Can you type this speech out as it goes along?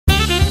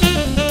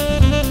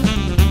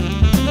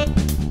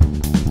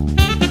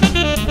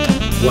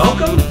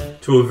Welcome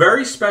to a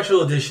very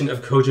special edition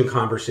of Cogent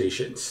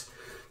Conversations.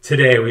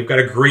 Today, we've got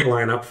a great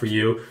lineup for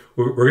you.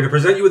 We're going to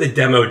present you with a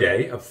demo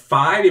day of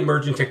 5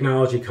 emerging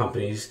technology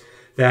companies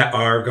that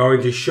are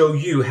going to show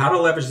you how to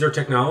leverage their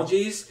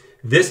technologies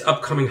this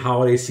upcoming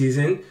holiday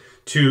season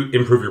to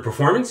improve your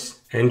performance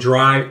and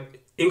drive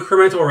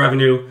incremental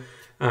revenue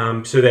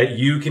so that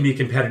you can be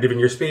competitive in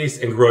your space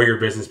and grow your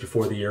business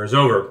before the year is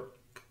over.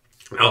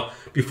 Now,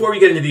 before we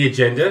get into the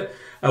agenda,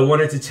 I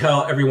wanted to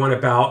tell everyone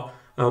about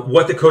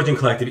what the Cogent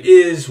Collective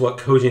is, what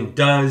Cogent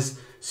does,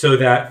 so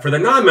that for the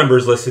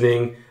non-members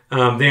listening,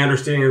 they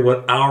understand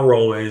what our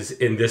role is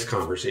in this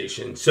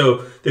conversation.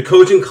 So the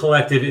Cogent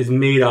Collective is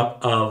made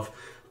up of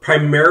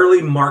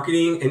primarily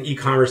marketing and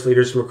e-commerce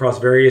leaders from across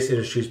various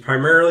industries,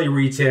 primarily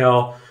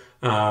retail,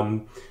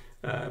 brand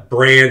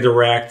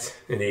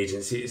direct, and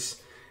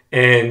agencies.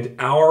 And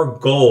our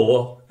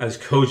goal as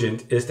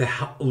Cogent is to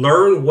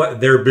learn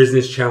what their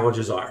business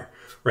challenges are,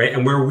 right?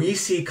 And where we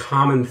see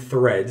common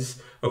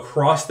threads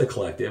across the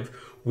collective,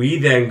 we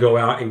then go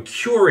out and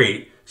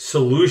curate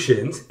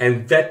solutions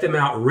and vet them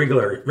out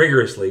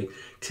rigorously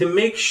to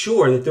make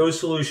sure that those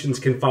solutions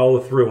can follow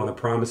through on the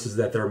promises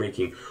that they're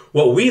making.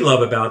 What we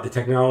love about the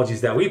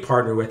technologies that we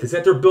partner with is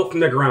that they're built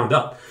from the ground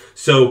up.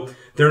 So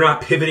they're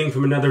not pivoting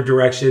from another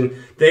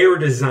direction. They are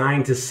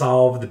designed to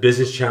solve the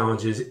business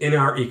challenges in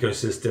our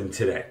ecosystem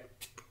today.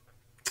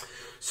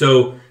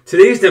 So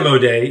today's demo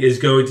day is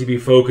going to be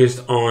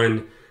focused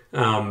on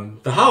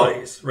the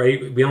holidays,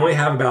 right? We only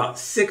have about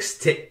 6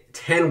 to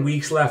 10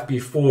 weeks left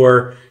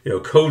before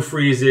code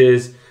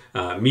freezes,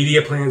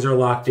 media plans are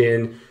locked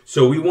in.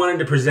 So we wanted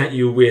to present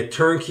you with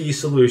turnkey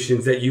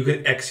solutions that you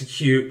could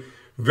execute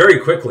very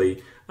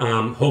quickly,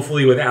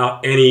 hopefully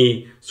without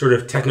any sort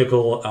of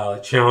technical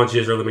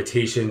challenges or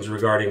limitations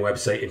regarding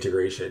website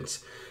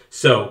integrations.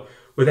 So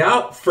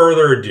without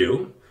further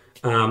ado,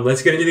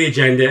 let's get into the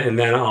agenda and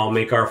then I'll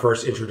make our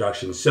first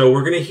introduction. So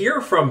we're going to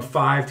hear from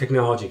 5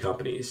 technology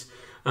companies.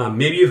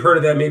 Maybe you've heard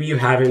of them, maybe you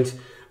haven't.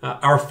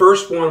 Our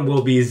first one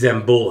will be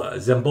Zembula.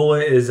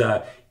 Zembula is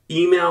an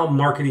email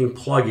marketing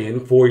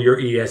plugin for your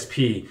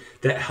ESP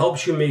that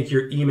helps you make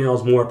your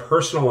emails more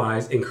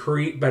personalized and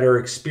create better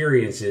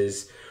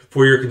experiences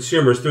for your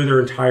consumers through their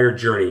entire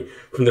journey.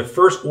 From the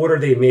first order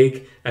they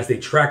make as they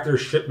track their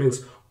shipments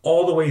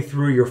all the way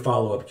through your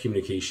follow-up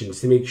communications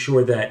to make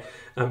sure that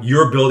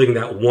you're building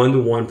that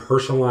one-to-one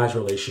personalized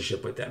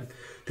relationship with them.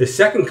 The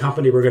second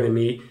company we're going to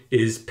meet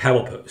is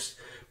PebblePost.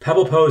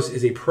 PebblePost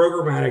is a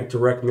programmatic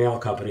direct mail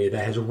company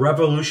that has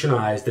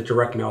revolutionized the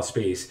direct mail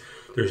space.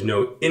 There's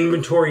no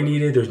inventory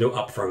needed. There's no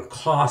upfront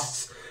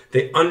costs.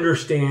 They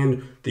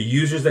understand the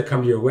users that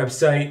come to your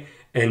website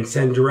and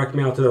send direct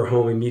mail to their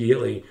home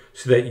immediately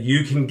so that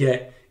you can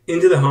get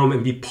into the home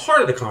and be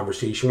part of the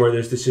conversation where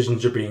those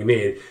decisions are being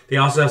made. They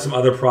also have some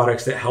other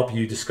products that help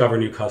you discover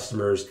new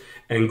customers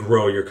and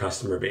grow your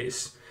customer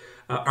base.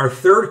 Our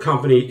third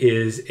company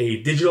is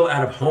a digital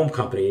out-of-home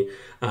company.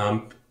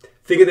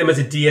 Think of them as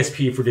a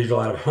DSP for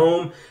digital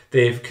out-of-home.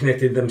 They've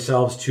connected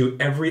themselves to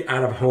every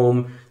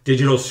out-of-home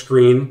digital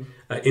screen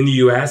in the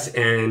US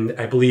and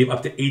I believe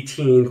up to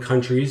 18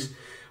 countries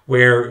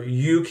where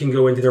you can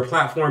go into their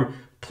platform,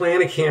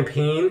 plan a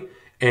campaign,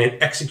 and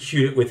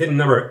execute it within a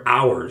number of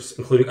hours,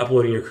 including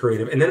uploading your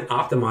creative, and then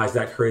optimize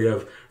that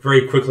creative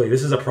very quickly.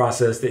 This is a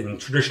process that in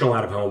traditional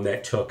out-of-home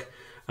that took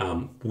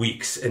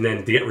weeks, and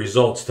then the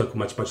results took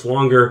much, much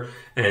longer,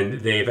 and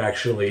they've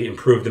actually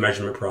improved the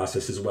measurement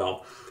process as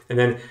well. And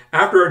then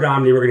after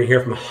Adomni, we're going to hear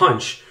from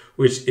Hunch,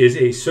 which is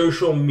a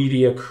social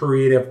media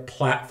creative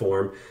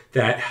platform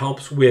that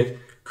helps with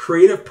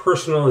creative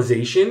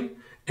personalization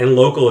and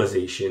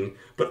localization,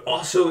 but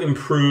also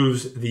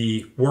improves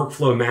the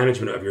workflow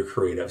management of your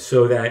creative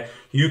so that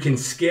you can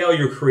scale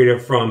your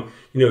creative from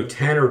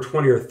 10 or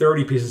 20 or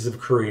 30 pieces of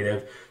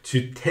creative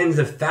to tens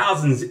of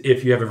thousands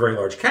if you have a very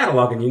large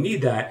catalog and you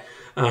need that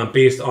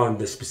based on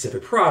the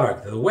specific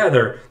product, the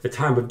weather, the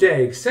time of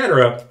day,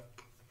 etc.,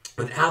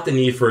 without the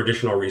need for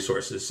additional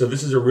resources. So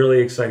this is a really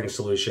exciting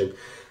solution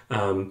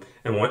and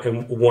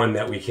one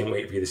that we can't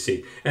wait for you to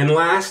see. And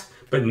last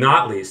but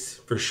not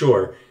least, for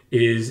sure,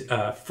 is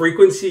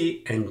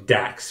Frequency and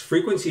Dax.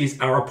 Frequency is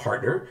our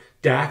partner.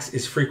 Dax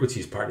is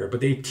Frequency's partner,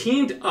 but they've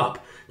teamed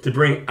up to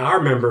bring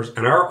our members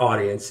and our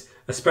audience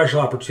a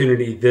special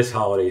opportunity this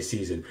holiday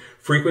season.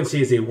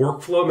 Frequency is a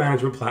workflow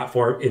management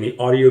platform in the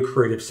audio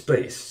creative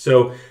space.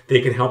 So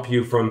they can help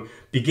you from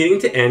beginning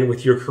to end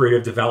with your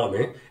creative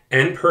development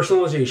and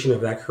personalization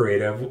of that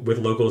creative with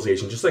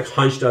localization, just like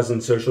Hunch does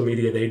in social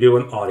media, they do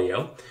in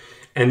audio.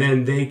 And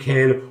then they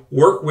can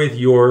work with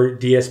your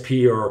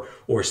DSP or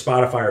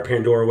Spotify or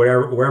Pandora,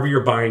 wherever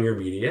you're buying your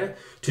media,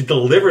 to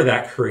deliver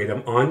that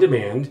creative on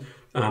demand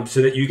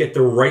so that you get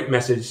the right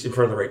message in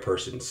front of the right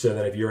person. So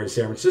that if you're in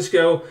San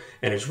Francisco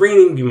and it's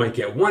raining, you might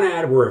get one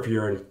ad, where if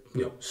you're in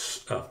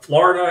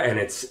Florida and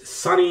it's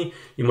sunny,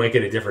 you might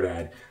get a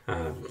different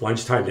ad,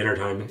 lunchtime, dinner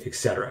time,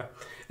 etc.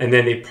 And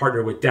then they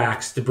partner with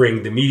Dax to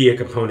bring the media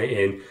component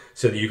in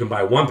so that you can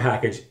buy one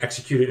package,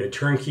 execute it in a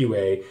turnkey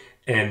way,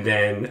 and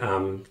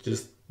then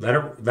just let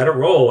it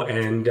roll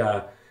and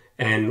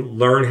and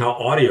learn how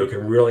audio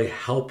can really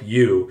help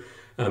you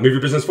move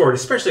your business forward,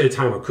 especially at a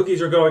time when cookies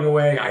are going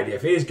away,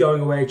 IDFA is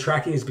going away,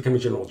 tracking is becoming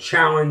a general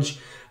challenge.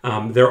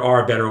 There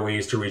are better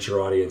ways to reach your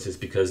audiences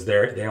because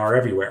they are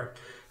everywhere.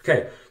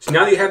 Okay, so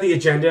now that you have the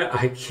agenda,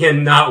 I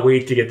cannot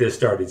wait to get this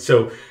started.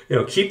 So,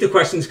 keep the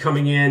questions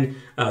coming in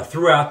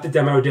throughout the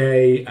demo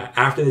day,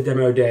 after the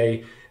demo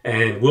day,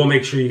 and we'll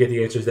make sure you get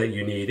the answers that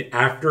you need.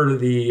 After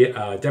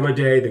the demo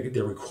day,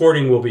 the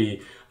recording will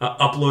be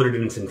uploaded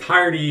in its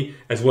entirety,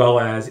 as well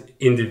as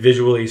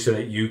individually, so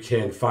that you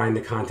can find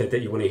the content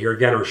that you want to hear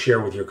again or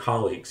share with your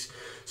colleagues.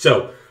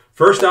 So,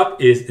 first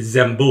up is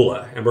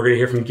Zembula, and we're going to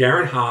hear from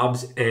Garen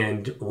Hobbs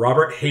and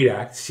Robert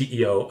Haydock,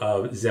 CEO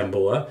of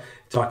Zembula,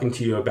 talking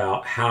to you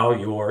about how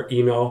your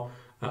email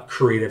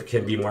creative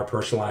can be more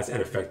personalized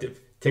and effective.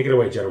 Take it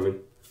away,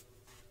 gentlemen.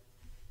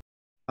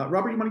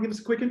 Robert, you want to give us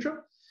a quick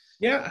intro?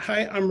 Yeah,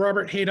 hi, I'm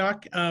Robert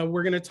Haydock.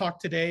 We're going to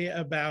talk today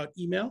about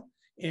email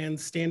and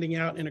standing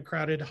out in a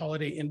crowded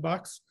holiday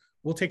inbox.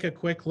 We'll take a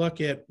quick look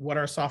at what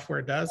our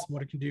software does,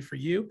 what it can do for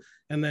you,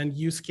 and then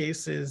use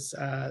cases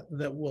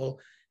that will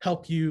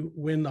help you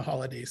win the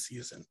holiday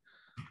season.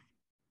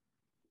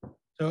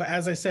 So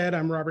as I said,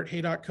 I'm Robert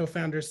Haydock,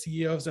 co-founder,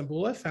 CEO of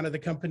Zembula, founded the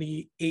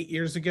company 8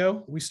 years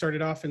ago. We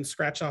started off in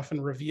scratch off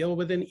and reveal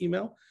within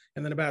email.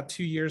 And then about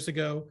 2 years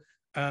ago,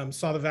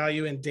 saw the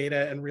value in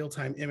data and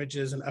real-time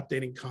images and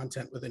updating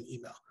content within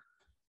email.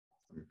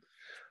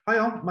 Hi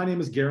all, my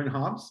name is Garen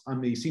Hobbs. I'm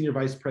the Senior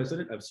Vice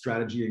President of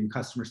Strategy and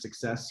Customer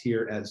Success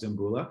here at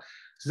Zembula.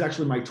 This is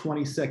actually my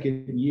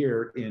 22nd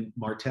year in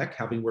MarTech,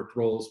 having worked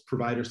roles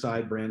provider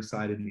side, brand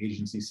side, and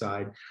agency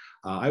side.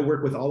 I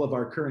work with all of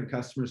our current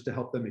customers to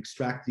help them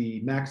extract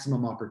the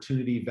maximum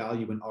opportunity,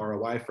 value, and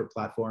ROI for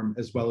platform,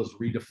 as well as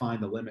redefine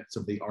the limits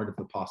of the art of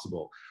the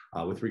possible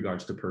with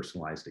regards to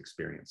personalized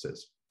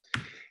experiences.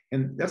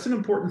 And that's an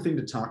important thing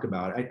to talk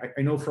about.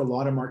 I know for a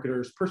lot of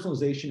marketers,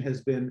 personalization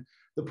has been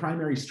the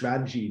primary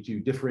strategy to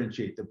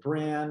differentiate the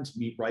brand,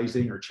 meet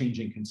rising or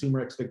changing consumer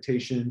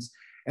expectations,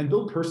 and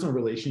build personal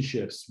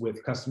relationships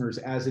with customers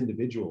as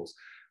individuals.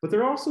 But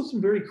there are also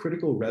some very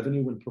critical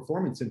revenue and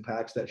performance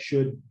impacts that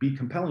should be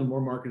compelling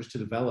more marketers to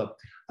develop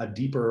a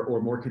deeper or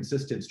more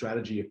consistent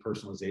strategy of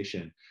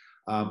personalization.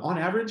 On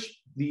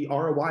average, the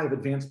ROI of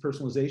advanced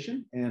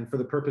personalization, and for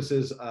the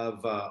purposes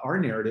of our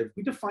narrative,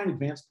 we define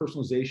advanced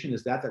personalization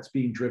as that's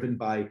being driven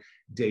by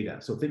data.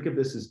 So think of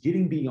this as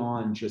getting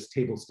beyond just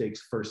table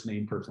stakes first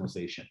name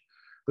personalization.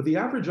 But the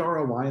average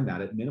ROI in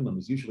that at minimum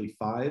is usually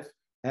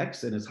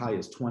 5x and as high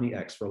as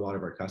 20x for a lot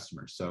of our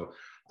customers. So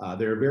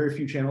there are very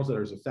few channels that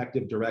are as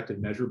effective, direct,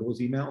 and measurable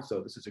as email.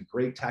 So this is a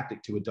great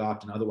tactic to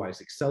adopt and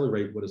otherwise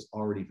accelerate what is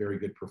already very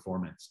good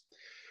performance.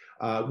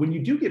 When you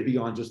do get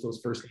beyond just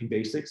those first name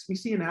basics, we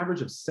see an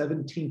average of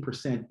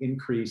 17%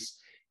 increase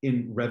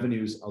in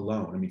revenues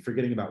alone. I mean,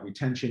 forgetting about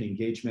retention,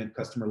 engagement,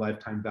 customer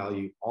lifetime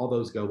value, all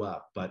those go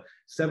up, but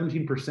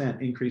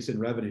 17% increase in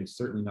revenue is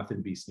certainly nothing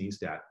to be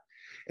sneezed at.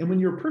 And when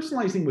you're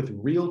personalizing with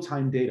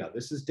real-time data,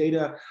 this is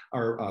data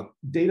or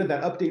data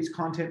that updates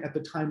content at the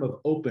time of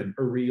open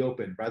or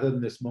reopen, rather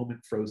than this moment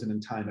frozen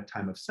in time at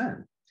time of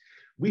send.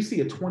 We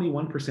see a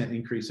 21%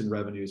 increase in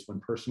revenues when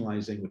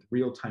personalizing with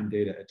real-time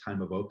data at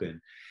time of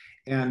open,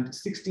 and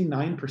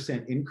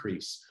 69%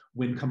 increase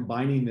when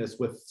combining this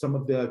with some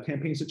of the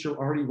campaigns that you're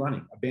already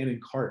running.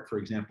 Abandoned cart, for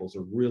example, is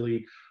a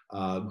really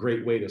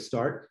great way to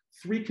start.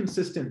 3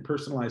 consistent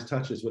personalized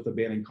touches with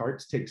abandoned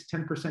carts takes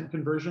 10%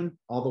 conversion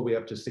all the way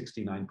up to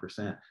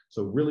 69%.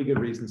 So really good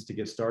reasons to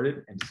get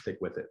started and to stick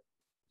with it.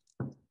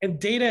 And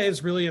data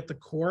is really at the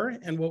core.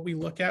 And what we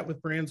look at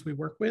with brands we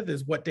work with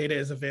is what data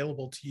is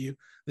available to you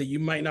that you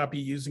might not be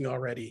using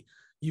already.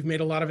 You've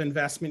made a lot of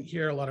investment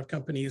here. A lot of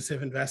companies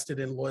have invested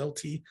in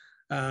loyalty,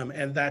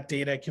 and that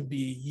data can be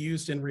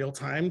used in real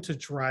time to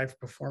drive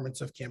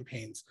performance of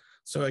campaigns.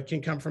 So it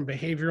can come from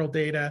behavioral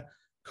data,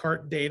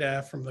 cart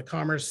data from the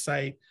commerce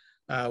site,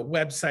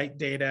 website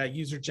data,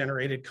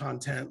 user-generated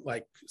content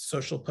like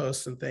social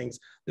posts and things.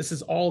 This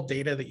is all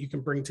data that you can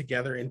bring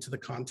together into the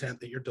content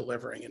that you're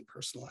delivering and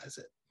personalize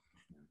it.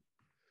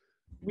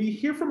 We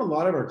hear from a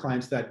lot of our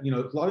clients that,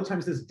 a lot of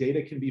times this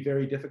data can be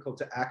very difficult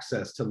to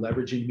access to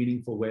leverage in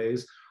meaningful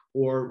ways,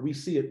 or we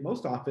see it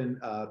most often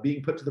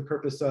being put to the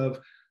purpose of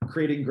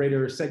creating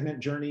greater segment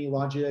journey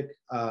logic.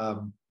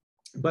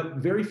 But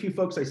very few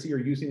folks I see are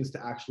using this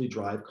to actually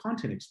drive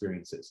content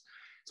experiences.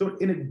 So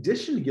in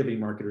addition to giving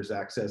marketers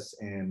access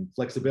and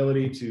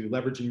flexibility to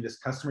leveraging this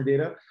customer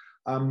data,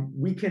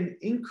 we can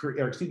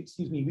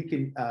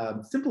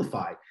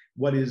simplify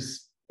what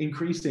is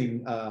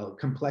increasing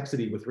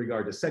complexity with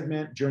regard to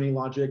segment journey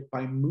logic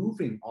by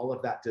moving all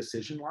of that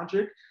decision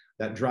logic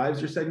that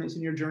drives your segments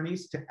and your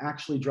journeys to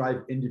actually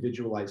drive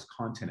individualized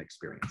content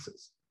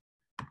experiences.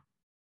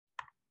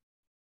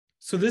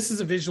 So this is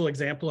a visual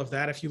example of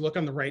that. If you look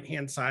on the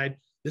right-hand side,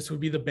 this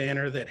would be the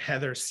banner that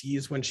Heather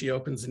sees when she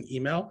opens an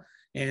email,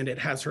 and it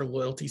has her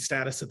loyalty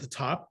status at the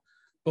top.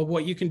 But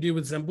what you can do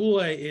with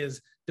Zembula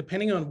is,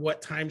 depending on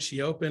what time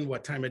she opened,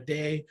 what time of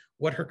day,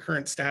 what her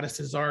current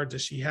statuses are,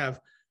 does she have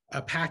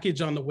a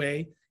package on the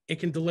way, it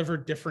can deliver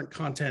different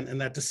content,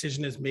 and that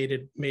decision is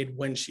made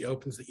when she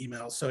opens the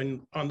email. So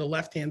on the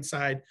left-hand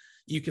side,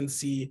 you can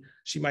see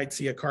she might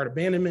see a cart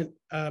abandonment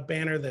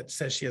banner that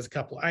says she has a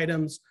couple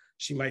items.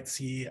 She might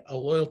see a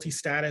loyalty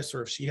status,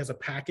 or if she has a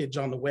package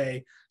on the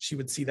way, she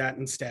would see that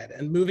instead.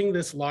 And moving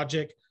this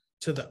logic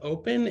to the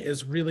open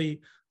is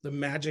really the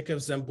magic of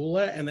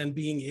Zembula, and then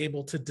being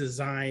able to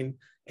design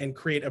and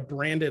create a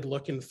branded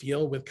look and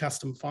feel with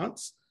custom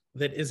fonts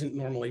that isn't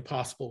normally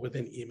possible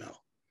within email.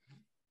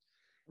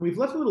 We've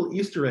left a little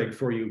Easter egg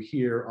for you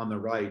here on the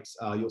right.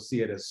 You'll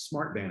see it as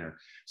Smart Banner.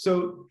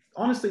 So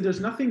honestly, there's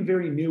nothing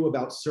very new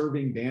about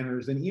serving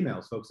banners in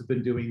emails. Folks have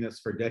been doing this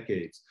for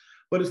decades.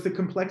 But it's the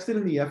complexity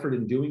and the effort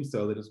in doing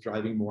so that is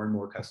driving more and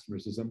more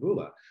customers to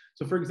Zembula.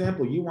 So for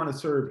example, you want to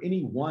serve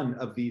any one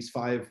of these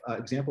 5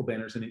 example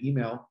banners in an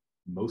email.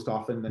 Most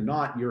often than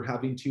not, you're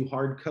having to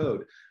hard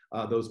code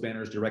those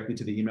banners directly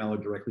to the email or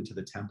directly to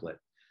the template.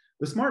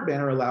 The Smart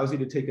Banner allows you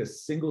to take a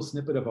single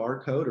snippet of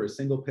our code or a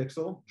single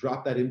pixel,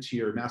 drop that into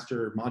your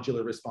master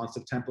modular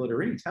responsive template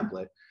or any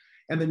template,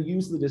 and then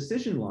use the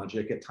decision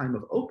logic at time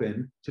of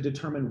open to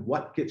determine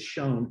what gets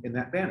shown in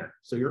that banner.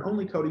 So you're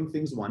only coding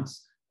things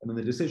once, and then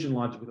the decision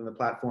logic within the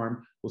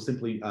platform will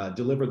simply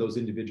deliver those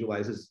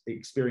individualized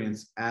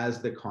experience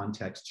as the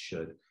context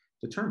should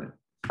determine.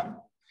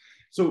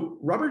 So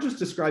Robert just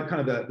described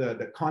kind of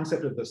the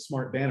concept of the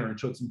Smart Banner and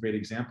showed some great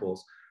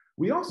examples.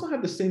 We also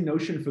have the same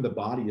notion for the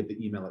body of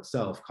the email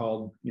itself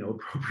called,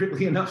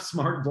 appropriately enough,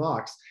 smart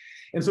blocks.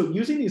 And so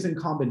using these in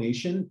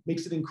combination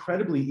makes it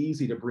incredibly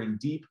easy to bring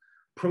deep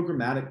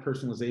programmatic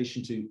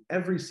personalization to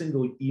every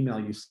single email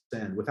you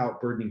send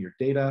without burdening your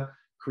data,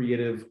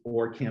 creative,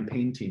 or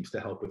campaign teams to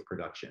help with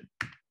production.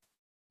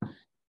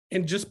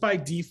 And just by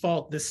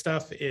default, this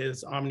stuff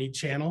is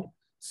omni-channel.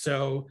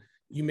 So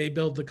you may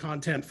build the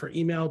content for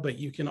email, but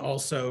you can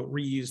also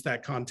reuse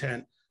that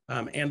content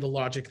and the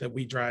logic that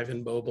we drive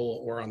in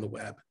mobile or on the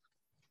web.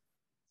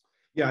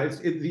 Yeah,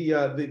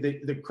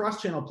 the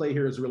cross-channel play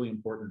here is really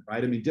important,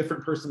 right? I mean,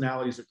 different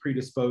personalities are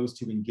predisposed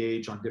to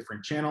engage on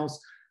different channels.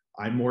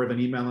 I'm more of an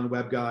email and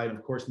web guy, and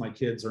of course, my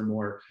kids are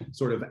more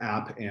sort of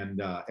app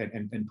and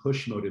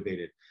push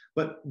motivated.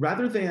 But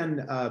rather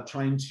than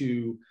trying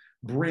to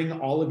bring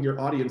all of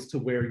your audience to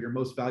where your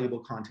most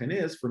valuable content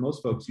is, for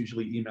most folks,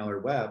 usually email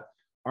or web,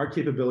 our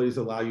capabilities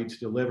allow you to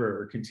deliver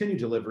or continue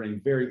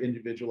delivering very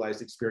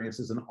individualized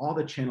experiences in all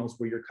the channels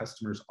where your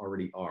customers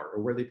already are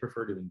or where they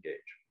prefer to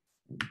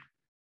engage.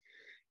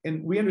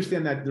 And we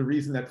understand that the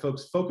reason that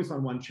folks focus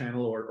on one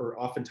channel or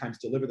oftentimes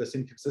deliver this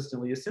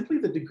inconsistently is simply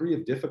the degree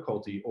of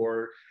difficulty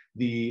or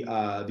the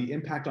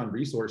impact on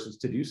resources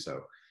to do so.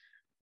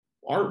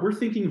 We're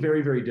thinking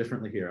very, very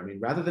differently here. I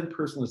mean, rather than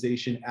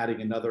personalization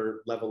adding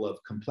another level of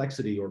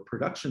complexity or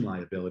production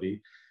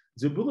liability,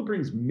 Zembula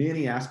brings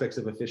many aspects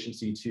of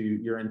efficiency to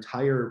your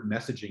entire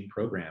messaging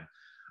program.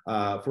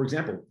 For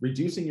example,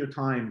 reducing your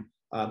time,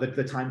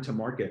 the time to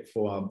market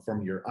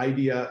from your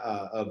idea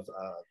of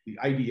the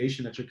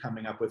ideation that you're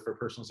coming up with for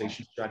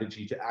personalization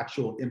strategy to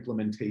actual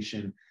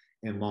implementation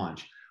and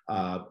launch.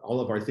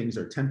 All of our things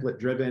are template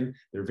driven.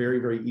 They're very,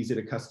 very easy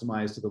to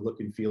customize to the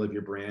look and feel of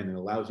your brand, and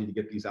allows you to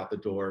get these out the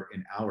door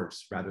in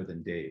hours rather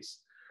than days.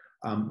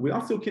 We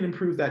also can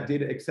improve that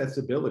data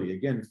accessibility,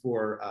 again,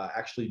 for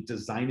actually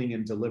designing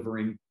and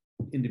delivering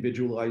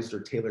individualized or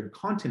tailored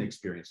content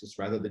experiences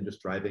rather than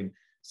just driving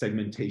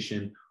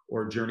segmentation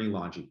or journey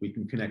logic. We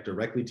can connect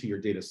directly to your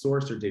data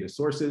source or data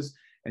sources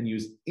and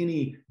use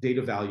any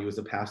data value as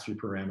a pass-through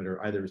parameter,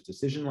 either as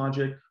decision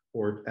logic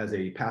or as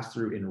a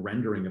pass-through in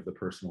rendering of the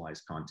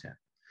personalized content.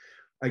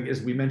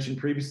 As we mentioned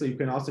previously, you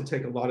can also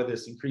take a lot of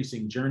this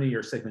increasing journey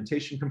or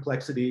segmentation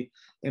complexity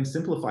and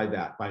simplify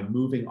that by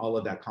moving all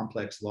of that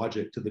complex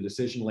logic to the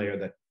decision layer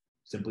that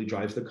simply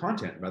drives the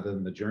content rather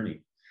than the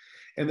journey.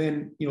 And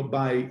then,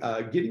 by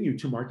getting you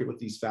to market with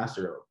these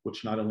faster,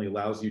 which not only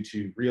allows you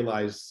to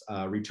realize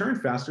return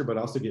faster, but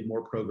also get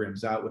more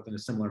programs out within a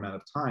similar amount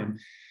of time,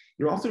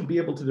 you'll also be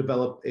able to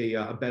develop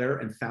a better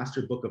and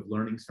faster book of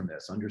learnings from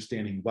this,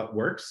 understanding what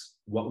works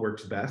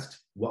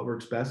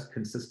best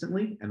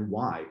consistently, and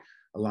why,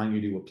 allowing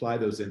you to apply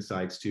those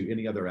insights to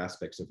any other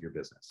aspects of your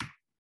business.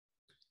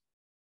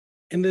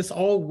 And this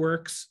all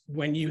works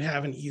when you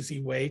have an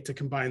easy way to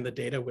combine the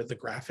data with the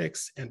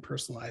graphics and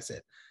personalize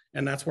it.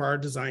 And that's where our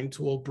design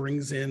tool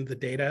brings in the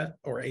data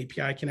or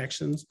API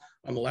connections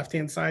on the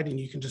left-hand side, and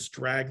you can just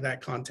drag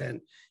that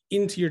content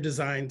into your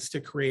designs to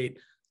create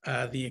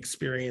the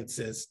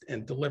experiences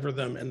and deliver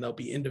them, and they'll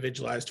be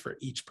individualized for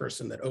each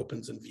person that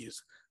opens and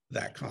views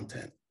that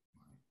content.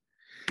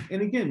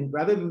 And again,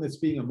 rather than this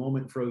being a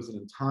moment frozen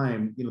in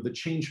time, the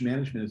change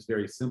management is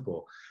very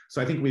simple.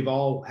 So I think we've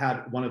all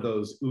had one of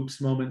those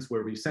oops moments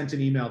where we sent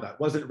an email that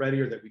wasn't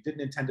ready or that we didn't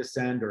intend to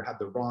send or had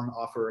the wrong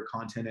offer or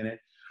content in it.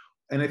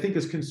 And I think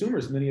as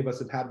consumers, many of us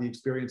have had the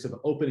experience of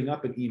opening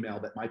up an email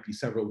that might be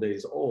several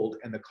days old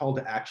and the call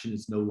to action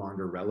is no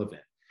longer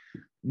relevant.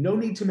 No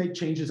need to make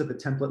changes at the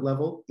template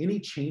level. Any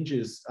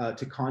changes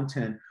to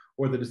content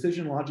or the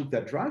decision logic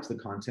that drives the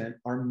content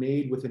are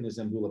made within the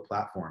Zembula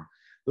platform.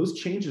 those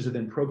changes are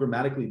then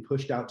programmatically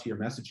pushed out to your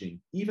messaging,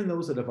 even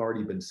those that have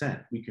already been sent.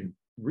 We can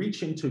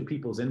reach into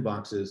people's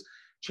inboxes,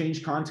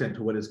 change content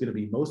to what is going to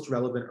be most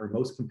relevant or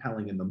most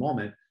compelling in the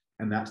moment.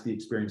 And that's the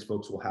experience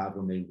folks will have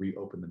when they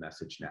reopen the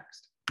message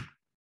next.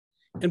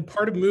 And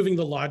part of moving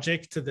the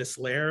logic to this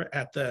layer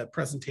at the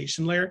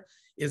presentation layer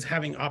is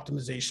having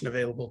optimization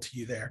available to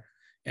you there.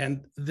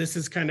 And this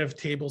is kind of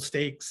table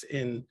stakes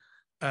in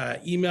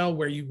email,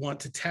 where you want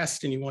to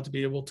test and you want to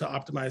be able to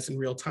optimize in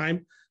real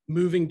time.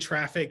 Moving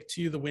traffic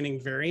to the winning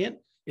variant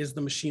is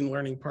the machine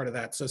learning part of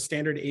that. So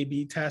standard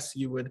A/B tests,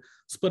 you would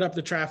split up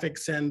the traffic,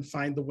 send,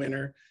 find the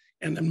winner,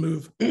 and then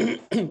move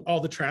all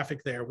the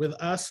traffic there. With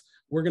us,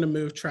 we're going to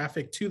move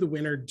traffic to the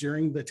winner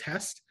during the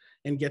test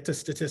and get to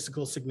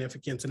statistical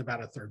significance in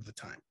about a third of the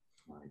time.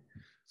 Right.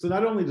 So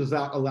not only does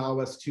that allow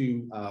us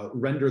to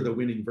render the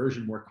winning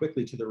version more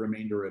quickly to the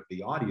remainder of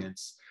the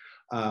audience,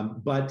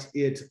 but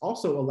it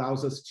also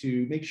allows us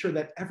to make sure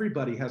that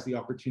everybody has the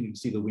opportunity to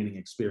see the winning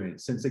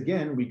experience. Since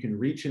again, we can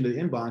reach into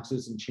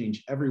inboxes and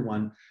change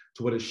everyone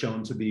to what is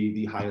shown to be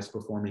the highest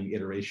performing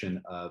iteration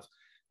of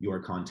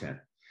your content.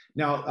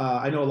 Now,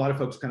 I know a lot of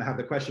folks kind of have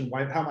the question,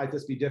 how might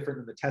this be different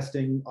than the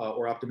testing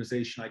or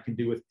optimization I can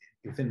do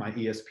within my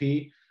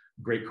ESP?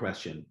 Great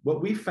question.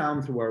 What we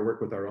found through our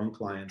work with our own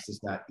clients is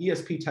that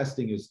ESP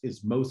testing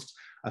is most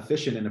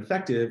efficient and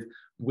effective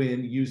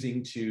when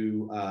using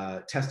to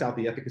test out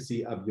the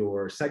efficacy of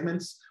your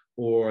segments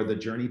or the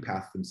journey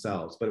path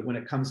themselves. But when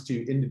it comes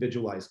to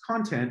individualized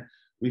content,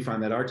 we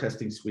find that our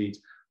testing suite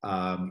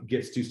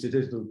gets to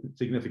statistical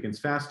significance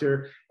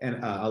faster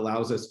and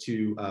allows us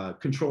to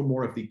control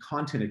more of the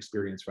content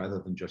experience rather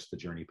than just the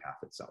journey path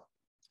itself.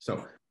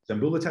 So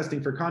Zembula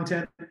testing for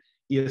content,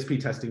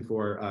 ESP testing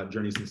for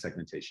journeys and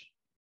segmentation.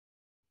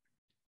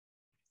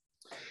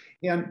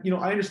 And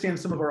I understand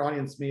some of our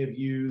audience may have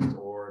used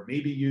or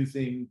may be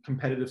using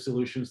competitive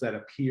solutions that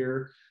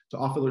appear to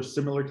offer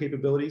similar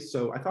capabilities.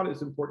 So I thought it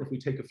was important if we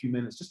take a few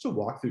minutes just to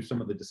walk through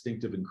some of the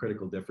distinctive and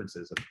critical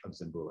differences of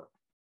Zembula.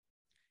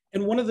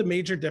 And one of the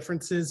major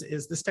differences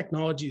is this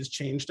technology has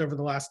changed over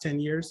the last 10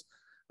 years.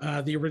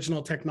 The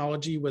original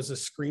technology was a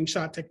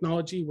screenshot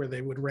technology where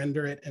they would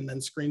render it and then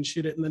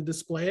screenshot it and then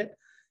display it.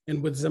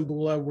 And with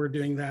Zembula, we're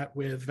doing that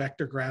with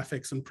vector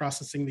graphics and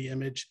processing the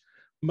image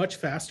much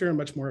faster and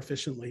much more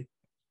efficiently.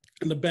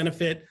 And the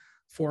benefit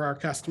for our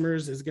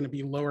customers is going to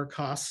be lower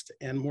cost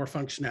and more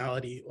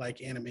functionality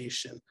like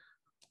animation.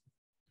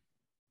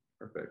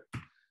 Perfect.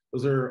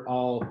 Those are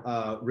all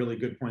really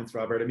good points,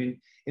 Robert. I mean,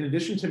 in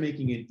addition to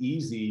making it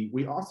easy,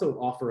 we also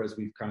offer, as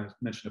we've kind of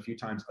mentioned a few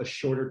times, a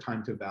shorter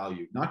time to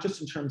value, not just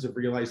in terms of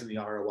realizing the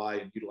ROI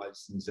and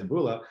utilizing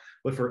Zembula,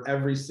 but for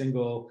every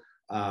single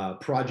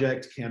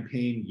project,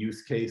 campaign,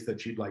 use case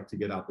that you'd like to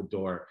get out the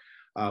door.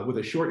 With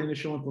a short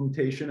initial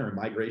implementation or a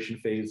migration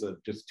phase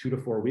of just 2 to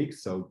 4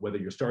 weeks. So whether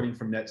you're starting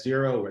from net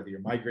zero, whether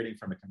you're migrating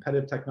from a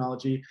competitive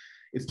technology,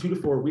 it's 2 to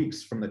 4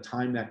 weeks from the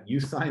time that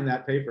you sign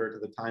that paper to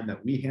the time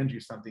that we hand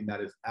you something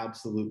that is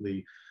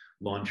absolutely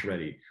launch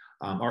ready.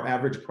 Our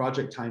average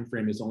project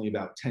timeframe is only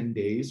about 10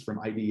 days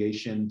from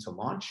ideation to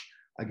launch.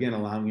 Again,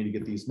 allowing you to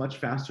get these much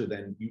faster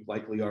than you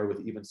likely are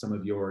with even some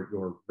of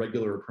your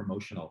regular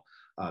promotional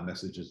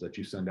messages that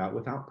you send out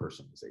without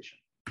personalization.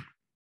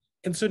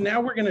 And so now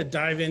we're going to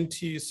dive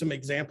into some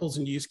examples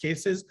and use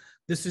cases.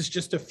 This is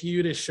just a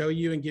few to show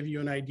you and give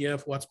you an idea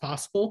of what's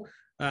possible.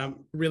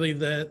 Really,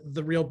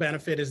 the real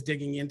benefit is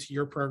digging into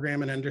your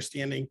program and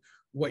understanding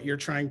what you're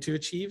trying to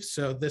achieve.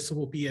 So this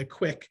will be a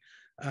quick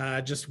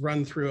just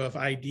run through of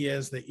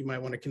ideas that you might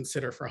want to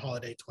consider for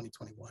holiday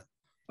 2021.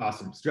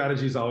 Awesome.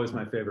 Strategy is always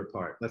my favorite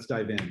part. Let's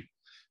dive in.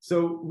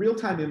 So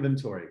real-time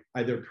inventory,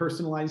 either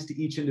personalized to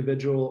each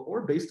individual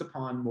or based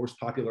upon most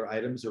popular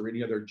items or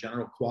any other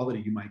general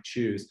quality you might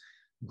choose.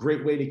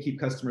 Great way to keep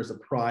customers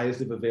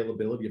apprised of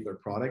availability of their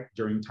product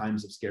during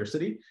times of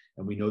scarcity.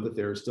 And we know that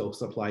there are still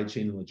supply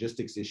chain and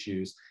logistics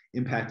issues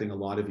impacting a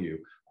lot of you,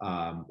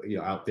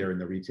 out there in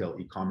the retail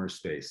e-commerce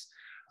space.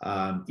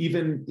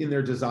 Even in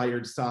their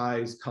desired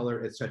size,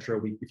 color, et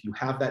cetera, if you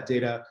have that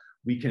data,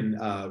 we can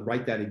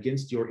write that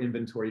against your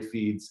inventory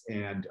feeds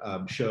and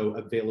show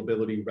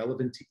availability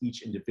relevant to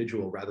each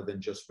individual rather than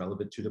just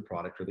relevant to the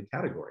product or the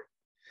category.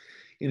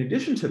 In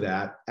addition to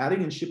that,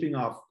 adding in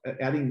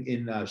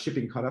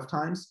shipping cutoff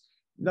times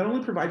not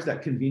only provides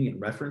that convenient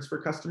reference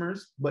for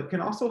customers, but can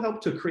also help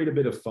to create a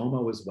bit of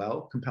FOMO as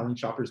well, compelling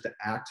shoppers to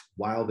act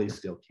while they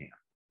still can.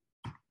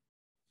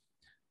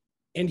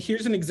 And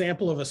here's an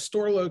example of a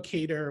store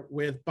locator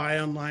with buy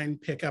online,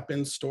 pick up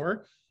in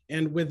store.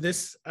 And with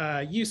this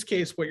use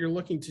case, what you're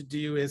looking to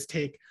do is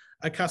take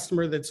a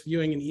customer that's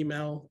viewing an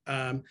email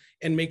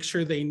and make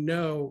sure they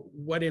know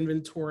what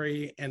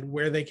inventory and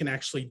where they can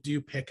actually do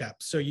pickup.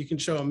 So you can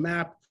show a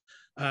map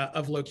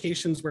of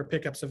locations where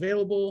pickup's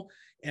available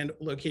and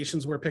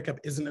locations where pickup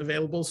isn't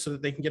available so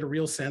that they can get a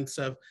real sense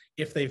of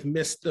if they've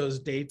missed those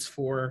dates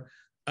for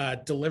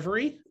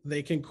delivery,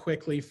 they can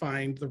quickly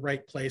find the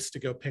right place to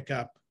go pick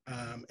up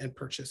and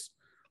purchase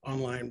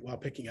online while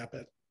picking up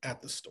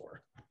at the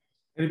store.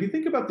 And if you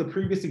think about the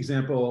previous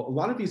example, a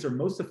lot of these are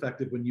most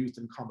effective when used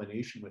in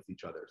combination with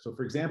each other. So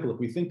for example, if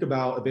we think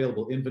about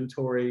available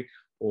inventory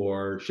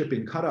or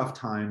shipping cutoff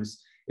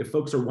times, if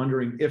folks are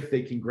wondering if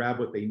they can grab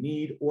what they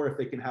need or if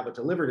they can have it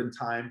delivered in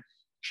time,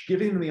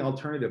 giving them the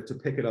alternative to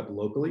pick it up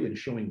locally and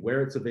showing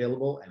where it's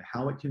available and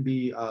how it can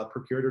be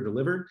procured or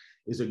delivered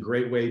is a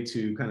great way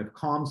to kind of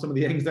calm some of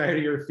the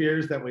anxiety or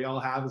fears that we all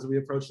have as we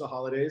approach the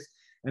holidays,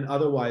 and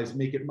otherwise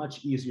make it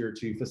much easier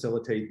to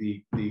facilitate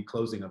the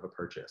closing of a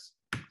purchase.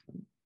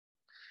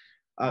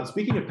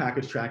 Speaking of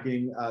package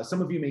tracking, some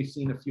of you may have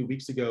seen a few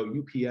weeks ago,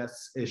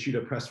 UPS issued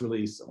a press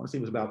release, I want to say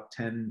it was about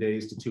 10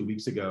 days to 2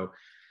 weeks ago,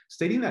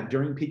 stating that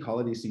during peak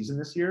holiday season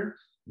this year,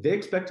 they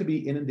expect to be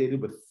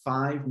inundated with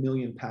 5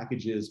 million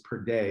packages per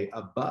day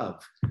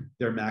above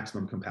their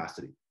maximum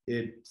capacity.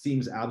 It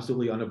seems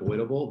absolutely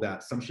unavoidable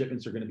that some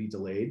shipments are going to be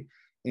delayed.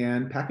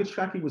 And package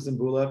tracking with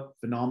Zembula,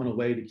 phenomenal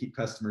way to keep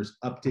customers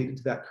updated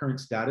to that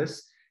current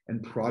status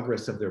and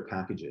progress of their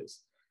packages.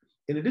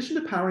 In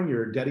addition to powering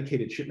your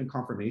dedicated shipment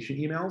confirmation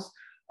emails,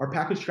 our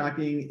package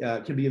tracking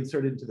can be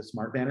inserted into the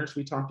smart banners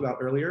we talked about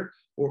earlier,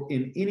 or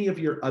in any of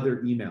your other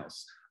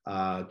emails.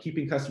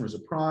 Keeping customers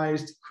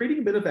apprised, creating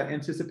a bit of that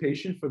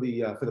anticipation for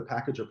the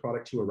package or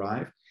product to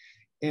arrive,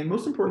 and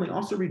most importantly,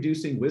 also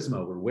reducing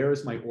WISMO, or where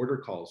is my order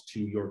calls, to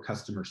your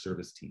customer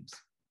service teams.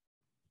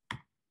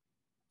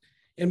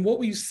 And what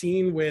we've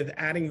seen with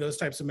adding those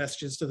types of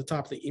messages to the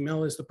top of the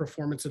email is the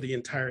performance of the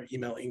entire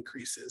email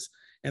increases.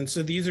 And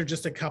so these are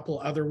just a couple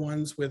other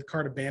ones with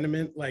cart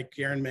abandonment, like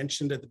Garen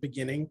mentioned at the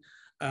beginning,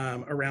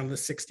 around the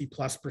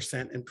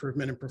 60+%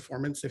 improvement in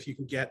performance if you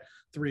can get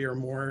 3 or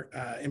more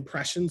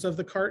impressions of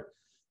the cart.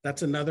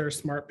 That's another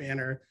smart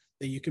banner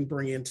that you can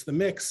bring into the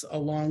mix,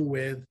 along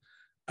with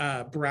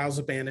browse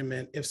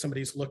abandonment if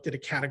somebody's looked at a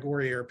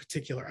category or a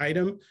particular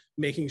item,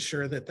 making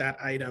sure that that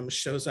item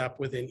shows up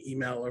within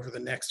email over the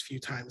next few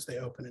times they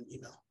open an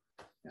email.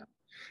 Yeah.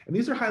 And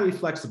these are highly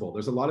flexible.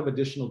 There's a lot of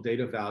additional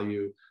data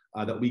value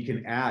that we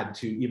can add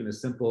to even a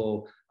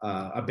simple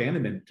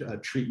abandonment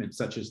treatment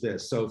such as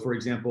this. So for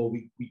example,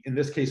 in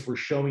this case, we're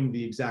showing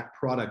the exact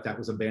product that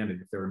was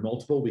abandoned. If there are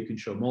multiple, we can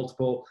show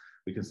multiple.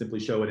 We can simply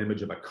show an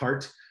image of a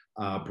cart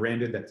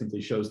branded that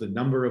simply shows the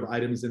number of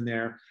items in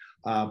there.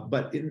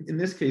 But in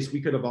this case,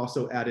 we could have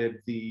also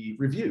added the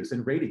reviews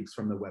and ratings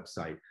from the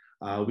website.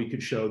 We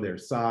could show their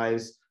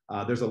size.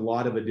 There's a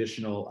lot of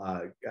additional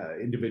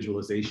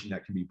individualization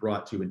that can be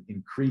brought to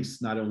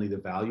increase not only the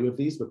value of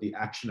these, but the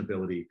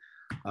actionability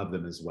of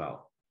them as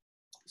well.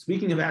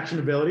 Speaking of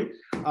actionability,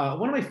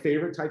 one of my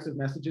favorite types of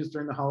messages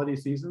during the holiday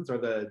seasons are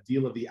the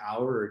deal of the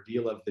hour or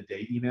deal of the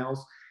day emails.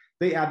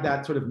 They add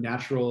that sort of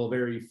natural,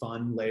 very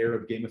fun layer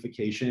of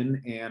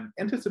gamification and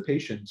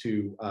anticipation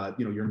to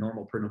your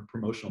normal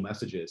promotional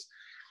messages.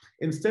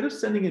 Instead of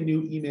sending a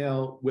new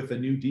email with a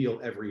new deal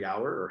every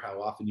hour or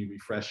how often you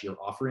refresh your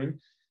offering,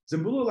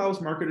 Zembula allows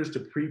marketers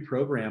to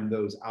pre-program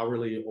those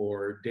hourly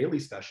or daily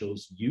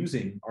specials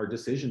using our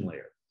decision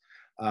layer.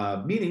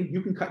 Meaning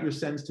you can cut your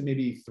sends to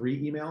maybe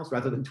 3 emails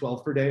rather than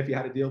 12 per day if you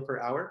had a deal per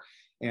hour.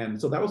 And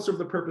so that will serve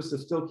the purpose of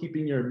still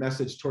keeping your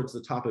message towards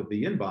the top of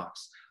the inbox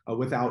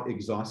without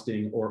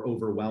exhausting or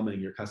overwhelming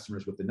your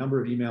customers with the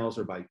number of emails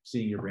or by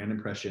seeing your brand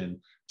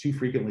impression too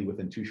frequently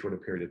within too short a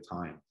period of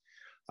time.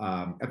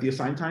 At the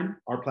assigned time,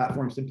 our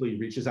platform simply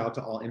reaches out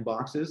to all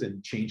inboxes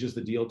and changes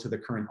the deal to the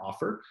current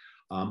offer.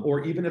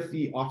 Or even if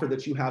the offer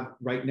that you have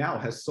right now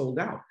has sold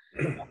out,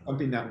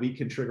 something that we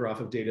can trigger off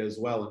of data as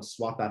well and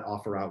swap that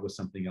offer out with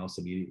something else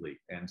immediately.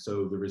 And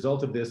so the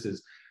result of this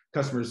is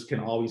customers can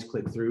always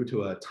click through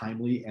to a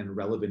timely and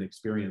relevant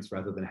experience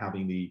rather than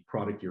having the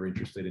product you're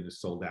interested in is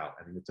sold out.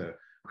 I think it's a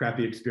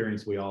crappy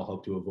experience we all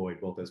hope to avoid,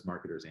 both as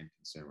marketers and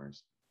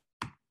consumers.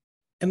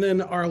 And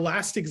then our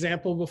last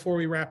example before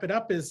we wrap it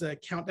up is a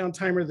countdown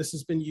timer. This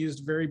has been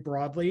used very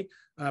broadly,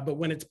 but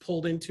when it's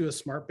pulled into a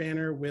smart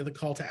banner with a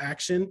call to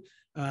action,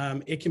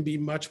 it can be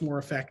much more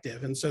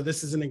effective. And so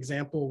this is an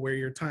example where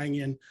you're tying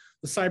in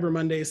the Cyber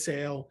Monday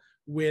sale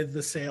with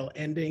the sale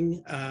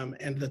ending,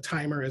 and the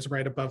timer is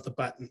right above the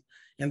button.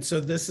 And so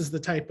this is the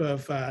type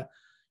of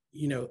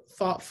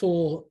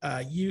thoughtful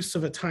use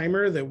of a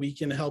timer that we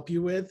can help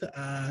you with.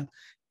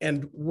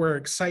 And we're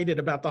excited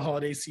about the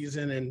holiday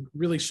season and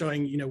really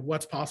showing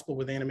what's possible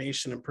with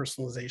animation and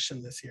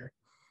personalization this year.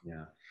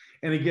 Yeah.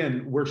 And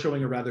again, we're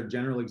showing a rather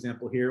general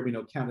example here. We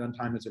know countdown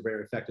timers are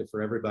very effective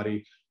for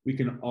everybody. We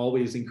can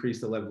always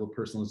increase the level of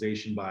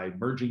personalization by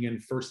merging in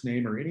first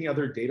name or any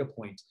other data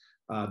point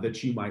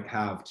that you might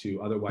have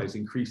to otherwise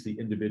increase the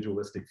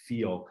individualistic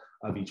feel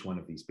of each one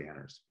of these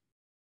banners.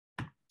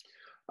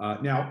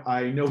 Now,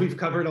 I know we've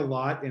covered a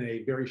lot in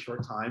a very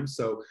short time,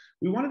 so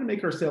we wanted to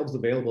make ourselves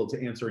available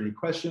to answer any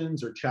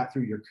questions or chat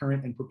through your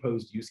current and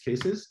proposed use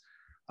cases.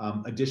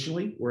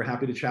 Additionally, we're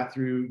happy to chat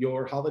through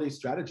your holiday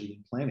strategy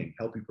and planning,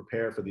 help you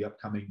prepare for the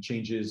upcoming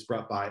changes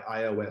brought by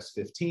iOS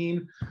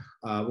 15.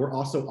 We're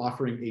also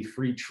offering a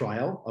free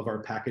trial of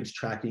our package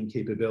tracking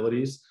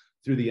capabilities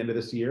through the end of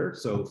this year,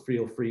 so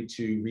feel free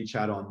to reach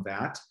out on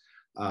that.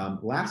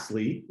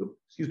 Lastly,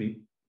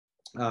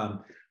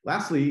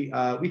 Lastly,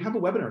 we have a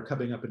webinar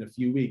coming up in a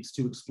few weeks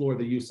to explore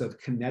the use of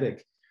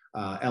kinetic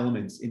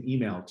elements in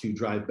email to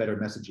drive better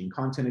messaging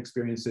content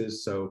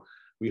experiences. So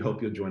we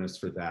hope you'll join us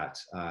for that.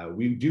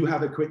 We do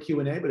have a quick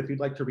Q&A, but if you'd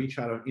like to reach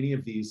out on any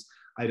of these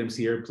items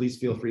here, please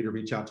feel free to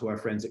reach out to our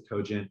friends at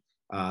Cogent.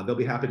 They'll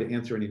be happy to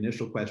answer any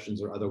initial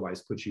questions or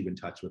otherwise put you in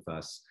touch with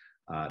us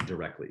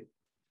directly.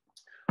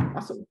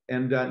 Awesome.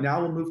 And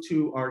now we'll move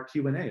to our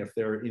Q&A. If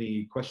there are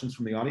any questions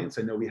from the audience,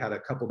 I know we had a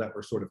couple that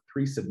were sort of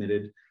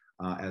pre-submitted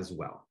as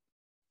well.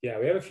 Yeah,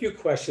 we have a few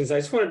questions. I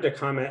just wanted to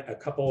comment on a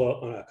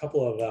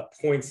couple of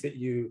points that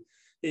you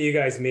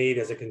guys made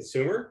as a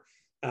consumer.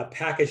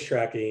 Package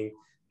tracking.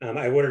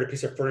 I ordered a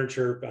piece of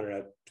furniture, I don't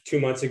know, 2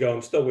 months ago.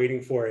 I'm still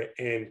waiting for it,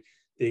 and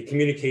the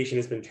communication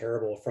has been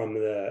terrible from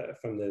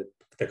the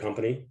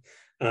company.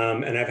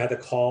 And I've had to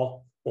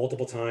call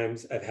multiple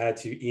times. I've had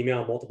to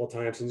email multiple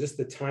times, and just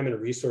the time and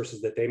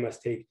resources that they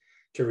must take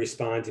to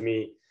respond to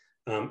me.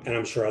 And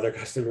I'm sure other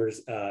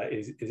customers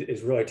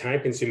is really time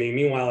consuming.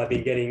 Meanwhile, I've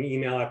been getting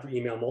email after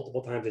email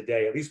multiple times a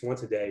day, at least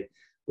once a day,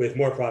 with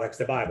more products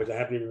to buy, because I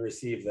haven't even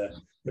received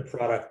the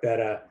product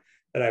that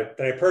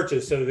I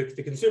purchased. So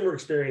the consumer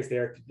experience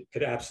there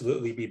could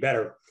absolutely be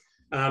better.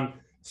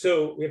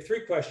 So we have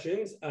 3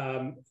 questions.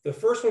 The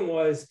first one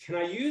was, can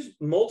I use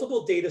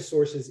multiple data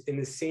sources in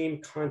the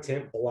same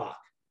content block?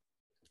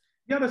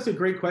 Yeah, that's a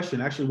great question.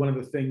 Actually, one of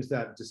the things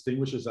that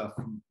distinguishes us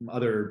from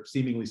other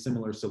seemingly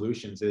similar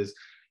solutions is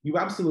you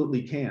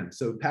absolutely can.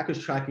 So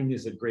package tracking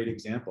is a great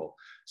example.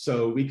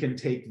 So we can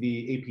take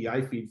the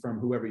API feed from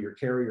whoever your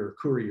carrier or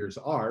couriers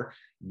are,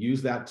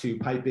 use that to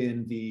pipe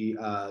in the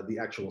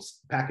actual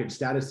package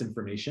status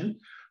information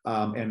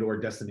and or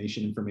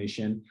destination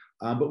information.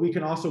 But we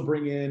can also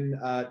bring in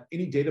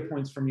any data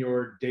points from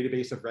your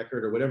database of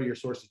record or whatever your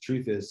source of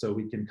truth is. So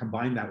we can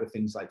combine that with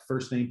things like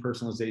first name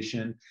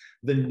personalization,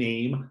 the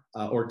name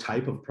or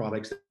type of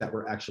products that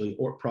were actually,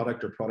 or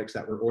products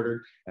that were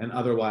ordered, and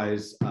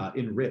otherwise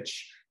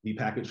enrich the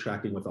package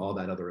tracking with all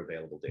that other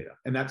available data.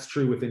 And that's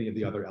true with any of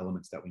the other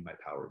elements that we might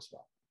power as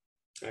well.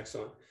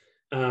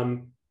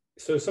 Excellent.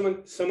 So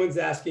someone's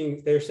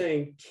asking, they're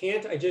saying,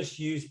 can't I just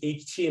use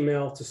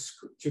HTML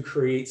to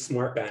create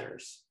smart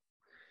banners?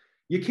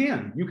 You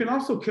can. You can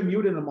also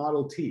commute in a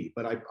Model T,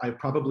 but I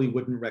probably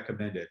wouldn't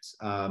recommend it.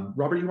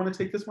 Robert, you want to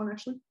take this one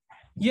actually?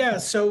 Yeah,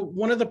 so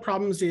one of the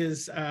problems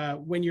is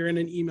when you're in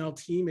an email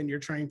team and you're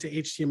trying to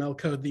HTML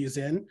code these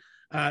in,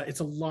 it's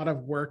a lot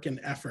of work and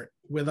effort.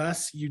 With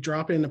us, you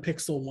drop in a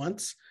pixel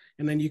once,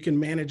 and then you can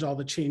manage all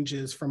the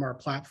changes from our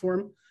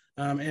platform.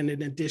 And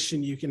in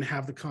addition, you can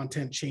have the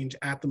content change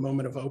at the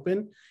moment of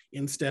open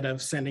instead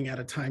of sending out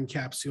a time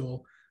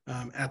capsule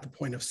at the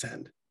point of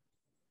send.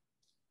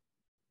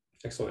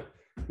 Excellent.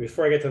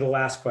 Before I get to the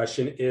last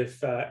question,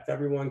 if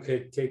everyone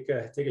could take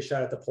a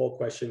shot at the poll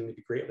question, it'd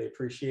be greatly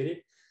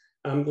appreciated.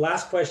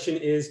 Last question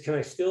is, can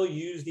I still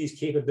use these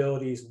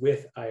capabilities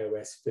with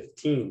iOS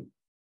 15?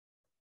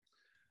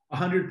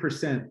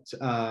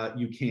 100%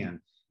 you can.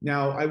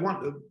 Now, I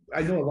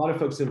know a lot of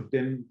folks have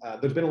been,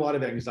 there's been a lot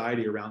of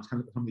anxiety around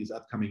some of these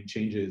upcoming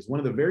changes. One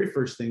of the very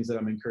first things that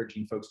I'm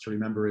encouraging folks to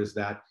remember is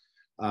that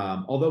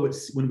although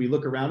when we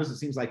look around us, it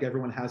seems like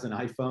everyone has an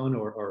iPhone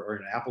or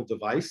an Apple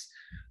device,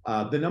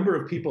 the number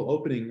of people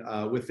opening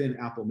within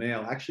Apple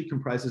Mail actually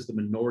comprises the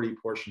minority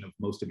portion of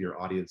most of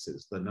your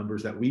audiences. The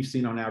numbers that we've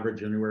seen on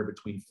average anywhere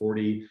between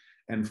 40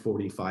 and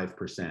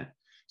 45%.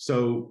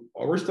 So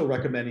we're still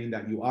recommending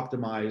that you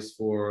optimize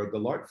for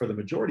the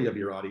majority of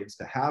your audience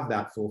to have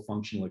that full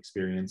functional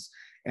experience.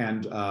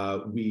 And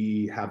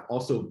we have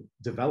also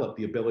developed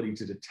the ability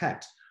to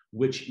detect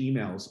which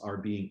emails are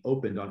being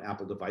opened on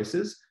Apple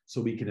devices,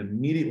 so we can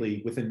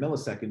immediately, within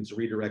milliseconds,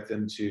 redirect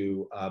them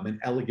to an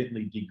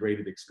elegantly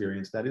degraded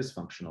experience that is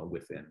functional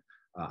within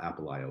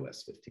Apple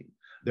iOS 15.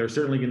 There are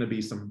certainly going to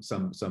be some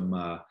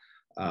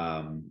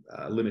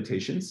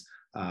limitations,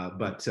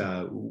 but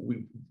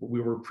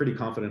we were pretty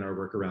confident our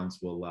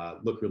workarounds will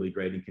look really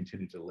great and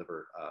continue to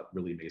deliver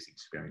really amazing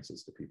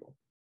experiences to people.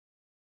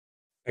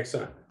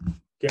 Excellent.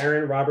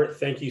 Garen, Robert,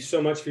 thank you so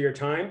much for your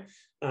time.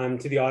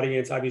 To the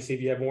audience, obviously,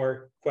 if you have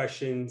more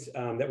questions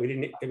that we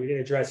didn't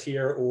address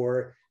here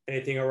or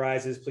anything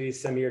arises,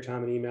 please send me your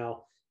time and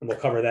email, and we'll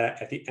cover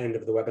that at the end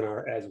of the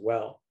webinar as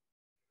well.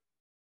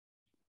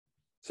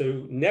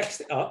 So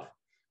next up,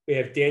 we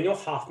have Daniel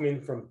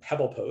Hoffman from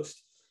PebblePost.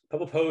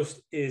 PebblePost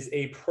is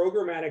a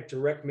programmatic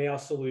direct mail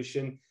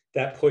solution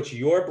that puts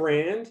your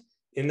brand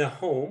in the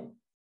home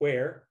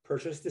where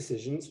purchase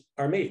decisions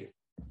are made.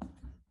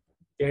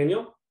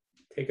 Daniel,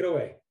 take it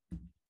away.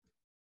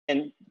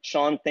 And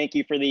Sean, thank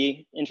you for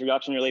the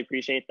introduction. Really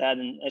appreciate that.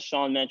 And as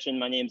Sean mentioned,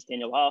 my name is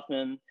Daniel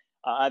Hoffman.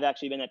 I've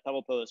actually been at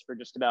PebblePost for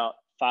just about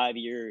 5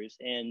 years.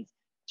 And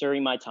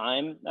during my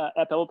time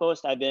at PebblePost,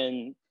 I've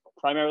been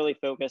primarily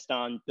focused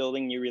on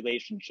building new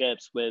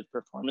relationships with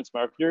performance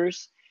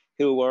marketers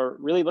who are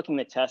really looking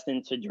to test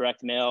into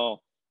direct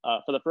mail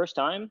for the first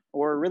time,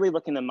 or really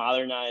looking to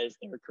modernize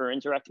their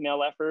current direct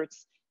mail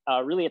efforts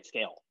really at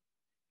scale.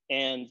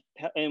 And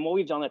what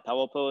we've done at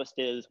PebblePost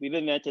is we've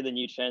invented a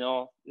new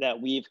channel that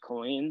we've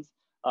coined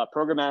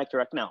programmatic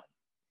direct mail.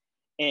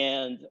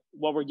 And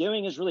what we're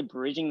doing is really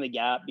bridging the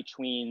gap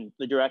between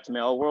the direct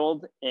mail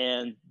world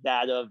and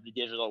that of the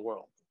digital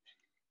world.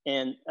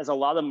 And as a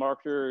lot of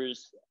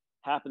marketers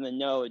happen to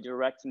know,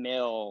 direct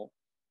mail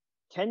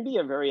can be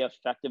a very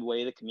effective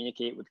way to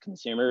communicate with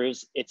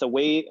consumers. It's a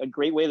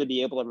great way to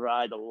be able to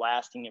provide a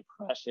lasting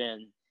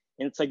impression.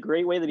 And it's a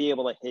great way to be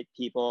able to hit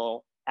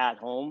people at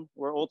home,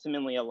 where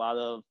ultimately a lot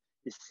of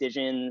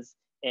decisions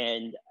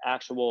and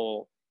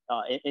actual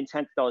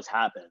intent does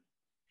happen,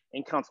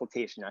 in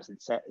consultation, I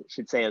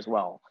should say as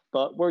well.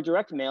 But where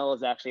direct mail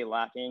is actually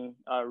lacking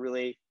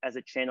really as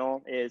a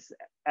channel is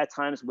at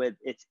times with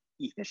its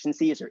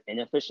efficiencies or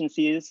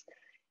inefficiencies.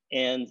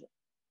 And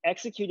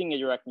executing a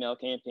direct mail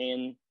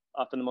campaign,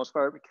 for the most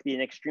part, can be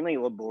an extremely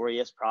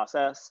laborious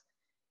process.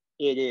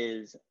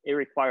 It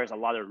requires a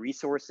lot of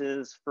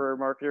resources for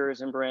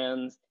marketers and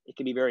brands. It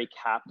can be very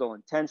capital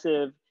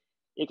intensive.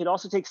 It could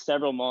also take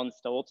several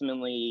months to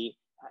ultimately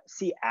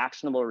see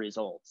actionable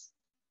results.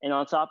 And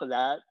on top of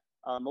that,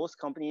 most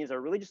companies are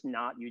really just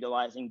not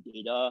utilizing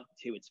data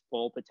to its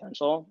full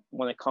potential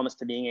when it comes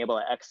to being able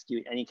to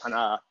execute any kind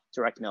of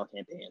direct mail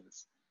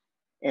campaigns.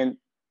 And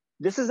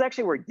this is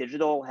actually where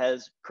digital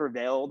has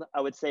prevailed, I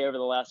would say, over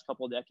the last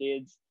couple of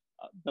decades.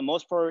 The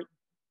most part,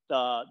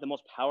 the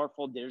most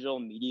powerful digital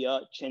media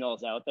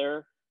channels out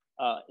there,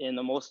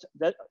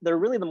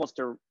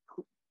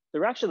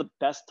 they're actually the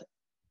best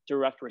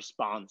direct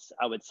response,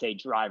 I would say,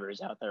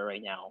 drivers out there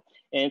right now.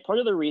 And part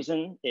of the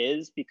reason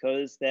is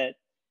because that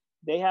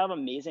they have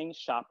amazing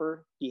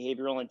shopper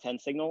behavioral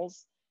intent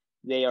signals.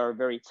 They are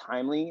very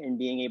timely in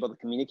being able to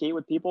communicate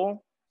with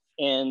people.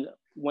 And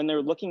when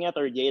they're looking at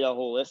their data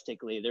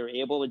holistically, they're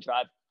able to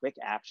drive quick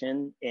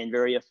action and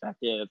very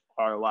effective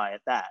ROI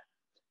at that.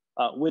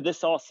 With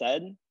this all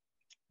said,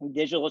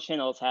 digital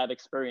channels have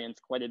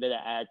experienced quite a bit of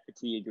ad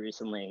fatigue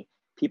recently.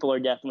 People are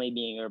definitely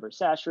being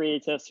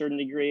oversaturated to a certain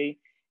degree.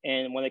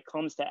 And when it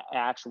comes to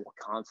actual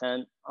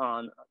content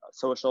on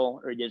social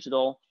or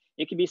digital,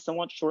 it can be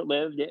somewhat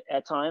short-lived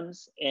at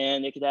times,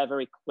 and it could have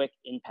very quick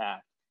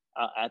impact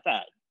at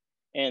that.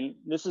 And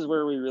this is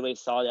where we really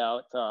sought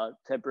out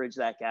to bridge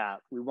that gap.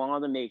 We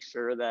wanted to make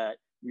sure that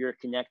we are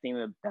connecting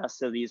the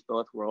best of these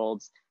both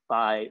worlds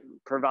by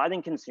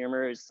providing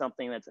consumers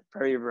something that's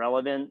very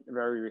relevant,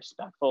 very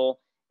respectful,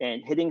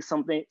 and hitting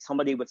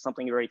somebody with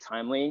something very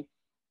timely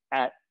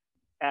at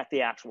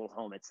the actual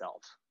home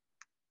itself.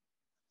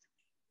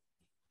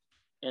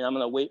 And I'm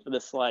going to wait for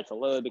this slide to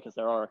load because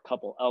there are a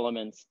couple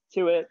elements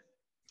to it.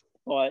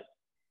 But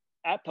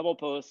at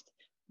PebblePost,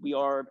 we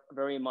are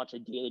very much a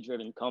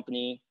data-driven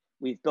company.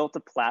 We've built a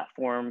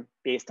platform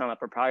based on a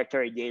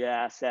proprietary data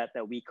asset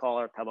that we call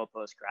our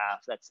PebblePost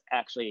graph. That's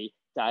actually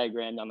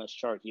diagrammed on this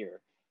chart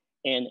here.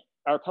 And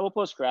our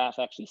PebblePost graph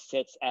actually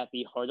sits at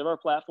the heart of our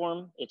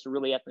platform. It's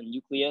really at the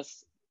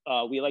nucleus,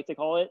 we like to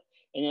call it.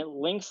 And it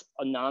links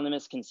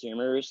anonymous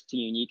consumers to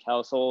unique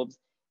households.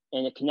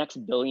 And it connects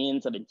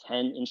billions of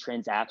intent and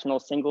transactional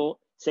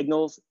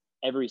signals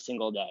every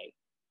single day.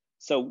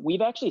 So we've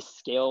actually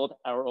scaled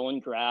our own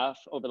graph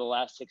over the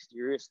last 6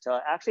 years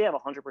to actually have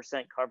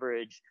 100%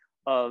 coverage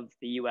of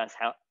the US.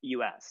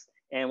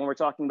 And when we're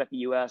talking about the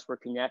US, we're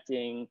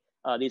connecting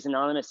these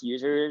anonymous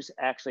users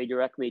actually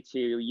directly to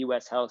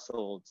US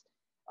households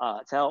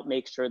to help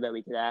make sure that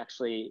we could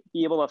actually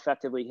be able to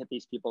effectively hit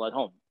these people at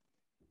home.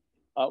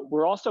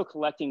 We're also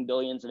collecting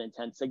billions of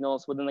intent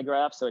signals within the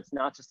graph. So it's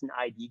not just an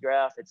ID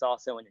graph, it's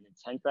also an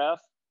intent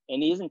graph.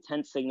 And these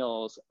intent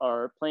signals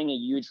are playing a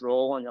huge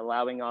role in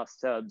allowing us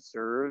to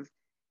observe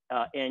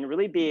and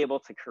really be able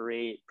to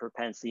create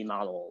propensity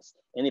models.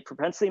 And the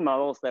propensity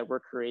models that we're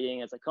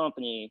creating as a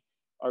company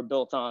are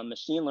built on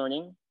machine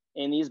learning.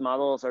 And these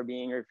models are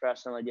being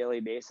refreshed on a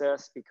daily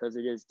basis because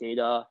it is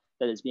data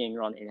that is being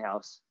run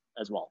in-house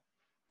as well.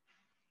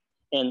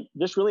 And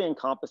this really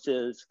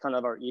encompasses kind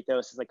of our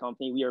ethos as a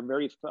company. We're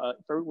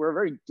a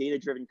very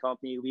data-driven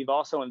company. We've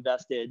also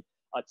invested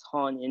a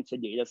ton into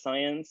data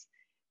science.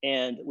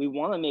 And we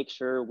want to make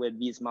sure with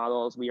these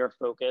models, we are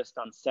focused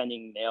on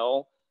sending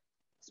mail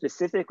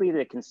specifically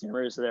to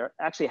consumers that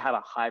actually have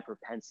a high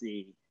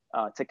propensity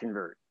to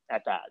convert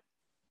at that.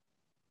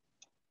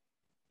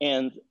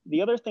 And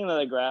the other thing that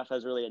the graph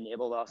has really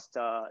enabled us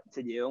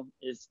to do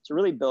is to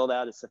really build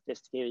out a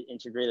sophisticated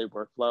integrated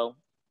workflow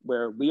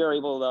where we are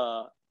able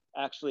to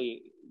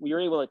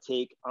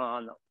take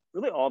on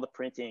really all the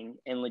printing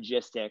and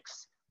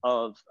logistics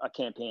of a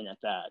campaign at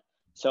that.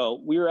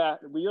 So we are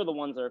the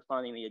ones that are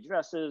finding the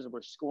addresses,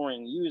 we're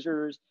scoring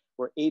users,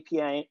 we're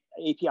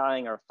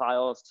APIing our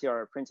files to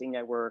our printing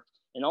network,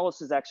 and all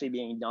this is actually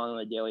being done on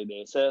a daily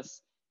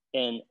basis.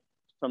 And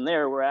from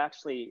there, we're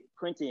actually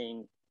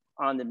printing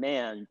on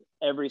demand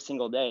every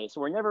single day.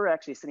 So we're never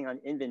actually sitting on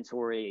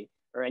inventory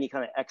or any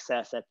kind of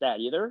excess at that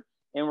either.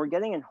 And we're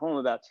getting it home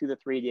about 2 to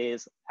 3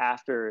 days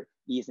after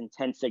these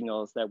intent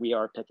signals that we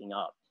are picking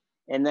up.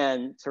 And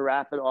then to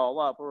wrap it all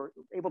up, we're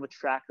able to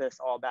track this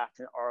all back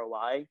to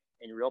ROI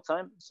in real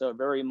time. So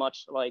very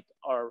much like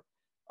our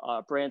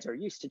brands are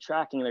used to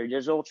tracking their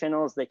digital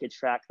channels, they could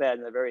track that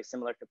in a very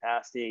similar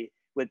capacity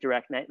with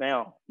direct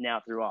mail now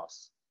through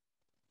us.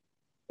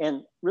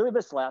 And really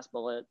this last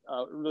bullet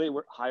really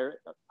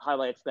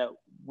highlights that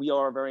we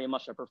are very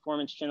much a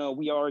performance channel.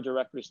 We are a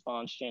direct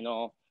response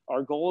channel.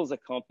 Our goal as a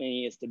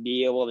company is to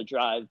be able to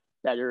drive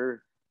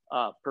better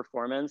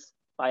performance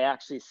by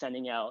actually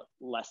sending out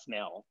less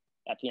mail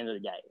at the end of the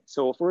day.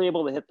 So if we're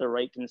able to hit the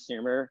right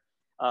consumer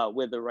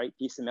with the right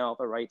piece of mail at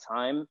the right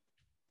time,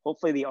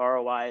 hopefully the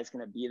ROI is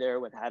going to be there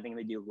with having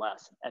to do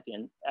less at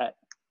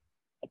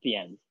the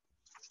end.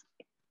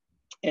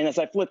 And as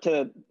I flip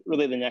to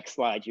really the next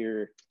slide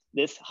here,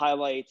 this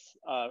highlights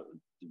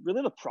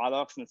really the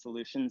products and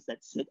solutions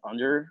that sit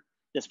under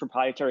this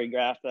proprietary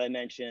graph that I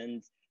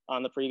mentioned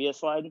on the previous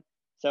slide.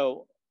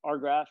 So our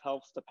graph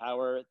helps to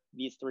power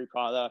these three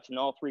products, and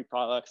all three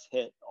products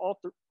hit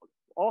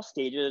all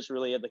stages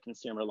really of the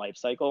consumer life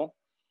cycle.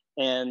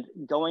 And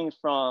going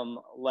from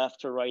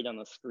left to right on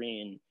the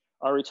screen,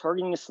 our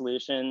retargeting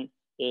solution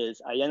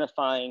is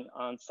identifying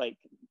on-site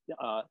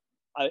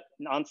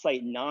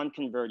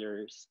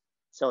non-converters.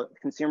 So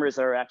consumers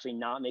that are actually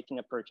not making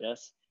a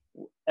purchase.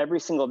 Every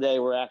single day,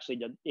 we're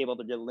actually able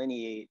to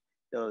delineate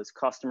those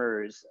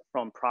customers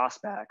from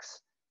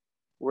prospects.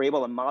 We're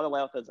able to model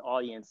out those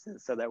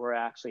audiences so that we're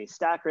actually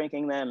stack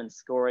ranking them and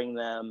scoring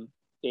them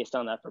based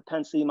on that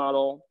propensity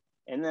model.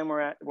 And then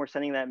we're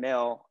sending that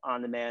mail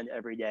on demand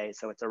every day,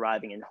 so it's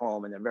arriving in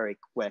home in a very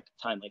quick,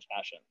 timely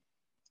fashion.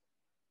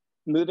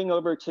 Moving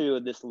over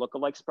to this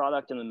lookalikes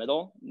product in the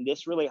middle,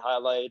 this really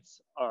highlights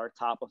our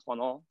top of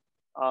funnel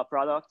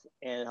product,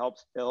 and it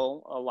helps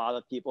fill a lot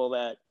of people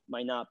that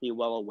might not be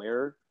well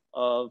aware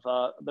of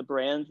the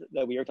brand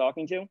that we are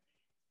talking to.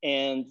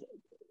 And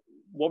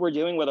what we're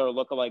doing with our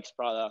lookalikes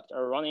product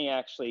are running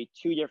actually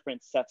two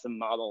different sets of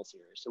models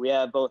here. So we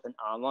have both an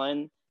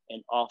online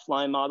and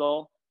offline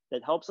model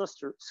that helps us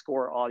to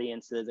score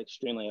audiences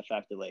extremely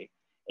effectively.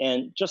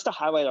 And just to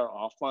highlight our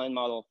offline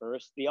model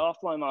first, the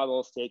offline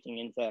model is taking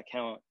into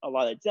account a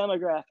lot of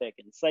demographic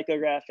and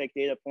psychographic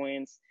data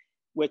points,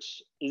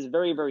 which is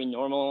very, very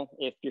normal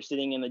if you're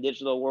sitting in the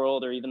digital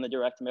world or even the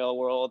direct mail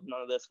world.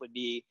 None of this would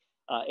be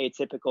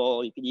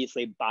atypical. You could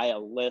easily buy a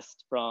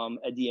list from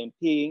a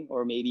DMP,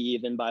 or maybe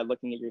even by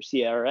looking at your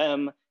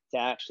CRM to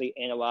actually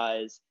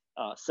analyze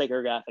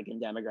psychographic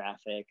and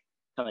demographic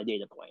kind of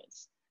data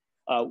points.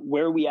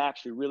 Where we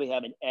actually really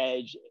have an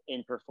edge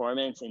in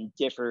performance and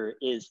differ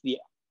is the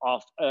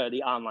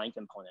online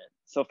component.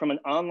 So from an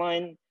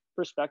online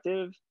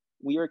perspective,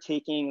 we are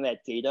taking that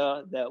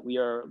data that we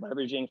are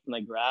leveraging from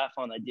the graph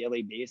on a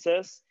daily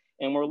basis,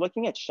 and we're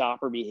looking at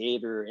shopper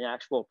behavior and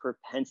actual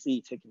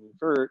propensity to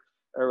convert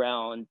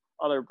around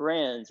other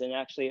brands, and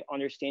actually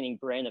understanding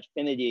brand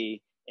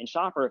affinity and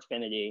shopper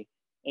affinity,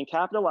 and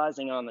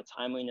capitalizing on the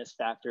timeliness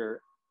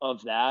factor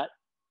of that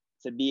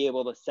to be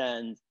able to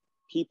send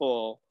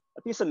people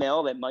a piece of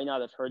mail that might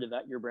not have heard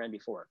about your brand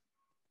before.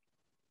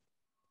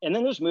 And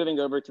then just moving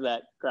over to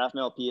that graph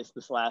mail piece,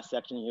 this last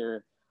section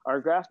here, our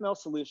graph mail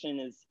solution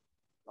is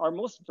our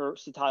most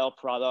versatile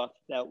product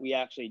that we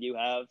actually do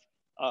have,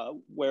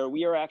 where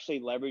we are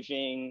actually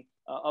leveraging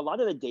a lot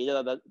of the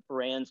data that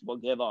brands will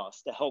give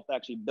us to help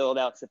actually build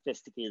out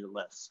sophisticated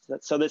lists.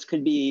 So this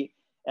could be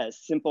as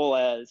simple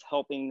as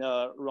helping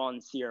to run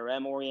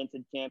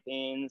CRM-oriented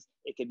campaigns.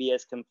 It could be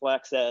as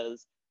complex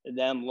as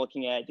them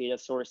looking at data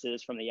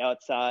sources from the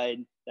outside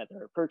that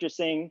they're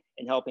purchasing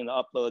and helping to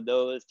upload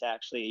those to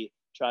actually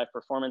drive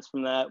performance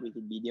from that. We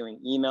could be doing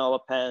email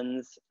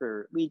appends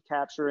for lead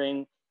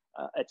capturing,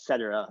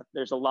 etc.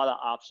 There's a lot of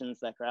options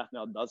that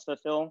GraphMail does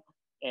fulfill,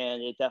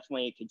 and it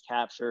definitely could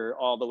capture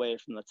all the way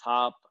from the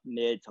top,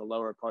 mid to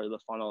lower part of the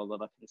funnel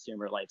of a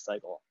consumer life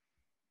cycle.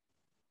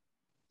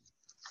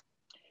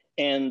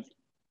 And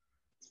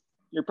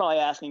you're probably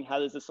asking, how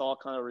does this all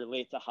kind of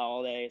relate to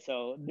holiday?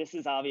 So this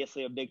is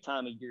obviously a big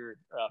time of year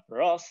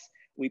for us.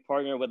 We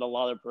partner with a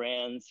lot of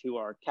brands who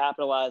are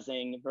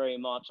capitalizing very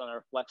much on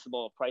our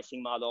flexible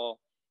pricing model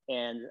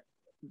and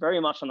very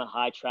much on the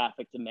high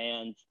traffic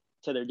demand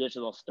to their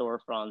digital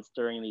storefronts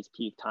during these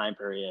peak time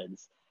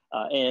periods.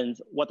 And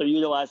what they're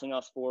utilizing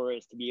us for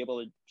is to be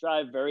able to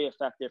drive very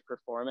effective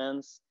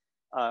performance,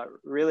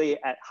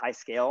 really at high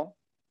scale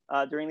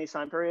during these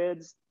time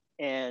periods,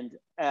 and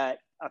at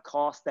a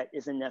cost that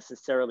isn't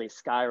necessarily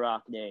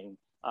skyrocketing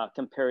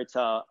compared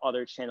to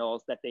other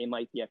channels that they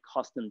might be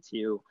accustomed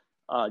to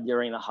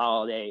during the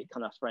holiday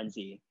kind of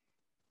frenzy,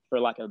 for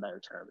lack of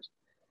better terms.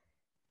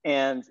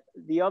 And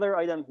the other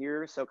item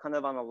here, so kind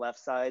of on the left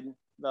side,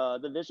 the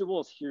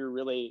visuals here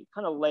really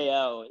kind of lay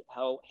out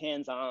how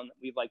hands-on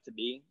we'd like to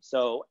be.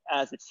 So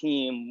as a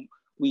team,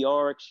 we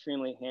are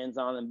extremely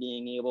hands-on in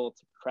being able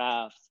to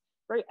craft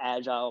very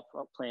agile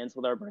plans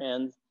with our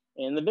brands.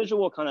 And the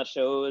visual kind of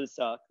shows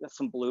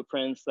some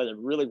blueprints that have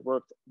really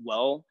worked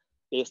well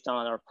based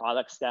on our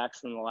product stacks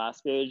in the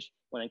last page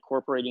when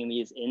incorporating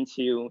these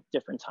into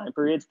different time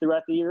periods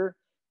throughout the year.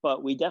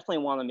 But we definitely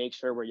want to make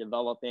sure we're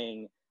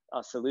developing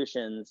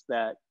solutions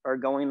that are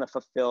going to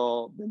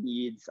fulfill the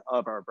needs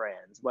of our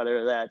brands,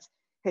 whether that's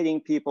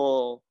hitting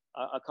people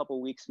a couple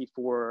weeks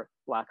before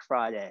Black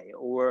Friday,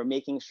 or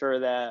making sure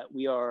that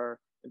we are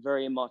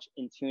very much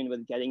in tune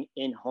with getting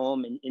in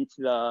home and into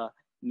the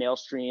mail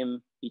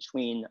stream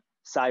between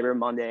Cyber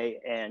Monday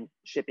and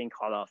shipping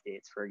cutoff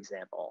dates, for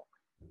example.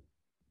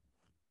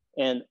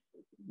 And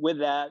with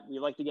that, we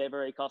like to get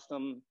very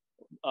custom,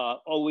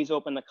 always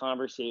open the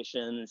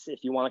conversations. If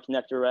you want to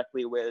connect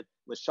directly with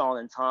Sean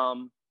and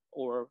Tom,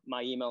 or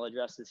my email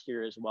address is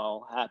here as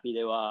well. Happy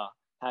to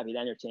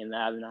entertain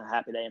that, and I'm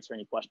happy to answer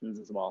any questions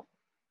as well.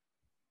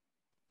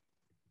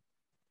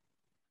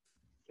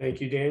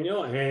 Thank you,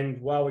 Daniel.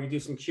 And while we do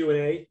some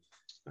Q&A,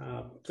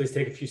 please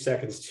take a few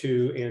seconds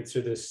to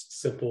answer this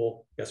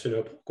simple yes or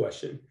no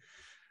question.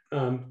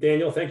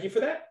 Daniel, thank you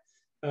for that.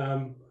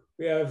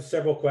 We have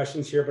several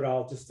questions here, but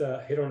I'll just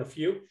hit on a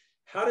few.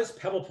 How does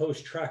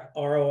PebblePost track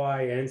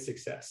ROI and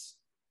success?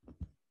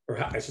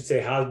 Or I should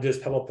say, how does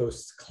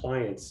PebblePost's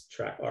clients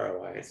track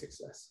ROI and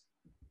success?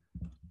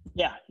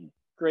 Yeah,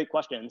 great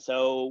question.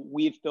 So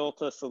we've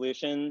built a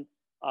solution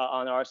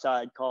on our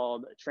side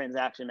called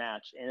Transaction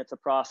Match. And it's a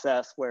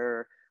process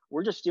where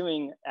we're just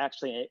doing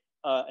actually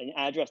an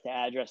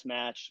address-to-address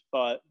match,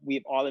 but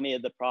we've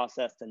automated the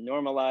process to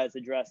normalize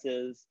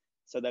addresses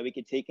so that we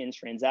could take in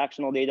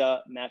transactional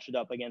data, match it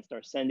up against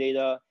our send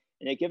data,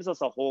 and it gives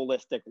us a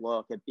holistic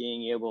look at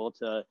being able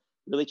to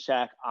really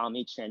check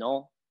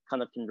omni-channel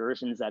kind of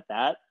conversions at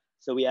that.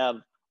 So we have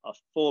a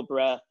full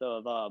breadth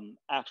of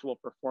actual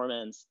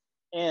performance.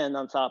 And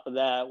on top of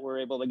that, we're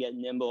able to get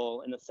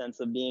nimble in the sense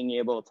of being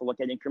able to look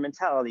at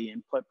incrementality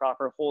and put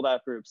proper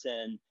holdout groups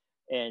in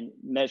and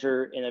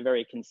measure in a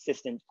very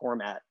consistent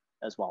format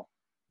as well.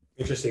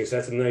 Interesting. So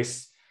that's a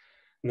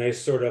nice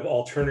sort of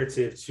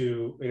alternative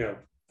to,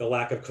 the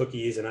lack of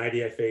cookies and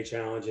IDFA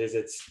challenges.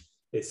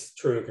 It's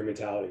true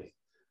incrementality.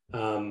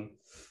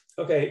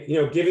 Okay,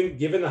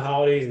 given the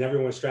holidays and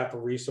everyone's strapped for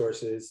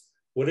resources,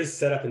 what does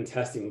setup and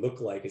testing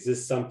look like? Is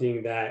this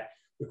something that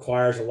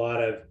requires a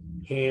lot of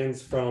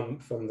hands from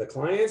the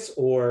clients,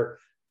 or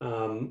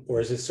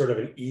is this sort of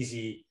an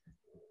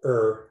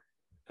easier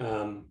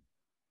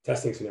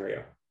testing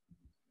scenario?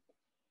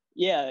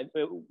 Yeah,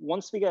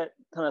 once we get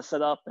kind of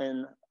set up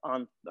and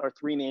on our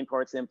three main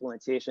parts of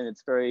implementation,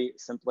 it's very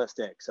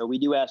simplistic. So we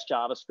do ask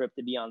JavaScript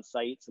to be on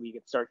site so we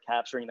can start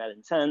capturing that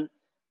intent.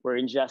 We're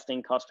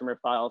ingesting customer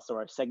files, so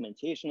our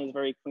segmentation is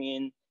very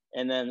clean.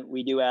 And then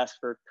we do ask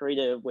for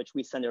creative, which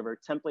we send over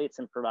templates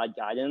and provide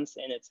guidance,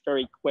 and it's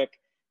very quick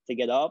to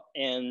get up.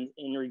 And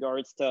in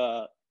regards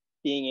to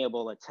being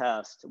able to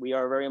test, we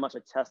are very much a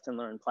test and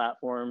learn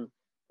platform.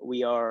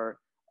 We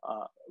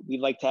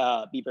like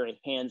to be very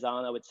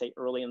hands-on, I would say,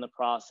 early in the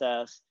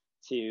process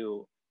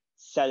to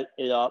set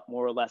it up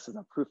more or less as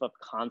a proof of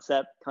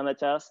concept kind of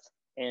test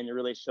and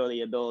really show the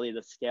ability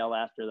to scale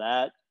after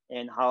that.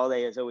 And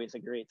holiday is always a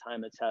great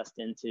time to test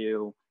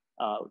into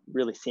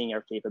really seeing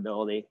our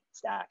capability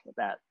stack at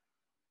that.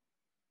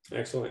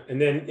 Excellent.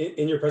 And then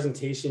in your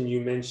presentation,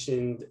 you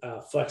mentioned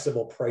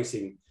flexible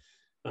pricing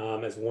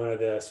as one of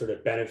the sort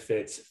of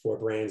benefits for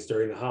brands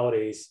during the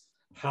holidays.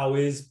 How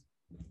is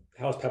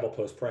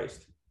PebblePost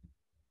priced?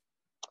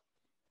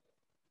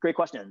 Great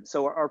question.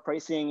 So our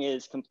pricing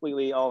is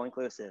completely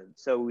all-inclusive.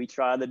 So we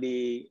try to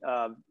be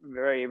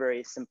very,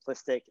 very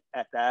simplistic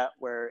at that,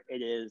 where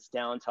it is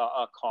down to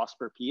a cost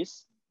per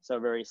piece. So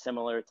very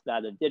similar to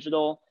that of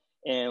digital.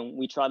 And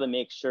we try to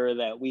make sure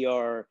that we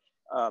are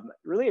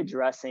really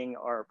addressing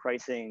our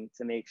pricing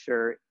to make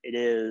sure it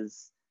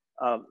is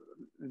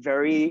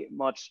very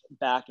much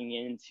backing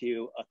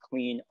into a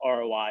clean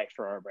ROI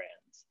for our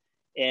brands.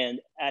 And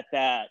at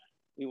that,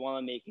 we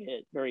want to make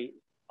it very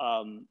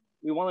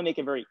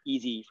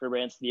easy for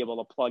brands to be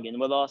able to plug in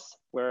with us,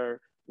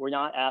 where we're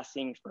not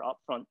asking for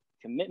upfront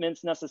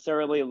commitments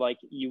necessarily like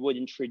you would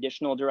in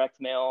traditional direct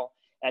mail.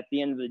 At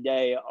the end of the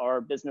day, our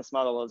business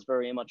model has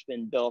very much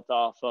been built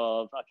off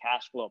of a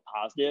cash flow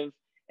positive,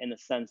 in the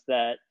sense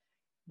that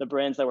the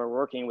brands that we're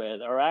working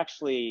with are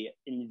actually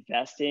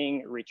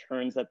investing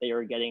returns that they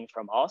are getting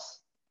from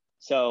us.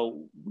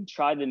 So we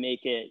try to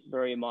make it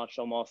very much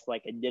almost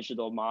like a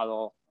digital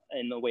model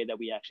in the way that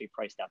we actually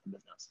priced out the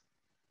business.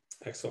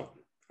 Excellent.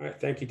 All right.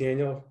 Thank you,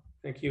 Daniel.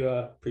 Thank you.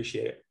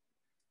 Appreciate it.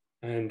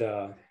 And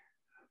I'll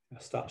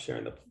stop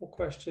sharing the poll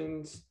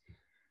questions.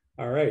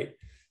 All right.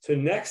 So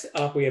next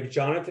up, we have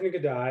Jonathan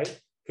Gadai,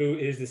 who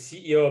is the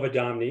CEO of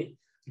Adomni.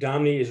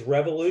 Adomni is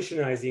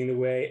revolutionizing the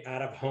way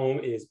out-of-home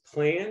is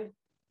planned,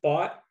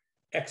 bought,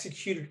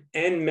 executed,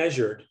 and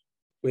measured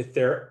with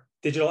their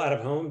digital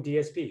out-of-home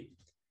DSP.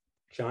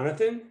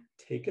 Jonathan,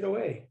 take it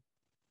away.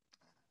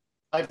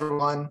 Hi,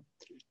 everyone.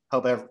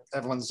 Hope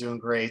everyone's doing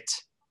great.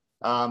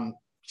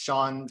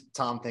 Sean,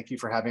 Tom, thank you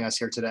for having us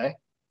here today.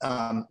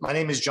 My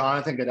name is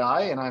Jonathan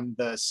Gadai, and I'm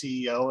the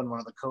CEO and one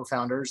of the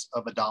co-founders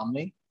of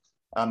Adomni.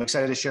 I'm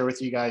excited to share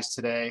with you guys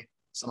today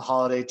some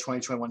holiday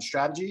 2021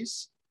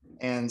 strategies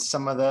and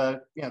some of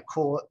the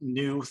cool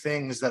new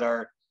things that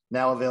are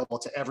now available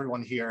to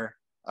everyone here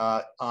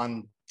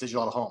on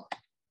digital at home.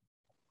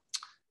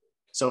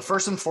 So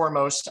first and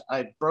foremost,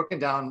 I've broken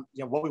down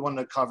what we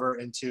wanted to cover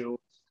into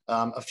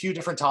a few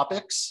different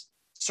topics.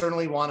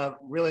 Certainly want to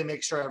really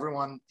make sure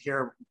everyone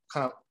here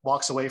kind of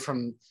walks away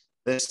from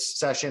this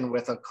session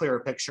with a clearer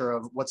picture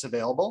of what's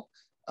available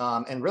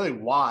and really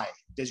why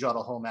digital out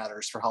of home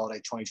matters for holiday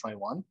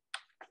 2021.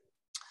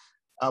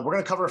 We're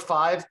going to cover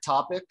 5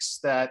 topics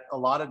that a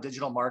lot of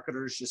digital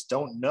marketers just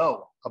don't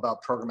know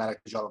about programmatic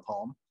digital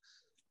out-of-home.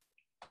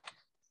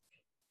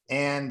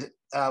 And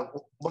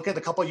look at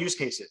a couple of use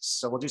cases.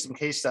 So we'll do some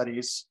case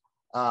studies.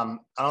 I don't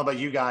know about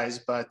you guys,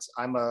 but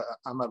I'm a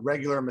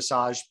regular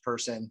massage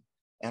person.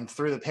 And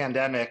through the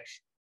pandemic,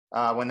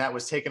 when that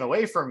was taken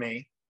away from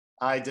me,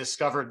 I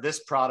discovered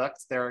this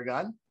product,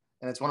 Theragun.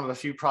 And it's one of the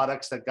few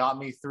products that got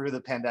me through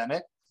the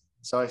pandemic.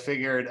 So I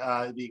figured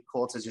it'd be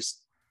cool to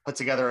just put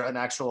together an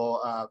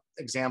actual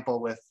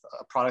example with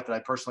a product that I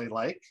personally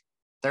like.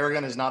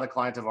 Theragun is not a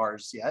client of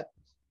ours yet,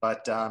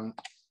 but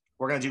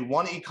we're going to do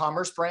one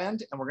e-commerce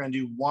brand and we're going to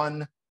do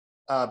one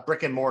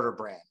brick and mortar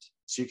brand.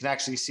 So you can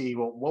actually see,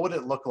 well, what would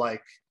it look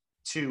like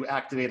to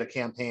activate a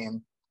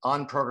campaign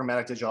on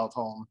programmatic digital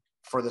out-of-home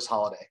for this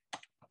holiday?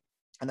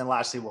 And then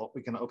lastly,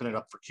 we can open it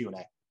up for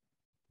Q&A.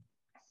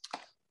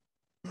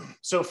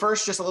 So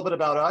first, just a little bit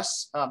about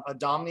us.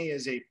 Adomni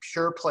is a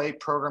pure play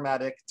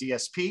programmatic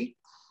DSP.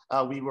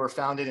 We were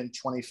founded in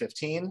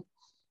 2015.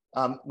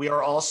 We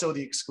are also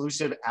the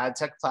exclusive ad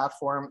tech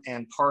platform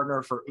and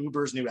partner for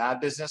Uber's new ad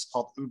business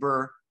called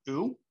Uber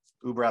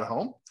at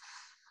Home.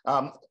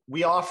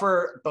 We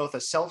offer both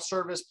a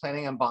self-service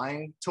planning and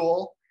buying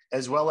tool,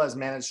 as well as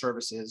managed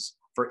services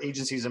for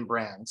agencies and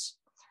brands.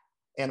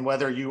 And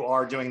whether you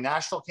are doing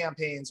national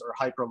campaigns or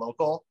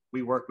hyper-local,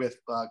 we work with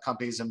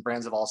companies and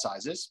brands of all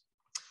sizes.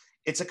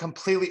 It's a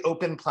completely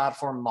open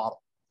platform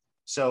model.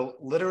 So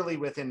literally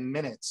within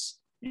minutes,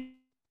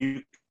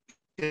 you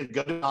could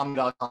go to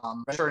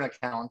Adomni.com, register an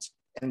account,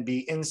 and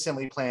be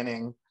instantly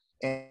planning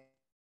and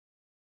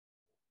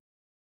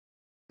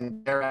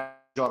they're out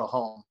of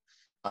home,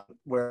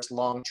 where it's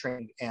long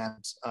training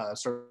and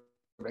sort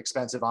of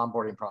expensive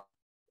onboarding process.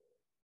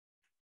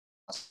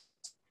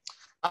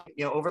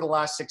 Over the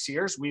last 6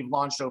 years, we've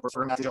launched over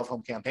 4 digital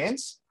home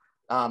campaigns.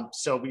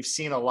 So we've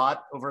seen a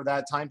lot over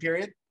that time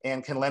period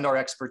and can lend our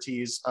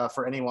expertise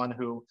for anyone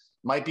who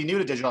might be new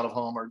to digital out of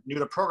home or new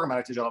to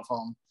programmatic digital out of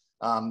home.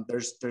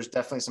 There's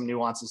definitely some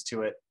nuances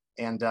to it,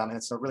 and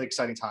it's a really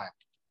exciting time.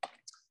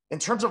 In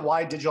terms of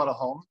why digital out of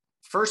home,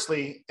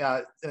 firstly,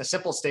 in a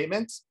simple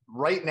statement,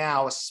 right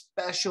now,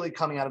 especially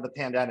coming out of the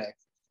pandemic,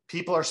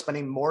 people are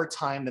spending more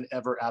time than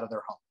ever out of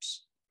their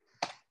homes.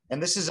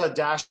 And this is a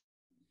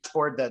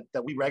dashboard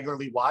that we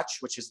regularly watch,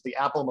 which is the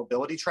Apple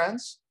mobility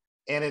trends.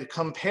 And it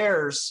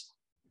compares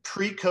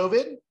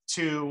pre-COVID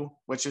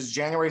which is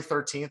January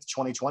 13th,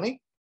 2020,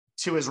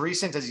 to as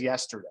recent as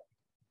yesterday.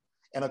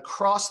 And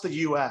across the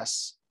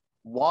US,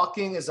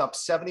 walking is up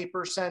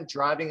 70%,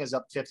 driving is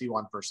up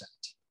 51%.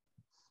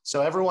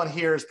 So everyone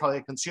here is probably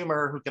a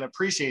consumer who can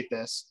appreciate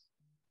this.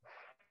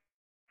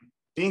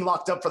 Being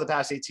locked up for the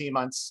past 18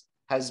 months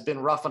has been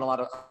rough on a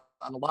lot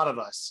of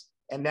us.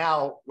 And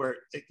now we're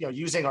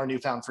using our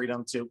newfound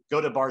freedom to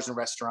go to bars and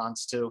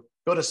restaurants, to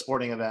go to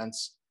sporting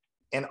events.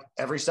 And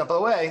every step of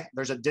the way,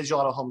 there's a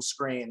digital out-of-home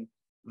screen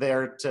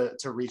there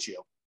to reach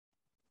you.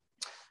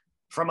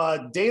 From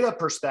a data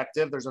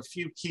perspective, there's a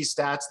few key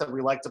stats that we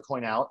like to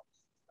point out.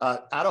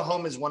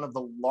 Out-of-home is one of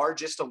the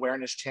largest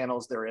awareness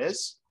channels there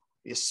is,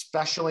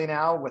 especially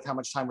now with how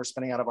much time we're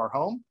spending out of our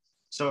home.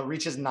 So it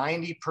reaches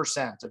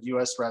 90% of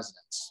US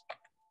residents.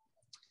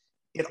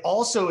 It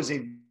also is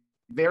a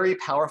very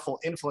powerful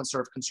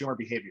influencer of consumer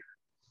behavior.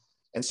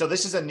 And so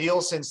this is a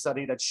Nielsen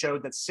study that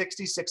showed that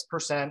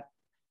 66%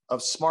 of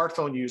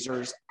smartphone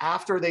users,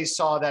 after they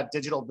saw that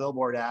digital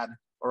billboard ad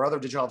or other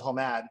digital home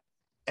ad,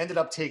 ended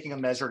up taking a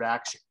measured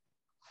action.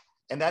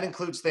 And that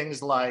includes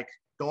things like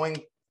going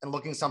and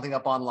looking something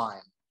up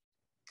online,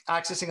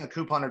 accessing a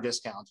coupon or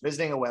discount,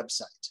 visiting a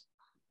website.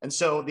 And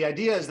so the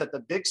idea is that the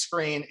big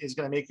screen is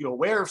going to make you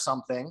aware of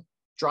something,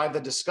 drive the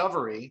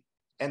discovery,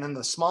 and then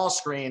the small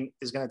screen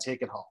is going to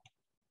take it home.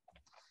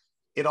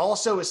 It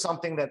also is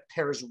something that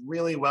pairs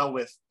really well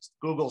with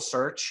Google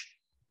search.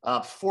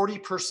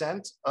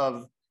 40%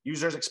 of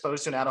users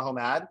exposed to an out-of-home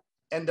ad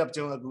end up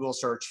doing a Google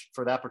search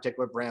for that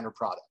particular brand or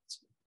product.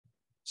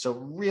 So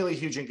really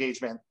huge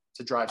engagement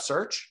to drive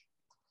search.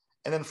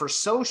 And then for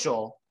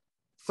social,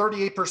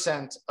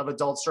 38% of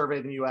adults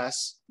surveyed in the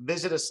US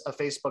visit a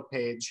Facebook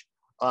page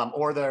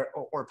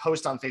or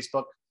post on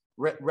Facebook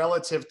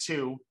relative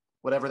to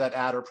whatever that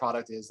ad or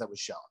product is that was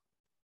shown.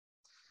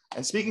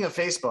 And speaking of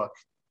Facebook,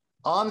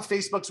 on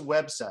Facebook's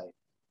website,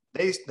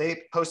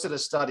 they posted a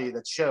study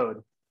that showed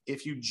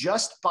if you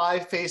just buy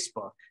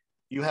Facebook,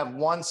 you have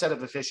one set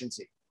of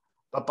efficiency.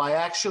 But by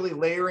actually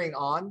layering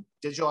on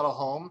digital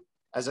out-of-home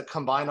as a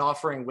combined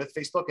offering with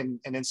Facebook and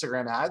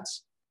Instagram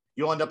ads,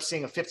 you'll end up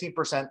seeing a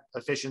 15%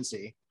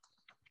 efficiency.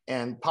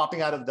 And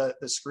popping out of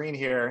the screen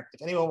here,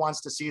 if anyone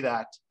wants to see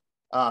that,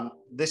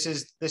 this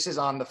is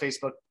on the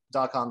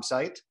Facebook.com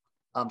site.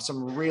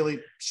 Some really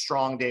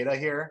strong data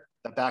here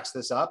that backs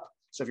this up.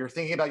 So if you're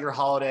thinking about your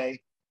holiday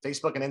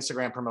Facebook and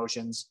Instagram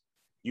promotions,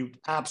 you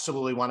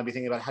absolutely want to be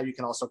thinking about how you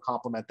can also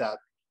complement that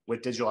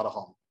with digital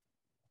out-of-home.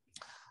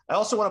 I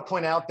also want to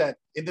point out that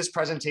in this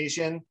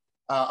presentation,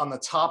 on the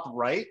top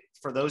right,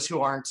 for those who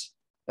aren't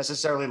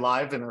necessarily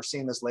live and are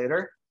seeing this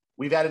later,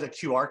 we've added a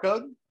QR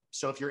code.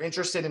 So if you're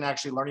interested in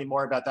actually learning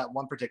more about that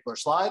one particular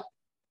slide,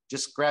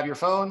 Just grab your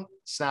phone,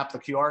 snap the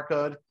QR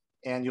code,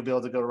 and you'll be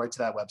able to go right to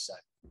that website.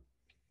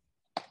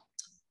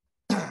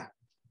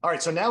 All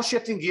right, so now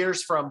shifting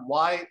gears from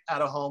why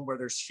out of home, where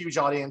there's huge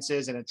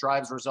audiences and it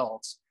drives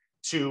results,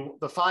 to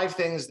the 5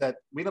 things that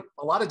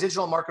a lot of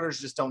digital marketers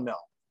just don't know.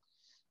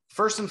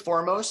 First and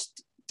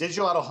foremost,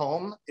 digital out of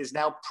home is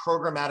now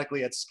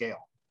programmatically at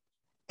scale.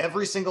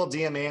 Every single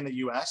DMA in the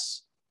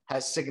US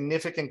has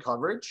significant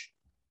coverage.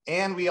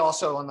 And we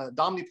also, on the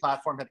Adomni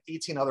platform, have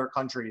 18 other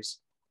countries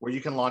where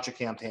you can launch a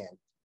campaign.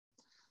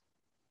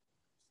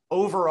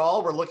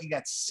 Overall, we're looking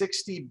at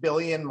 60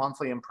 billion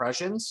monthly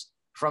impressions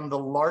from the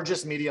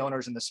largest media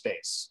owners in the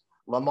space: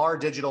 Lamar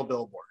Digital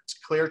Billboards,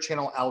 Clear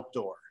Channel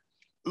Outdoor,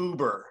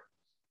 Uber,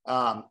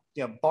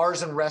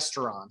 bars and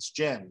restaurants,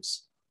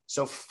 gyms.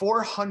 So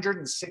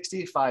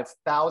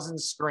 465,000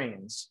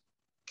 screens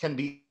can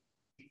be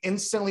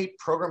instantly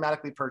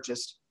programmatically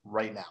purchased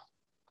right now.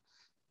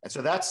 And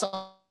so that's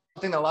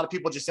something that a lot of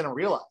people just didn't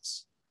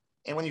realize.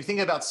 And when you think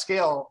about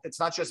scale, it's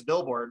not just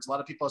billboards. A lot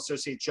of people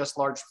associate just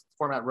large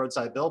format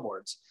roadside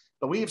billboards,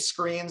 but we have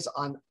screens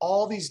on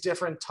all these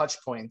different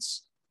touch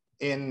points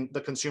in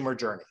the consumer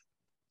journey.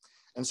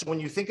 And so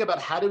when you think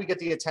about how do we get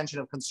the attention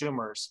of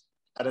consumers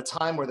at a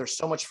time where there's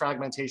so much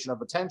fragmentation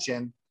of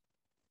attention,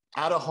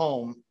 out of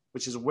home,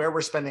 which is where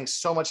we're spending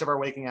so much of our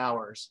waking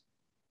hours,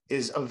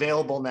 is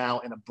available now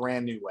in a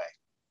brand new way.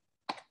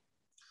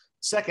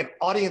 Second,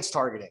 audience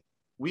targeting.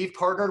 We've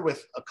partnered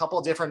with a couple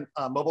of different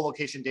mobile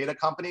location data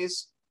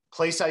companies.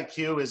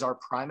 PlaceIQ is our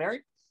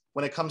primary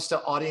when it comes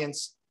to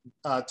audience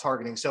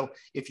targeting. So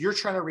if you're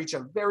trying to reach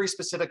a very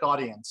specific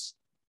audience,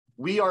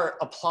 we are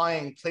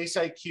applying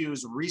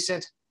PlaceIQ's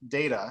recent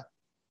data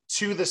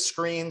to the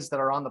screens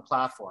that are on the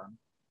platform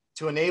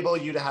to enable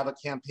you to have a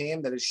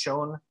campaign that is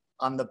shown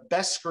on the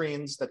best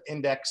screens that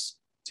index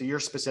to your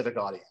specific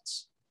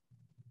audience.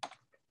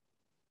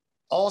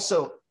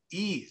 Also,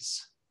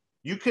 ease.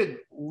 You could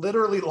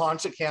literally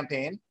launch a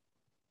campaign.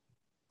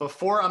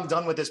 Before I'm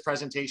done with this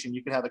presentation,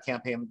 you could have a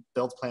campaign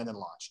built, planned, and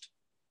launched.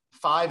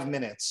 5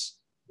 minutes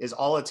is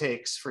all it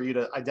takes for you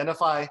to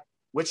identify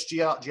which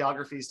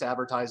geographies to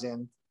advertise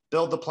in,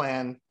 build the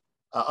plan,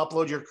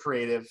 upload your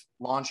creative,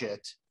 launch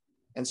it.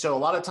 And so a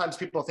lot of times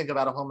people think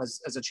about a home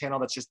as a channel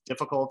that's just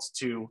difficult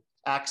to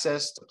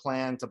access, to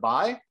plan, to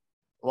buy.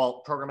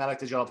 Well, programmatic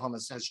digital out of home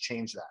has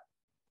changed that.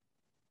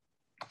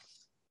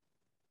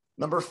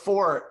 Number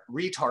 4,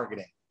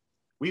 retargeting.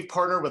 We've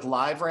partnered with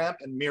LiveRamp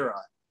and Mira,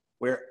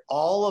 where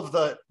all of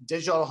the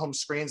digital home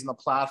screens in the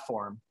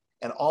platform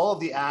and all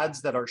of the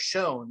ads that are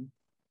shown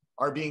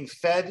are being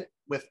fed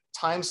with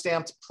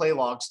time-stamped play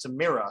logs to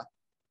Mira,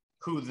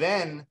 who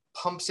then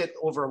pumps it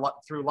over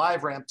through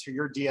LiveRamp to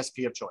your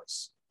DSP of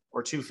choice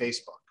or to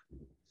Facebook.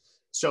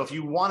 So if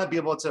you want to be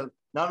able to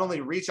not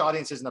only reach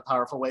audiences in a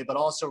powerful way, but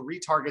also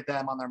retarget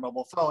them on their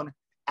mobile phone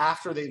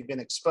after they've been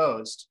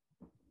exposed,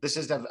 this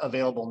is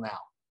available now.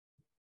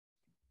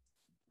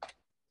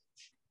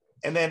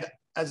 And then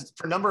as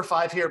for number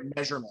 5 here,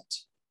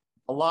 measurement.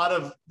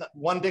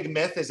 One big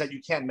myth is that you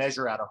can't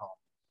measure out of home.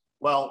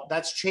 Well,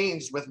 that's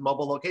changed with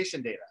mobile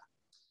location data.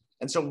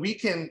 And so we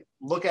can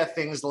look at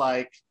things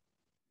like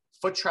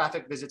foot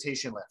traffic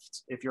visitation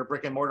lift, if you're a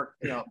brick and mortar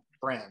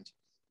brand,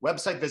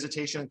 website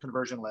visitation and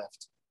conversion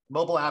lift,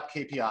 mobile app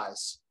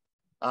KPIs.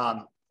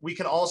 We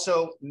can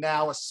also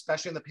now,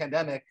 especially in the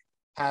pandemic,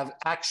 have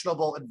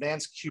actionable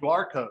advanced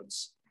QR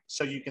codes.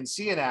 So you can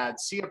see an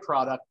ad, see a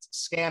product,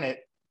 scan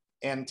it,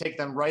 and take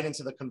them right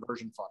into the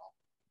conversion funnel.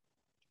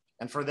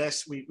 And for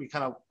this, we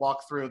kind of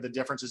walk through the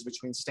differences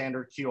between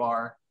standard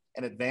QR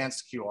and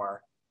advanced QR,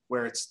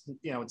 where it's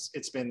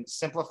been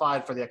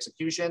simplified for the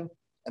execution,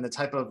 and the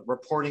type of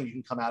reporting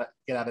you can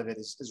get out of it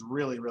is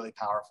really, really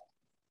powerful.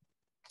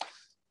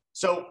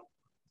 So,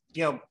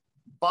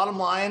 bottom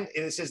line,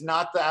 this is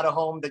not the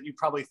out-of-home that you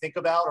probably think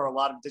about, or a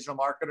lot of digital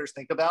marketers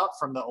think about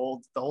from the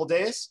old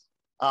days.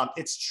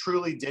 It's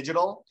truly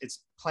digital.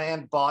 It's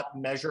planned, bought,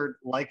 measured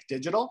like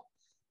digital.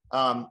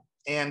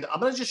 And I'm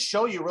going to just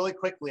show you really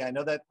quickly. I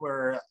know that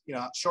we're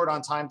short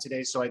on time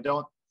today, so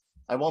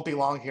I won't be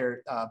long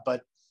here,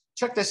 but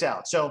check this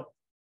out. So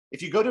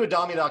if you go to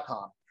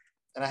Adomni.com,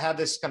 and I have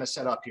this kind of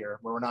set up here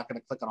where we're not going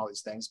to click on all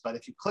these things, but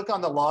if you click on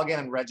the login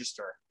and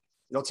register,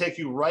 it'll take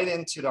you right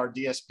into our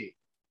DSP.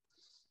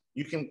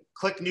 You can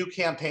click new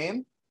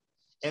campaign,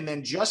 and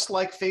then just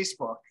like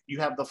Facebook, you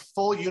have the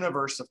full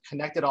universe of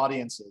connected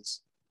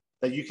audiences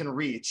that you can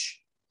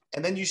reach,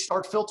 and then you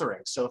start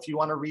filtering. So if you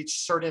want to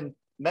reach certain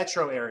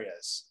metro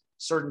areas,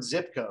 certain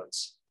zip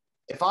codes.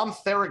 If I'm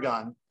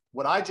Theragun,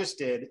 what I just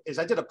did is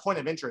I did a point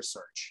of interest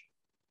search,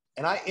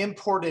 and I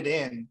imported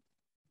in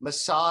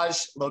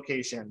massage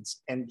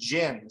locations and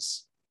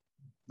gyms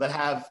that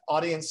have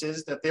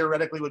audiences that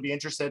theoretically would be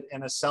interested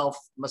in a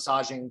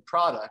self-massaging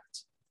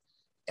product.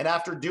 And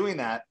after doing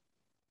that,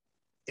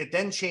 it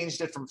then changed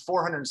it from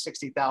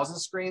 460,000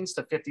 screens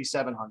to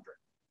 5,700.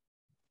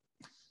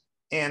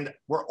 And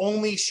we're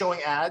only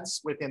showing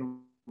ads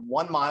within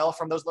 1 mile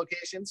from those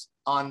locations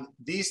on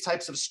these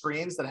types of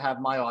screens that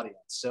have my audience.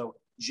 So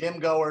gym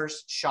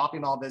goers,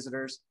 shopping mall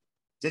visitors,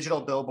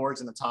 digital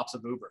billboards, and the tops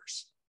of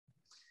Ubers.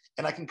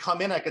 And I can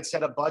come in, I could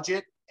set a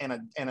budget and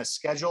a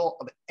schedule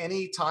of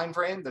any time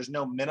frame. There's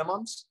no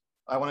minimums.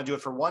 I want to do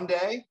it for one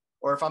day,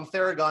 or if I'm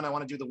Theragun, I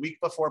want to do the week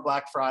before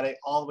Black Friday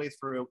all the way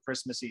through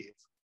Christmas Eve.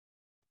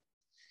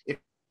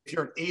 If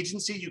you're an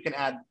agency, you can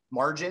add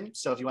margin.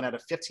 So if you want to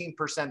add a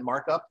 15%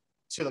 markup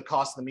to the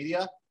cost of the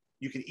media,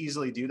 you can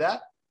easily do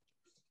that.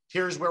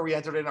 Here's where we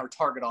entered in our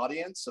target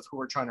audience of who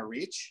we're trying to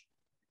reach,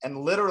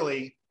 and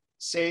literally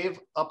save,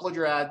 upload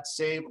your ad,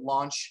 save,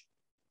 launch,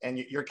 and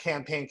your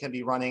campaign can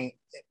be running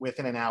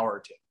within an hour or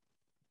two.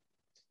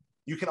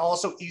 You can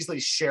also easily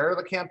share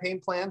the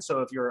campaign plan. So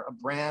if you're a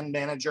brand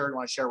manager, you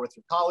want to share with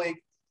your colleague.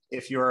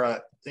 If you're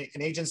an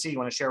agency, you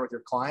want to share with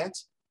your client,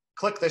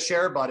 click the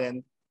share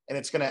button, and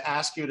it's going to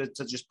ask you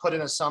to just put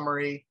in a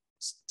summary,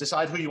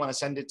 decide who you want to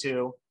send it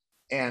to,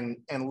 and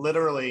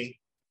literally,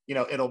 you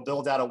know, it'll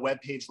build out a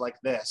web page like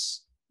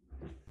this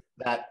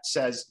that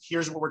says,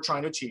 here's what we're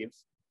trying to achieve.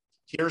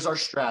 Here's our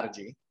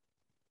strategy.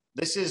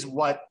 This is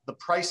what the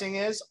pricing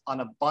is on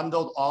a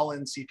bundled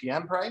all-in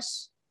CPM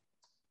price.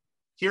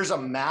 Here's a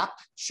map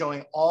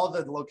showing all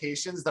the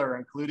locations that are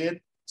included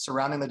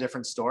surrounding the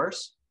different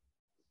stores.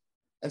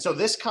 And so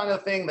this kind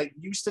of thing that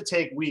used to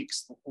take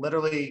weeks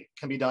literally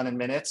can be done in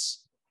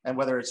minutes. And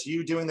whether it's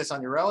you doing this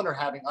on your own or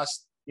having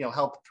us, you know,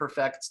 help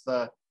perfect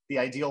the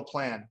ideal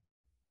plan,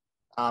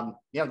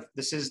 you know,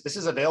 this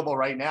is available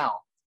right now.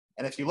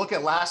 And if you look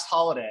at last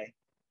holiday,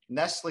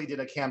 Nestle did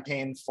a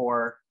campaign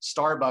for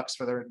Starbucks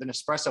for the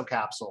Nespresso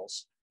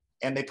capsules,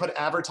 and they put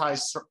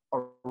advertised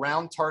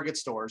around Target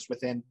stores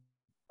within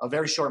a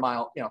very short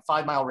mile, you know,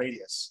 5-mile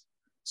radius.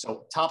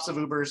 So tops of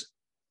Ubers,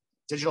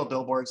 digital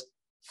billboards,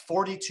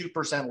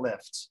 42%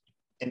 lift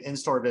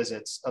in-store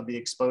visits of the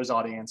exposed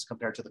audience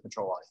compared to the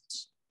control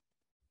audience.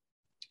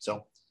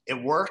 So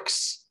it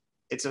works,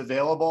 it's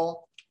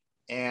available,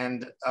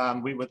 and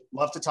we would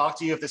love to talk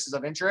to you if this is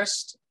of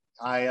interest.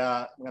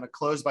 I'm going to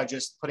close by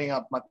just putting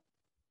up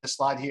the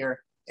slide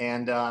here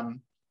and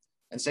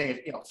saying,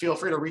 you know, feel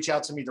free to reach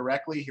out to me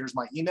directly. Here's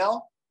my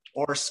email,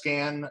 or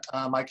scan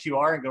my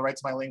QR and go right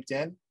to my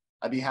LinkedIn.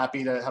 I'd be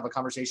happy to have a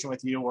conversation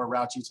with you or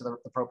route you to the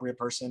appropriate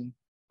person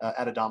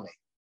at Adomni.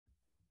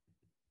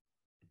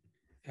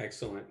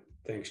 Excellent.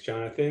 Thanks,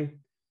 Jonathan.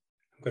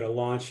 I'm going to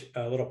launch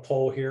a little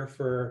poll here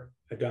for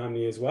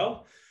Adomni as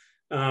well.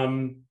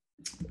 I'm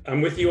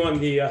with you on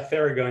the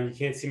Theragun. You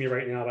can't see me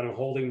right now, but I'm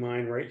holding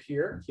mine right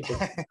here. Keep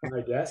it on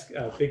my desk.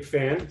 Big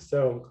fan.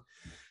 So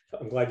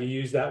I'm glad you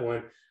used that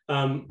one.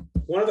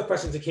 One of the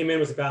questions that came in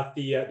was about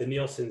the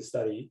Nielsen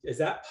study. Is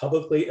that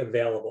publicly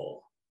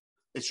available?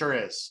 It sure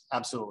is.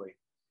 Absolutely.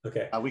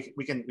 Okay.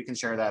 We can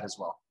share that as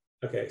well.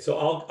 Okay. So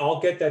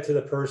I'll get that to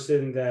the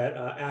person that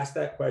asked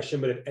that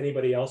question. But if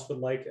anybody else would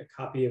like a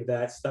copy of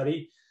that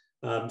study,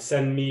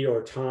 send me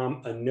or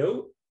Tom a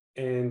note,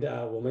 and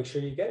we'll make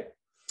sure you get it.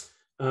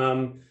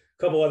 A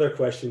couple other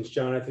questions,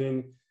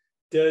 Jonathan.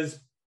 Does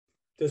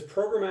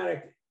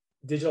programmatic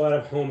digital out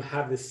of home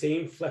have the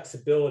same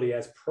flexibility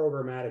as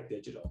programmatic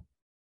digital?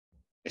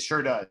 It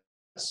sure does.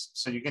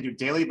 So you can do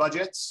daily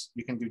budgets,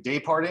 you can do day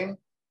parting,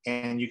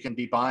 and you can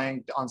be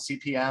buying on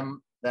CPM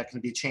that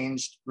can be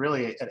changed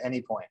really at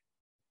any point.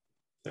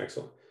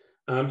 Excellent.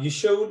 You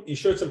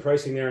showed some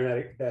pricing there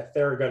in that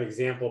Theragun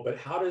example, but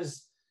how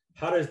does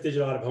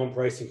digital out of home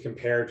pricing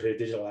compare to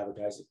digital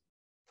advertising?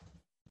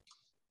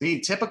 The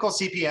typical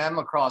CPM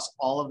across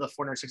all of the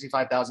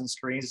 465,000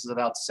 screens is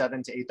about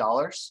 $7 to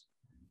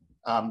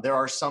 $8. There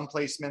are some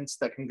placements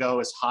that can go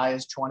as high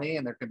as 20,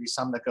 and there could be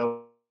some that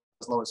go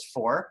as low as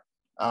 4.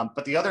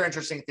 But the other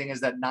interesting thing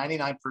is that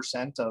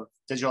 99% of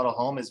digital out of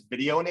home is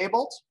video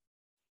enabled.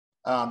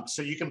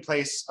 So you can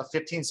place a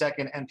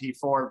 15-second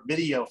MP4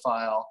 video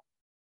file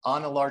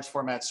on a large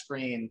format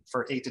screen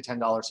for $8 to $10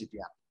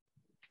 CPM.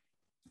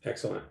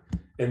 Excellent.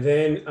 And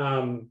then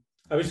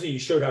obviously you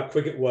showed how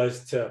quick it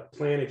was to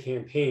plan a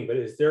campaign, but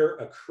is there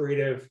a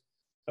creative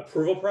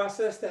approval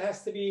process that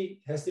has to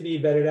be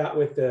vetted out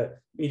with the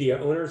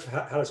media owners?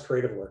 How does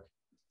creative work?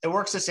 It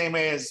works the same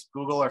way as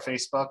Google or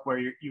Facebook, where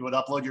you would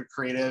upload your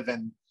creative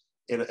and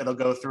it'll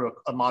go through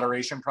a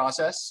moderation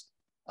process.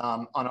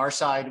 On our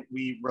side,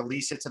 we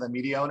release it to the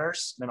media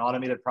owners in an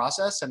automated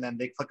process, and then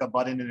they click a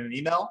button in an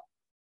email.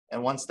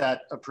 And once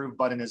that approved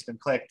button has been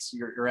clicked,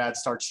 your ad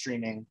starts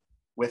streaming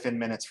within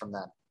minutes from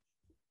then.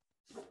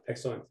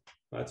 Excellent.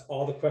 That's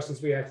all the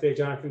questions we have today,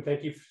 Jonathan.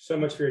 Thank you so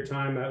much for your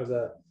time. That was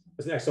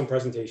an excellent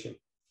presentation.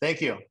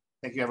 Thank you.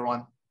 Thank you,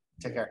 everyone.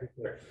 Take care.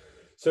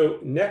 So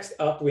next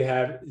up, we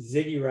have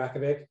Ziggy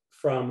Rakovic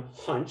from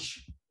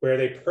Hunch, where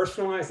they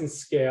personalize and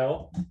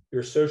scale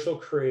your social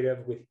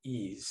creative with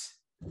ease.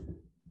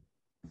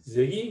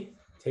 Ziggy,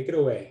 take it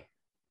away.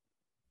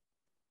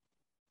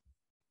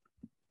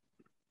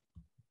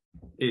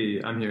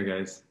 Hey, I'm here,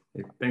 guys.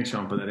 Hey, thanks,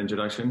 Sean, for that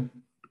introduction.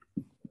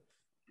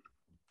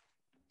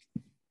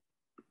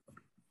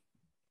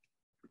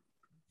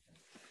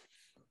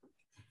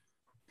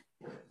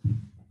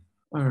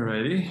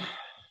 Alrighty.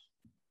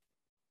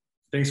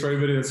 Thanks for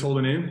everybody that's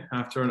holding in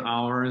after an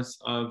hours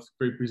of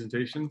great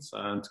presentations.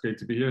 It's great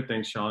to be here.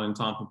 Thanks, Sean and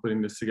Tom, for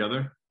putting this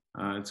together.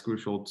 It's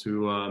crucial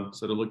to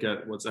sort of look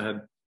at what's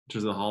ahead which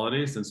is the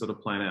holidays, and sort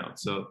of plan out.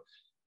 So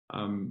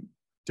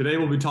today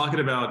we'll be talking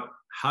about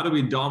how do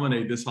we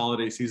dominate this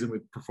holiday season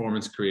with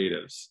performance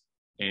creatives,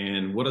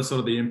 and what are sort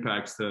of the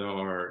impacts that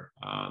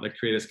that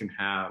creators can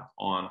have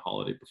on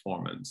holiday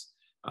performance.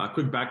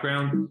 Quick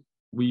background.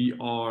 I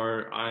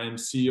am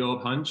CEO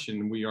of Hunch,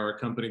 and we are a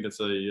company that's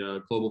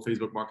a global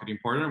Facebook marketing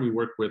partner. We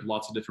work with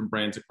lots of different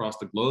brands across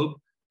the globe.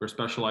 We're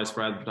specialized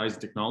for advertising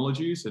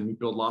technologies, and we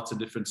build lots of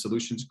different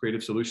solutions,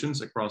 creative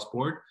solutions across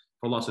board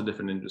for lots of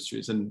different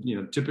industries. And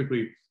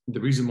typically the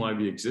reason why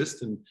we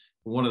exist, and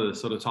one of the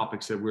sort of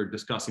topics that we're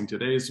discussing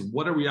today, is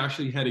what are we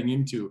actually heading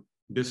into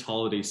this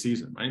holiday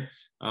season, right?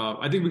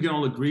 I think we can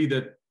all agree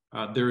that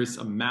there is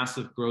a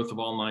massive growth of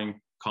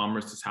online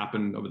commerce that's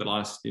happened over the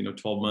last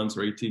 12 months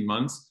or 18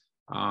 months.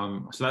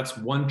 So that's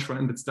one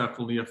trend that's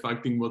definitely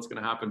affecting what's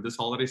going to happen this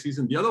holiday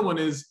season. The other one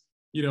is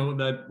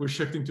that we're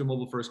shifting to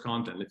mobile first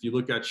content. If you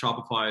look at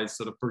Shopify's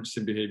sort of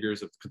purchasing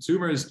behaviors of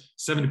consumers,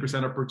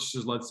 70% of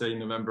purchases, let's say in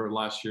November of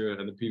last year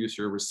and the previous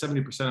year, was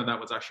 70% of that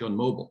was actually on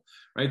mobile,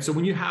 right? So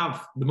when you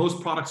have the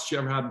most products you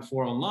ever had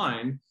before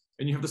online,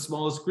 and you have the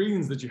smallest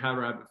screens that you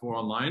ever had before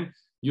online,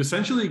 you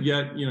essentially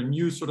get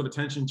new sort of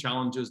attention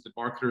challenges that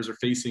marketers are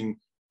facing,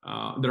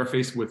 that are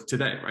faced with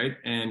today, right?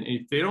 And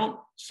if they don't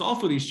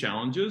solve for these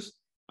challenges,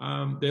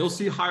 they'll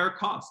see higher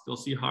costs. They'll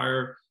see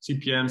higher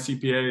CPM,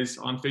 CPAs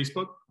on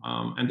Facebook,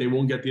 and they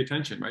won't get the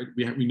attention, right?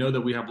 We know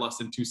that we have less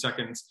than 2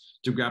 seconds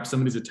to grab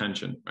somebody's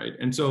attention, right?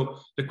 And so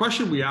the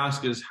question we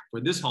ask is,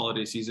 for this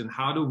holiday season,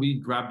 how do we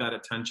grab that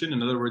attention?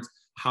 In other words,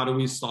 how do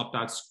we stop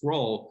that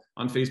scroll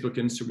on Facebook,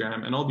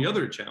 Instagram, and all the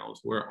other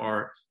channels where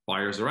our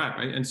buyers are at,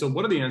 right? And so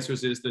one of the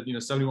answers is that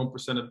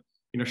 71%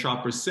 of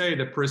shoppers say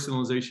that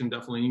personalization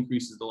definitely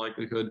increases the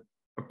likelihood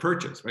of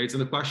purchase, right? So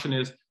the question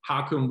is,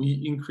 how can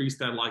we increase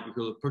that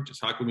likelihood of purchase?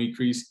 How can we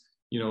increase,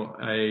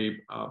 a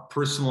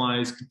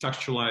personalized,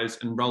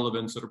 contextualized, and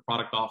relevant sort of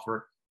product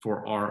offer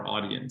for our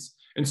audience?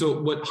 And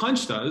so what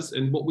Hunch does,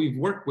 and what we've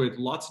worked with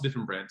lots of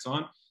different brands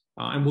on,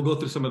 and we'll go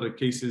through some of the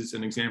cases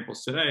and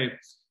examples today,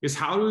 is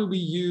how do we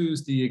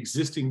use the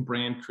existing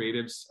brand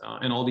creatives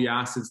and all the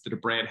assets that a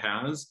brand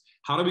has?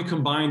 How do we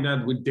combine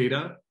that with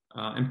data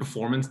and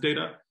performance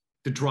data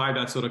to drive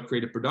that sort of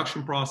creative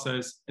production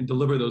process and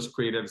deliver those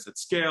creatives at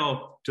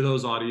scale to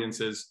those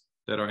audiences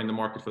that are in the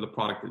market for the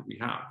product that we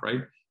have,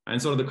 right?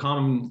 And sort of the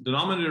common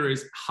denominator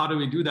is, how do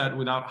we do that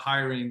without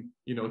hiring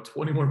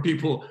 20 more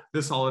people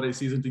this holiday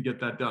season to get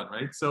that done,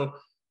 right? So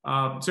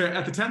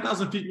at the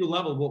 10,000 feet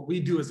level, what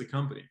we do as a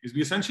company is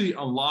we essentially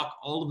unlock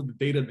all of the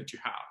data that you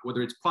have,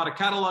 whether it's product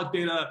catalog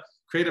data,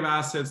 creative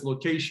assets,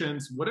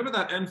 locations, whatever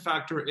that end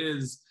factor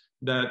is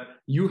that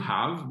you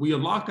have, we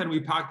unlock that and we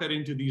pack that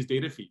into these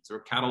data feeds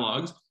or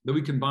catalogs that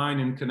we combine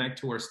and connect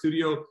to our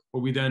studio,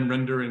 where we then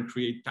render and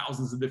create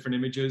thousands of different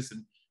images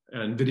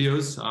and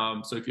videos.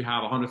 So if you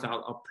have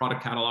a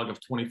product catalog of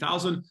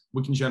 20,000,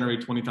 we can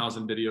generate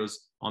 20,000 videos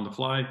on the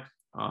fly,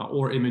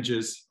 or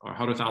images, or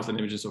 100,000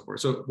 images, so forth.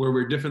 So where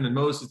we're different than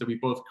most is that we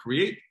both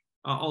create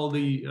all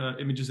the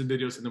images and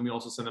videos, and then we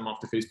also send them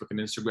off to Facebook and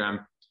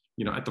Instagram,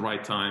 at the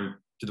right time,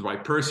 to the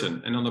right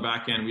person. And on the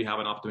back end, we have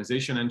an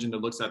optimization engine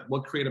that looks at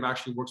what creative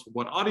actually works for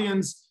what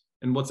audience,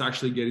 and what's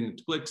actually getting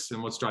the clicks,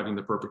 and what's driving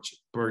the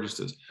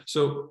purchases.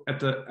 So at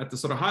the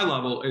sort of high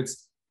level,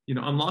 it's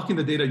unlocking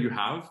the data you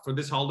have for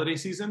this holiday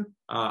season,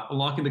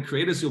 unlocking the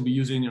creatives you'll be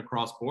using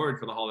across board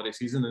for the holiday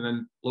season, and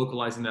then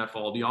localizing that for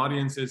all the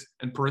audiences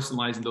and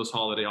personalizing those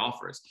holiday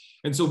offers.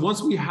 And so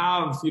once we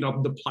have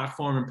the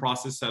platform and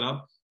process set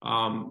up,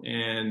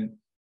 and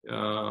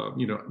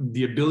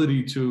the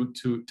ability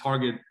to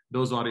target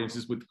those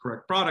audiences with the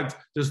correct product,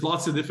 there's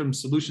lots of different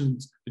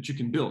solutions that you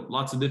can build,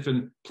 lots of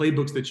different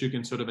playbooks that you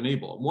can sort of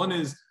enable. One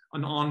is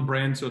an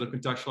on-brand sort of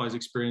contextualized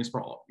experience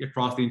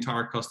across the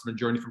entire customer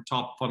journey, from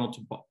top funnel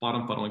to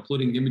bottom funnel,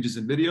 including images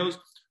and videos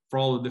for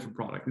all the different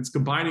products. It's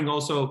combining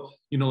also,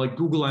 like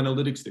Google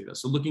Analytics data.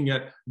 So looking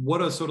at what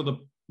are sort of the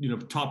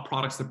top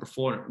products that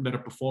are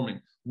performing.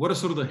 What are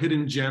sort of the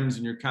hidden gems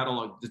in your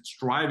catalog that's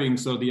driving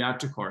sort of the add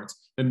to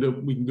carts, and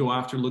that we can go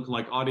after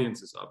lookalike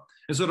audiences of,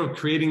 and sort of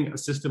creating a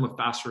system of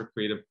faster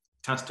creative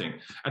testing.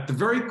 At the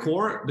very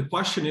core, the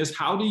question is,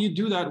 how do you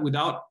do that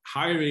without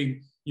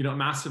hiring a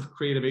massive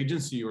creative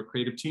agency or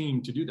creative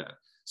team to do that?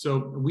 So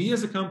we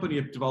as a company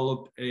have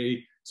developed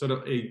a sort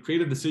of a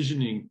creative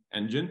decisioning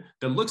engine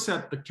that looks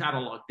at the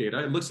catalog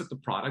data, it looks at the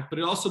product, but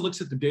it also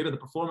looks at the data, the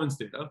performance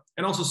data,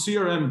 and also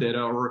CRM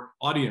data or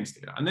audience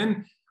data. And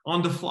then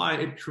on the fly,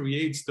 it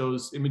creates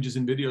those images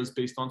and videos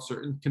based on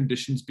certain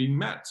conditions being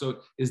met. So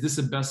is this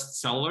a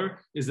bestseller?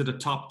 Is it a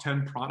top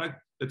 10 product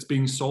that's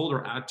being sold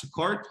or add to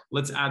cart?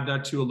 Let's add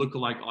that to a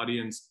lookalike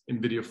audience in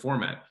video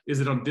format.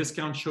 Is it on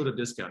discount? Show the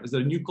discount. Is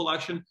it a new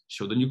collection?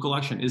 Show the new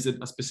collection. Is it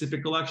a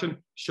specific collection?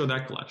 Show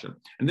that collection.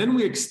 And then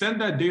we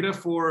extend that data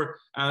for,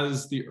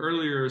 as the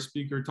earlier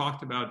speaker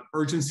talked about,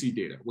 urgency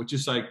data, which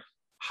is like,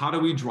 how do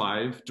we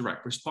drive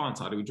direct response?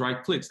 How do we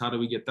drive clicks? How do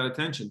we get that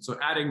attention? So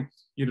adding,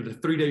 the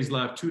 3 days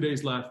left, 2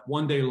 days left,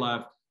 1 day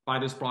left, buy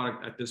this product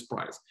at this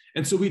price.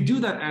 And so we do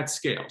that at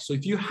scale. So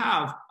if you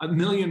have 1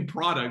 million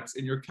products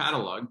in your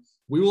catalog,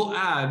 we will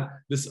add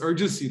this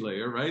urgency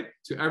layer, right,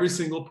 to every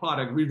single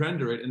product. We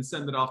render it and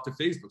send it off to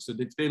Facebook. So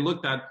if they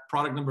looked at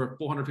product number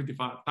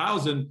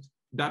 455,000,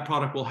 that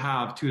product will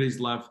have 2 days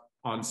left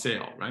on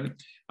sale, right?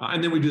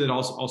 And then we do that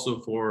also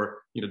for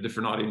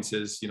different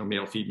audiences,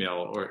 male, female,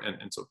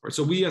 and so forth.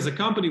 So we as a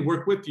company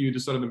work with you to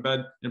sort of embed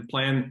and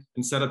plan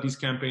and set up these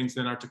campaigns.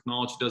 Then our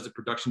technology does the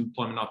production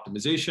deployment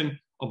optimization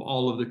of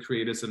all of the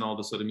creatives and all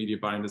the sort of media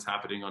buying that's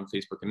happening on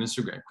Facebook and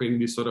Instagram, creating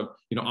these sort of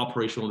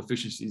operational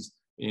efficiencies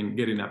in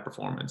getting that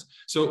performance.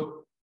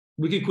 So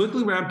we can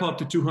quickly ramp up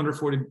to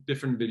 240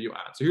 different video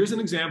ads. So here's an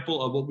example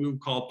of what we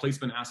would call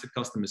placement asset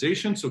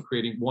customization. So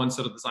creating one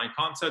set of design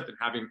concept and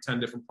having 10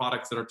 different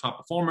products that are top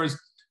performers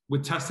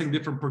with testing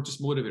different purchase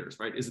motivators,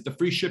 right? Is it the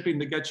free shipping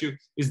that gets you?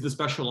 Is it the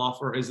special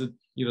offer? Is it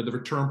the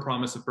return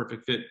promise of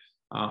perfect fit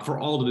for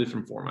all the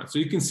different formats? So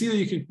you can see that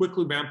you can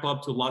quickly ramp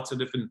up to lots of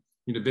different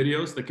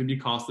videos that can be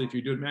costly if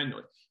you do it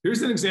manually.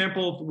 Here's an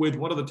example with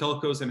one of the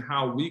telcos and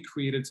how we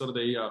created sort of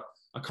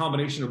a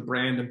combination of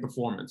brand and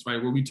performance,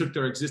 right? Where we took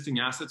their existing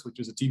assets, which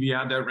was a TV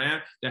ad that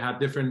ran, that had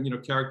different,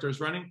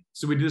 characters running.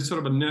 So we did sort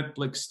of a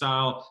Netflix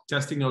style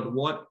testing out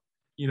what,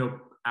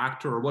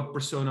 actor or what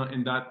persona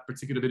in that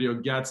particular video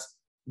gets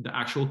the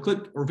actual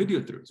click or video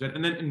throughs, right?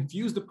 And then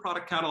infuse the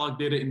product catalog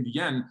data in the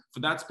end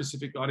for that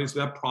specific audience, for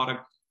that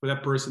product, for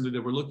that person that they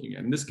were looking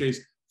at. In this case,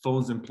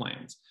 phones and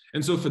plans.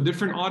 And so for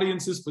different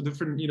audiences, for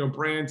different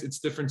brands, it's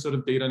different sort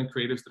of data and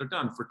creatives that are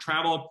done. For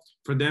travel,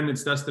 for them,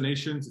 it's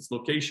destinations, it's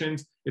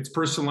locations, it's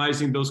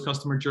personalizing those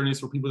customer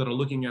journeys for people that are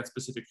looking at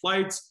specific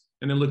flights,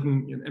 and then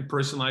looking and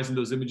personalizing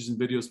those images and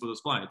videos for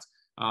those flights.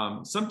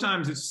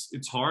 Sometimes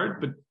it's hard,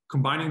 but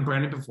combining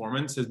brand and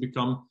performance has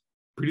become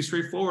pretty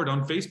straightforward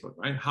on Facebook,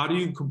 right? How do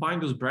you combine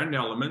those brand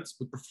elements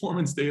with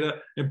performance data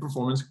and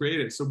performance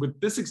creative? So with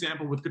this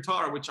example with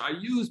Qatar, which I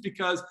use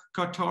because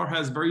Qatar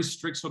has very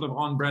strict sort of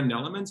on-brand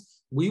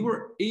elements, we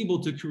were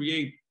able to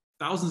create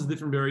thousands of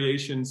different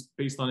variations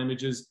based on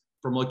images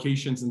from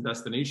locations and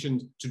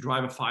destinations to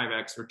drive a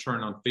 5x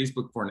return on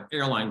Facebook for an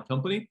airline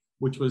company,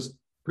 which was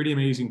pretty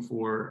amazing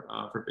for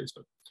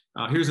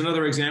Facebook. Here's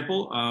another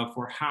example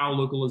for how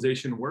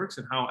localization works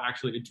and how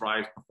actually it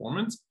drives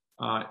performance.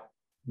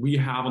 We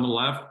have on the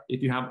left,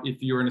 if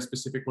you're in a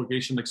specific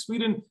location like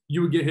Sweden,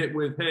 you would get hit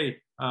with, hey,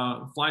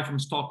 fly from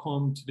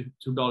Stockholm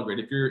to Belgrade.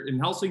 If you're in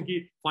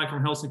Helsinki, fly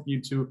from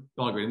Helsinki to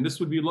Belgrade. And this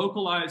would be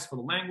localized for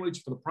the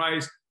language, for the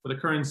price, for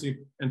the currency,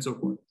 and so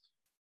forth.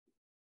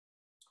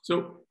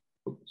 So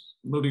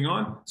moving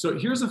on. So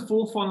here's a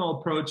full funnel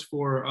approach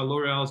for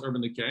L'Oreal's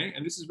Urban Decay.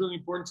 And this is really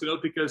important to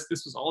note because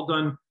this was all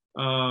done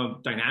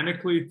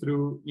dynamically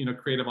through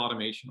creative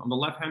automation. On the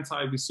left-hand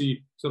side, we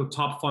see sort of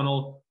top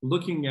funnel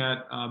looking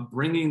at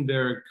bringing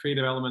their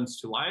creative elements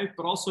to life,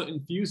 but also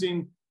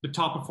infusing the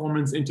top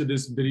performance into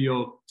this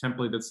video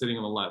template that's sitting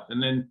on the left.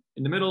 And then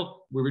in the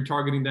middle, we're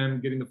retargeting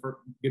them, getting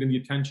the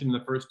attention in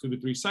the first 2 to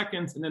 3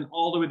 seconds, and then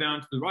all the way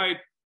down to the right,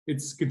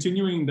 it's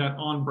continuing that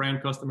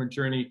on-brand customer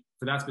journey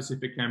for that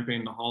specific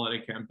campaign, the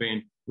holiday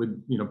campaign, with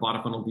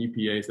bottom funnel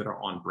DPAs that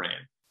are on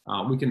brand.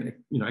 We can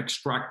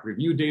extract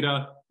review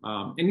data,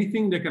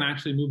 anything that can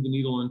actually move the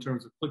needle in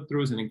terms of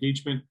click-throughs and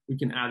engagement. We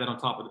can add that on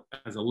top of it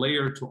as a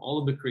layer to all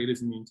of the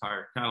creatives in the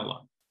entire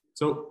catalog.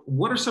 So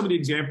what are some of the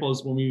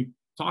examples when we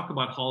talk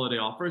about holiday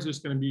offers? There's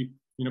going to be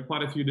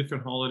quite a few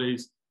different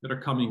holidays that are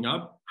coming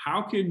up.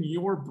 How can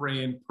your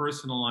brand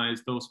personalize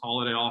those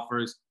holiday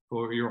offers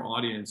for your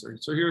audience?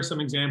 So here are some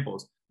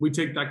examples. We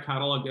take that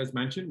catalog as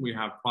mentioned. We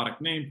have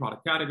product name,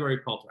 product category,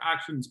 call to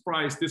actions,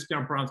 price,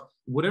 discount prompts,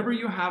 whatever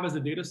you have as a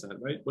data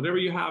set, right? Whatever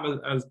you have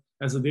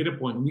as a data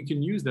point, we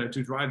can use that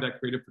to drive that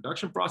creative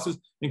production process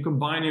and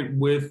combine it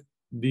with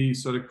the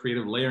sort of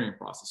creative layering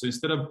process. So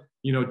instead of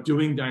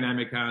doing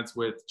dynamic ads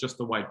with just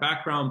the white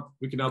background,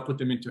 we can now put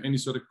them into any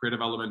sort of creative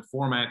element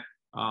format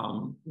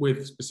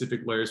with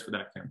specific layers for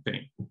that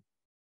campaign.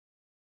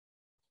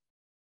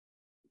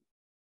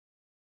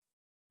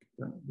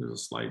 There's a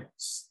slight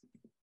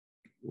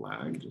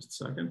lag, just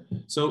a second.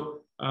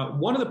 So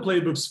one of the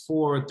playbooks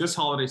for this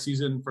holiday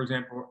season, for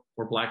example,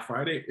 for Black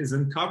Friday, is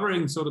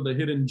uncovering sort of the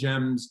hidden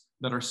gems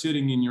that are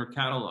sitting in your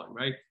catalog,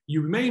 right?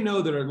 You may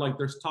know that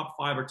there's top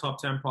 5 or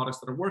top 10 products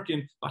that are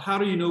working, but how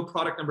do you know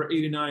product number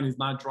 89 is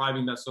not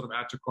driving that sort of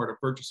add to cart of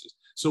purchases?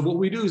 So what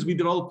we do is we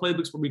develop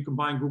playbooks where we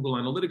combine Google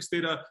Analytics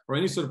data or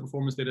any sort of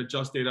performance data,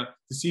 just data,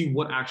 to see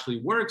what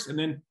actually works, and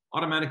then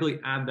automatically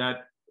add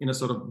that in a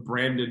sort of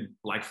branded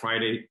Black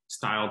Friday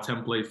style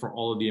template for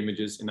all of the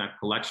images in that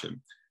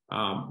collection.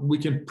 We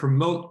can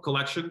promote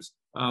collections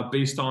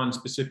based on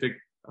specific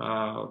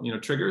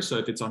triggers. So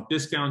if it's on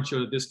discount, show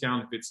the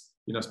discount. If it's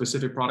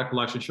specific product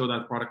collection, show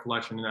that product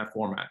collection in that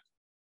format.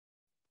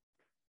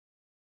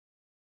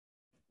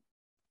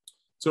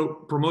 So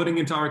promoting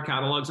entire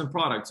catalogs and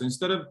products. So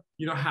instead of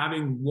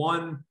having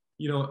one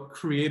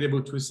creative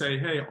which would say,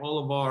 hey,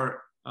 all of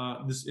our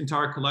this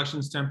entire collection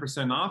is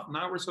 10% off.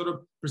 Now we're sort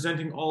of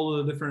presenting all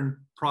of the different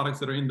products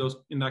that are in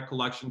that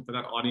collection for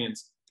that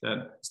audience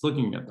that is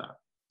looking at that.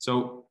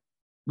 So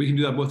We can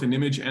do that both in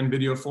image and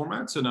video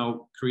format. So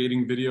now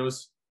creating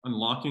videos,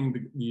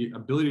 unlocking the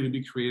ability to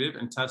be creative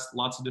and test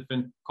lots of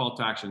different call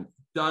to action.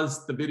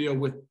 Does the video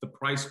with the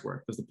price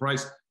work? Does the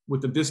price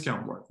with the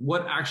discount work?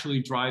 What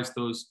actually drives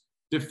those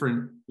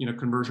different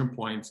conversion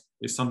points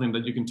is something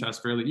that you can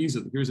test fairly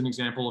easily. Here's an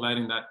example of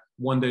adding that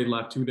 1 day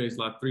left, 2 days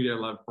left, 3 days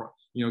left,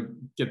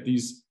 get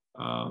these,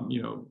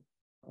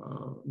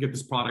 get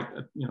this product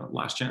at,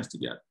 last chance to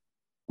get.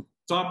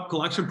 Top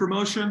collection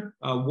promotion.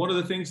 One of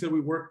the things that we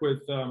work with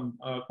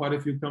quite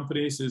a few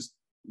companies is,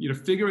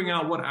 figuring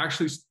out what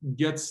actually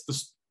gets the,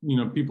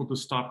 people to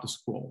stop the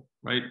scroll,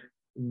 right?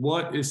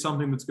 What is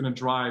something that's going to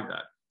drive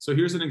that? So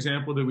here's an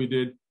example that we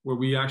did where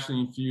we actually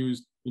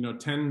infused,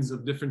 tens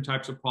of different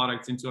types of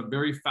products into a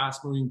very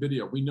fast moving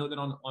video. We know that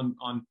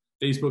on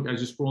Facebook,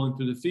 as you're scrolling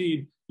through the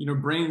feed,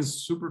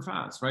 brain's super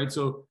fast, right?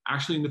 So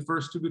actually in the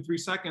first 2 to 3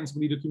 seconds,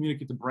 we need to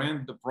communicate the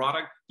brand, the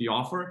product, the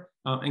offer,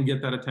 and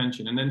get that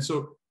attention. And then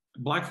so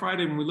Black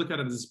Friday, when we look at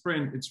it as a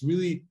sprint, it's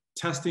really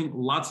testing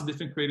lots of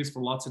different creatives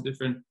for lots of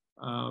different,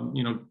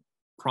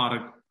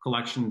 product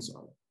collections.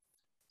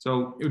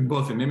 So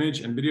both in image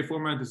and video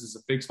format, this is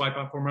a fake swipe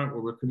out format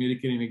where we're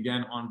communicating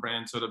again on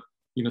brand sort of,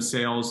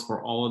 sales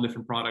for all the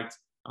different products.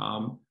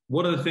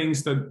 One of the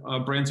things that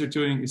brands are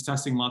doing is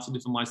testing lots of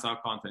different lifestyle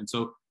content.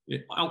 So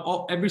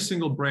every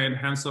single brand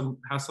has some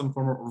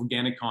form of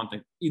organic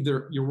content.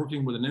 Either you're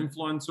working with an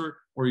influencer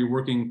or you're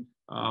working,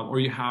 or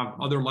you have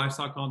other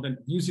lifestyle content,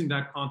 using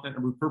that content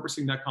and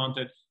repurposing that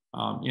content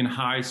in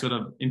high sort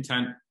of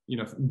intent,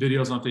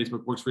 videos on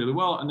Facebook works really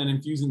well. And then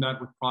infusing that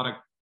with product,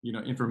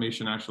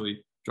 information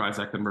actually drives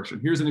that conversion.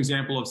 Here's an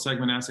example of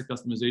segment asset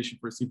customization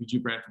for a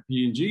CPG brand for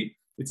P&G.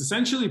 It's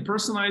essentially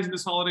personalizing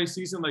this holiday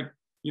season. Like,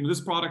 this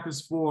product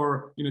is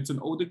for, it's an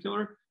odor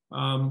killer,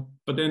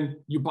 but then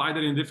you buy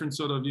that in different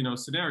sort of,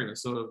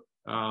 scenarios. So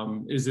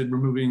is it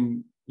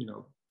removing,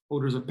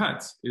 odors of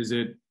pets? Is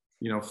it,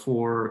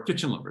 for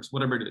kitchen lovers,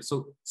 whatever it is.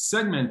 So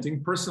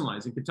segmenting,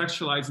 personalizing,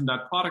 contextualizing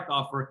that product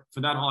offer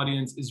for that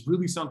audience is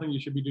really something you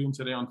should be doing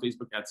today on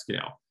Facebook at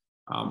scale.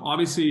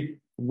 Obviously,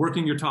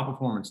 working your top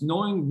performance,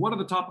 knowing what are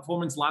the top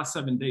performance last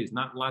 7 days,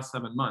 not last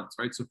 7 months,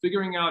 right? So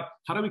figuring out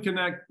how do we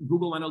connect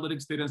Google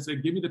Analytics data and say,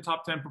 give me the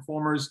top 10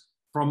 performers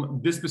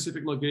from this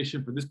specific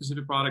location for this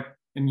specific product,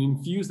 and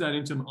infuse that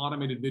into an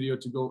automated video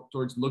to go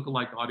towards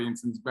lookalike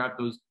audience and grab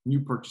those new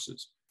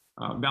purchases.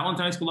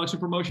 Valentine's collection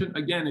promotion,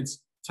 again,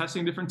 it's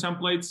testing different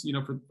templates,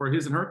 for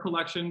his and her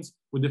collections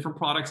with different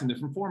products in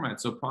different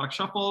formats. So product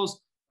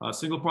shuffles,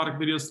 single product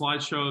videos,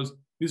 slideshows.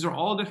 These are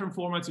all different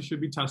formats you should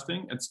be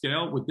testing at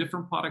scale with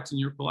different products in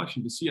your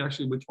collection to see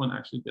actually which one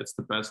actually gets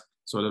the best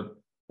sort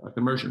of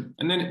conversion.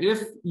 And then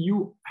if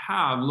you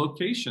have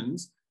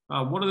locations,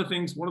 one of the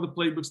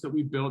playbooks that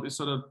we built is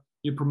sort of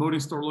promoting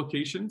store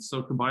locations.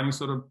 So combining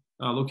sort of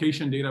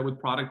location data with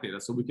product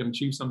data. So we can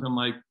achieve something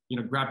like,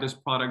 grab this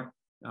product,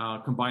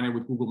 combine it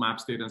with Google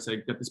Maps data and say,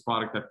 get this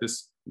product at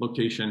this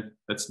location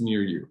that's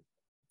near you.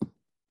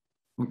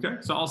 Okay,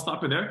 so I'll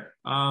stop it there.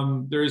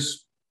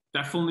 There's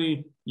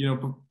definitely,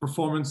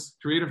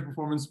 creative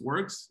performance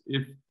works.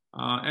 If,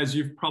 as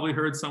you've probably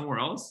heard somewhere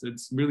else,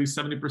 it's really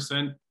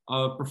 70%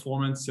 of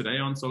performance today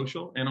on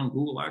social and on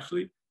Google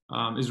actually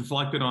is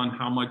reflected on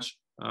how much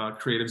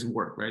creatives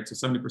work, right? So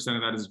 70%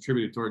 of that is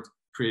attributed towards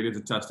creative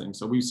and testing.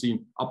 So we've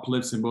seen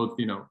uplifts in both,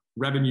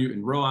 revenue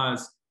and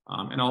ROAS,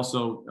 and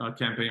also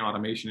campaign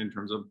automation in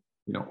terms of,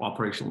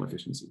 operational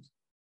efficiencies.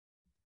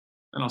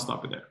 And I'll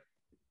stop it there.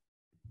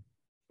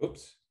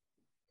 Oops.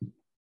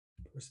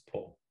 Where's the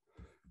poll?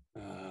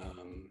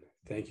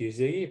 Thank you,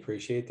 Ziggy.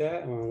 Appreciate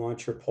that. I want to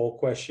launch your poll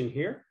question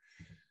here.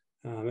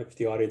 If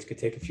the audience could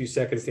take a few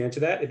seconds to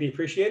answer that, it'd be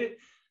appreciated.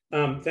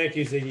 Thank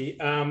you, Ziggy.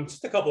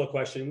 Just a couple of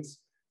questions.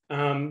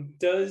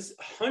 Does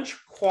Hunch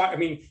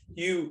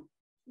you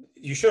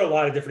showed a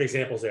lot of different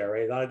examples there,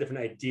 right? A lot of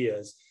different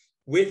ideas.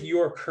 With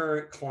your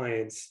current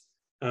clients,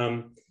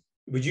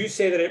 would you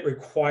say that it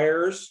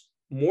requires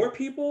more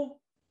people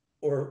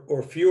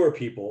or fewer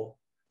people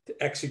to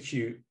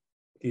execute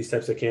these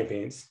types of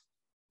campaigns?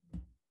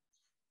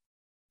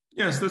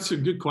 Yes, that's a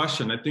good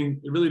question. I think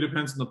it really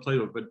depends on the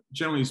playbook, but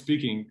generally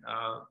speaking,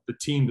 the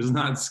team does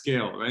not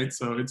scale, right?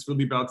 So it's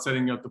really about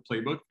setting up the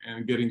playbook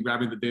and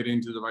grabbing the data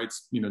into the right,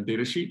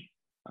 data sheet,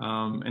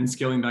 and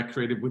scaling that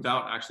creative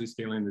without actually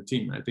scaling the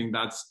team. I think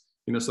that's,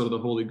 sort of the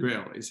holy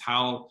grail is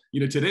how,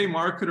 today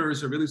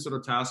marketers are really sort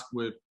of tasked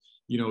with,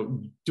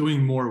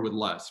 doing more with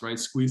less, right?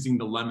 Squeezing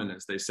the lemon,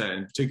 as they say,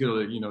 in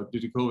particular, due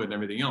to COVID and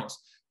everything else.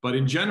 But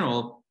in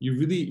general, you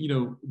really,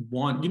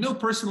 want,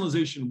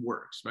 personalization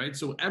works, right?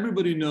 So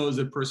everybody knows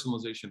that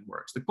personalization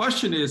works. The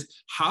question is,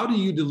 how do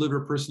you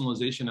deliver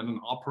personalization in an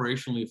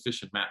operationally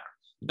efficient manner?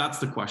 That's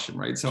the question,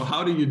 right? So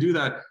how do you do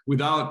that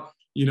without,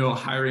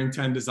 hiring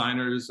 10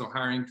 designers or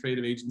hiring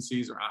creative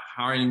agencies or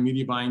hiring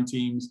media buying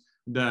teams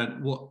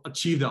that will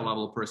achieve that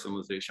level of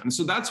personalization?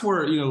 So that's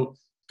where,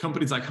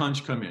 companies like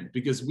Hunch come in,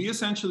 because we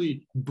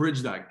essentially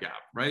bridge that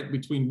gap, right?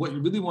 Between what you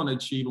really want to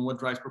achieve and what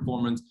drives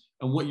performance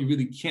and what you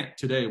really can't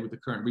today with the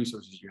current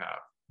resources you have.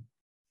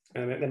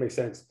 And that makes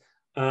sense.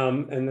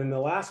 And then the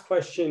last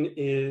question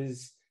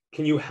is,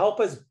 can you help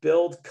us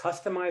build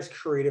customized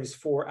creatives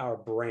for our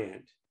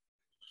brand?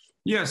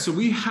 Yeah, so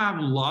we have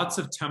lots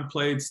of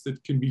templates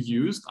that can be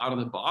used out of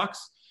the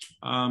box.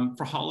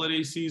 For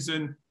holiday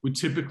season, we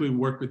typically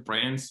work with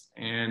brands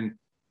and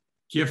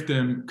give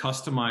them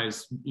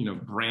customized,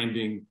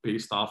 branding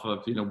based off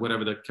of,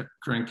 whatever the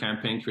current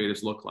campaign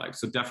creatives look like.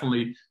 So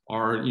definitely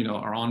our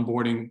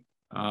onboarding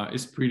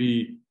is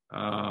pretty,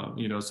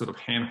 sort of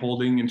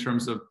hand-holding in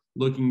terms of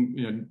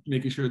looking,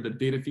 making sure the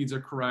data feeds are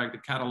correct, the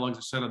catalogs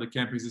are set up, the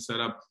campaigns are set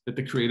up, that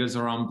the creatives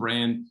are on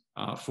brand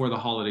for the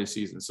holiday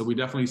season. So we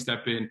definitely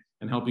step in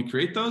and help you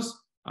create those.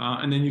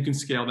 And then you can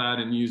scale that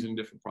and use in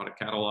different product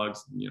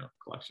catalogs,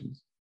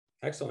 collections.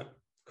 Excellent.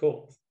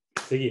 Cool.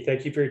 Ziggy,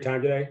 thank you for your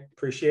time today.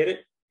 Appreciate it.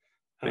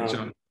 Thanks,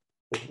 John.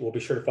 We'll be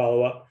sure to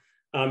follow up.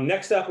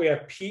 Next up, we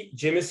have Pete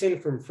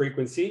Jimison from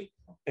Frequency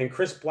and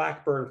Chris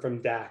Blackburn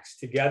from Dax.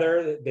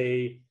 Together,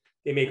 they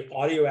make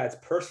audio ads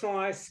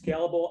personalized,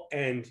 scalable,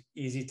 and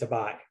easy to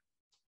buy.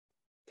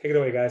 Take it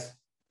away, guys.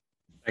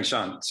 Thanks,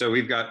 Sean. So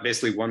we've got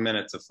basically 1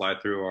 minute to fly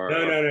through our...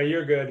 No,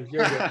 you're good.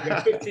 You're good.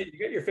 You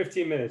got your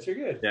 15 minutes. You're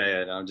good.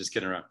 Yeah, no, I'm just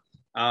kidding around.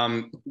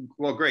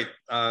 Well, great.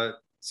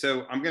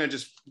 So I'm going to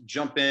just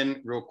jump in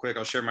real quick.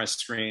 I'll share my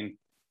screen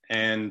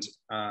and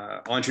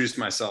I'll introduce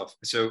myself.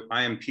 So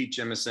I am Pete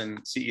Jimison,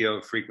 CEO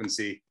of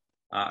Frequency.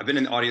 I've been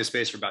in the audio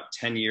space for about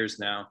 10 years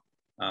now.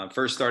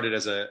 First started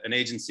as an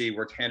agency,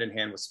 worked hand in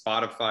hand with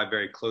Spotify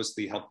very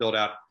closely, helped build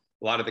out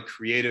a lot of the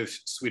creative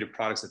suite of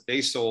products that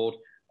they sold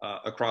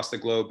across the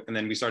globe. And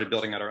then we started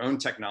building out our own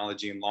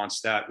technology and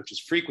launched that, which is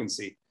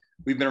Frequency.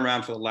 We've been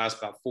around for the last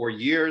about 4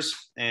 years.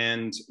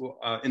 And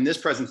in this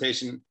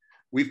presentation,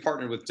 we've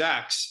partnered with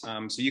Dax.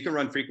 So you can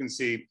run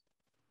Frequency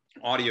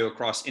audio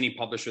across any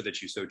publisher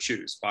that you so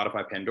choose,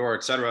 Spotify, Pandora,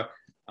 et cetera.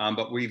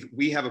 But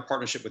we have a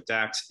partnership with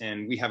Dax,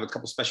 and we have a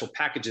couple special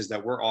packages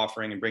that we're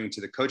offering and bringing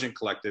to the Cogent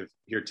Collective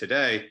here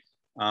today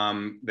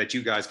that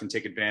you guys can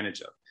take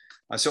advantage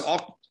of. So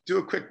I'll do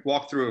a quick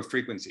walkthrough of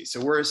Frequency. So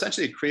we're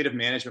essentially a creative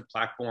management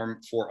platform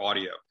for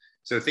audio.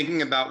 So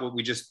thinking about what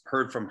we just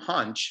heard from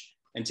Hunch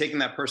and taking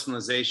that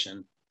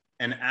personalization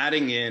and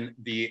adding in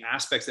the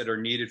aspects that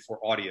are needed for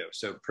audio.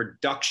 So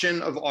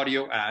production of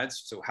audio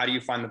ads. So how do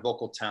you find the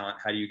vocal talent?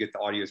 How do you get the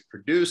audios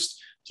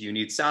produced? Do you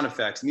need sound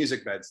effects,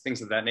 music beds,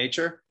 things of that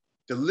nature?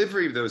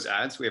 Delivery of those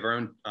ads. We have our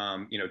own,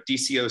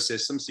 DCO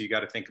system. So you got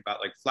to think about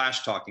like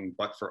flash talking,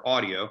 but for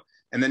audio,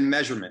 and then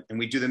measurement. And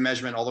we do the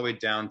measurement all the way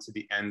down to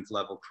the end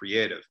level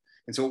creative.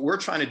 And so what we're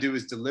trying to do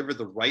is deliver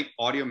the right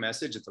audio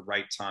message at the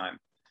right time.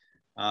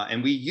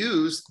 And we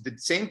use the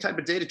same type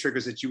of data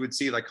triggers that you would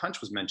see, like Hunch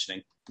was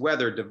mentioning: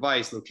 weather,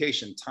 device,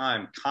 location,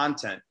 time,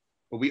 content.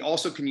 But we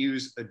also can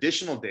use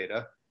additional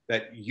data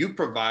that you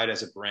provide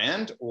as a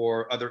brand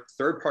or other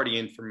third-party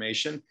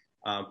information.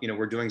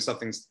 We're doing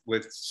something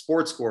with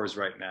sports scores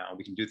right now.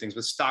 We can do things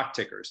with stock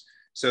tickers.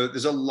 So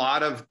there's a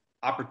lot of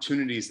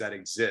opportunities that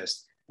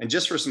exist. And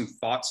just for some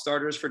thought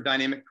starters for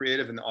dynamic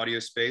creative in the audio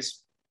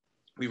space,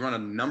 we run a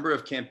number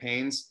of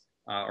campaigns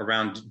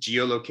around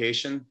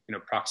geolocation,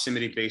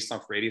 proximity based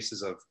off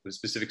radiuses of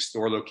specific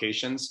store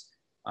locations.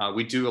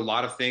 We do a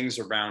lot of things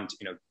around,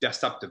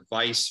 desktop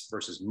device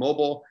versus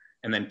mobile,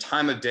 and then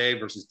time of day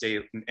versus day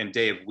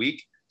of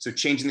week. So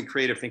changing the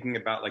creative, thinking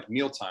about like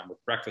mealtime with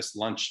breakfast,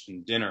 lunch,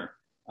 and dinner,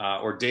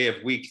 or day of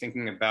week,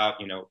 thinking about,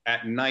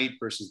 at night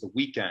versus the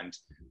weekend.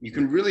 You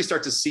can really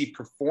start to see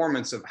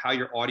performance of how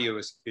your audio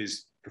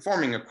is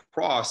performing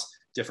across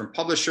different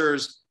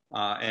publishers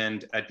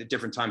and at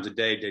different times of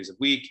day, days of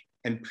week,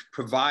 and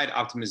provide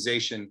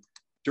optimization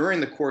during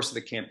the course of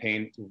the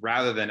campaign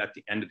rather than at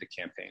the end of the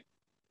campaign.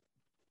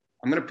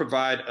 I'm going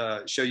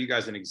to show you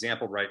guys an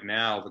example right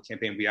now of a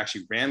campaign we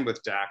actually ran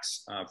with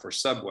Dax for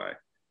Subway.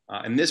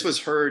 And this was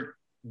heard,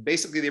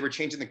 basically they were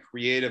changing the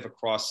creative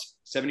across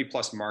 70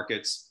 plus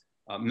markets,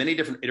 many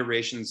different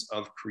iterations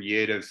of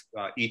creative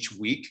each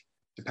week,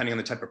 depending on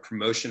the type of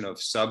promotion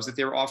of subs that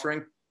they were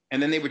offering.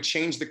 And then they would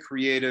change the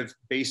creative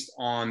based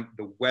on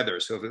the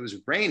weather. So if it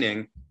was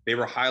raining, they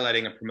were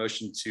highlighting a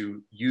promotion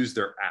to use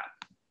their app.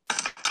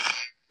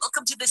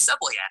 Welcome to the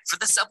Subway ad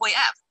for the Subway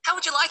app. How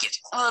would you like it?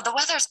 Oh, the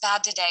weather's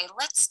bad today.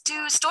 Let's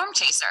do Storm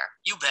Chaser.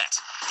 You bet.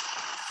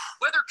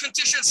 Weather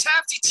conditions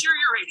have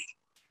deteriorated,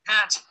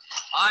 and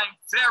I'm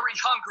very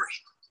hungry.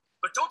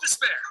 But don't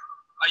despair.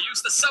 I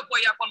used the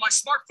Subway app on my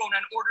smartphone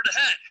and ordered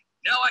ahead.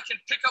 Now I can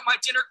pick up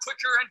my dinner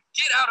quicker and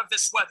get out of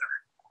this weather.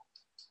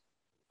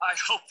 I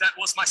hope that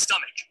was my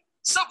stomach.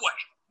 Subway,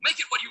 make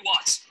it what you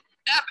want.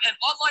 App and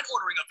online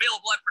ordering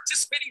available at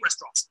participating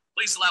restaurants.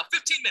 Please allow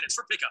 15 minutes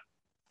for pickup.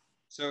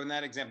 So in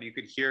that example, you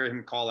could hear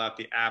him call out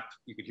the app.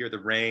 You could hear the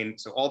rain.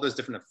 So all those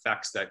different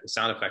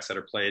sound effects that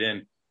are played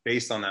in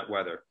based on that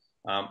weather.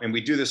 And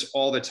we do this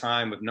all the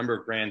time with a number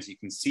of brands. You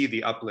can see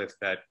the uplift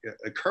that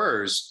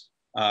occurs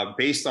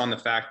based on the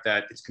fact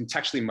that it's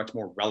contextually much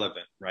more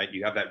relevant, right?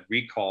 You have that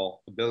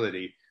recall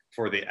ability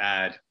for the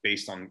ad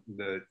based on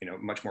the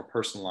much more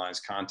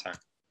personalized content.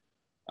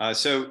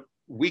 So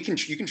you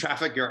can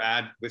traffic your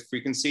ad with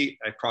Frequency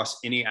across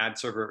any ad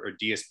server or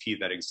DSP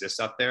that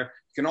exists out there.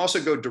 You can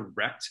also go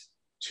direct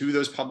to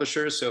those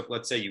publishers. So if,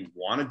 let's say, you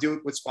want to do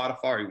it with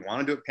Spotify, or you want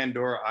to do it with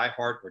Pandora,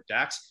 iHeart, or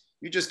DAX,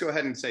 you just go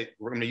ahead and say,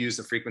 we're going to use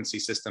the frequency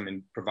system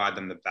and provide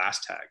them the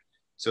VAST tag.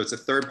 So it's a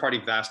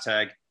third-party VAST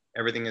tag.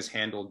 Everything is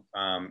handled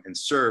and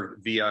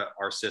served via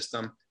our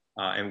system.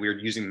 And we're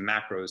using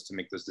macros to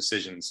make those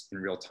decisions in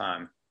real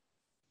time.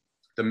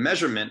 The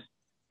measurement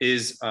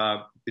is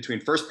between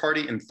first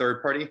party and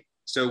third party.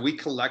 So we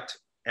collect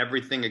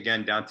everything,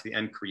 again, down to the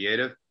end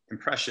creative: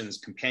 impressions,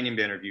 companion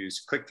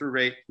interviews, click-through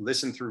rate,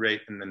 listen-through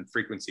rate, and then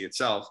frequency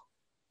itself.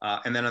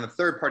 And then on the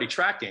third-party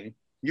tracking,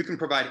 you can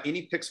provide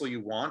any pixel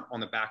you want on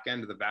the back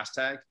end of the VAST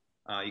tag.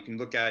 You can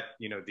look at,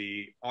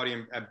 the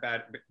audio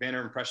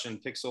banner impression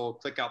pixel,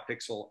 click-out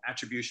pixel,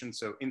 attribution,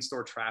 so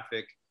in-store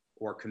traffic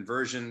or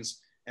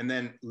conversions, and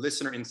then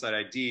listener insight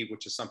ID,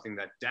 which is something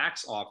that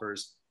DAX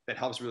offers that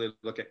helps really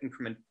look at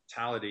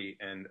incrementality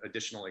and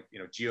additional,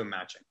 geo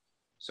matching.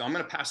 So I'm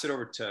going to pass it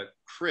over to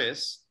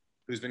Chris,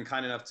 who's been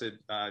kind enough to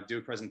do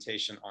a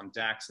presentation on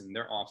DAX and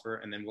their offer,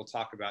 and then we'll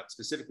talk about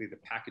specifically the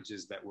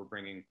packages that we're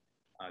bringing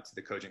to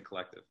the Cogent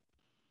Collective.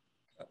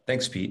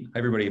 Thanks, Pete. Hi,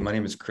 everybody. My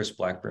name is Chris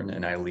Blackburn,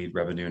 and I lead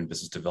revenue and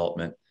business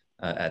development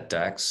at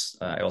DAX.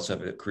 I also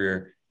have a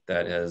career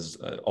that has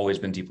always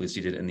been deeply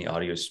seated in the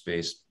audio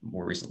space,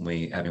 more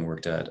recently having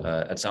worked at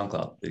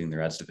SoundCloud, leading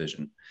their ads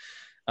division.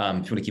 If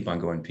you want to keep on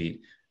going,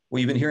 Pete, what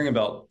you've been hearing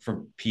about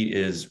from Pete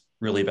is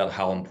really about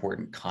how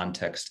important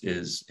context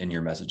is in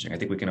your messaging. I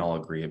think we can all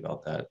agree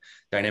about that.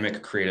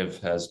 Dynamic creative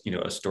has,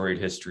 a storied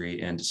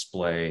history in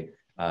display,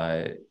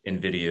 in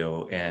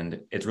video, and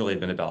it's really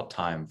been about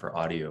time for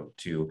audio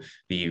to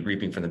be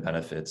reaping from the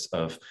benefits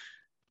of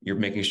you're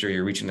making sure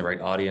you're reaching the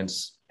right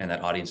audience, and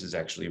that audience is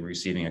actually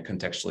receiving a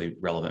contextually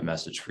relevant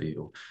message for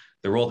you.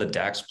 The role that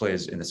DAX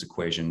plays in this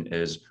equation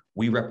is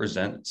we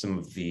represent some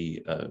of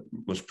the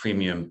most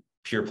premium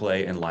pure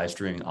play and live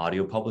streaming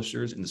audio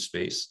publishers in the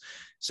space.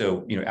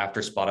 So, after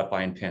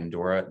Spotify and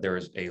Pandora, there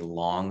is a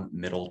long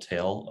middle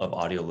tail of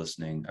audio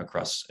listening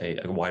across a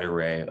wide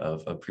array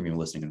of premium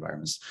listening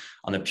environments.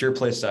 On the pure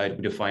play side,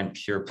 we define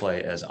pure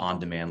play as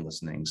on-demand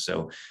listening.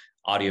 So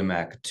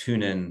AudioMac,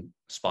 TuneIn,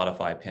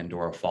 Spotify,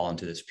 Pandora fall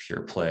into this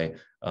pure play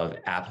of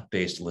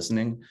app-based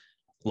listening.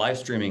 Live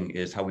streaming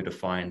is how we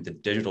define the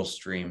digital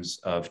streams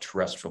of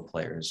terrestrial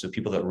players. So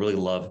people that really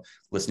love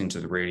listening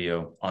to the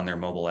radio on their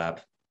mobile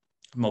app,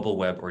 mobile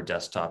web, or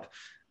desktop,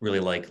 really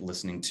like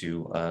listening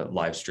to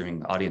live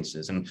streaming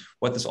audiences. And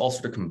what this all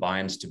sort of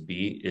combines to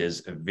be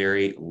is a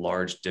very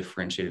large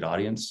differentiated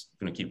audience.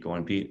 I'm going to keep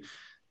going, Pete.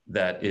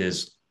 That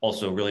is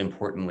also really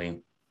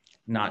importantly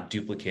not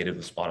duplicated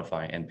with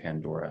Spotify and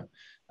Pandora.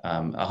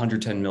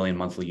 110 million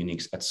monthly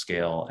uniques at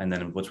scale. And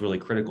then what's really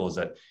critical is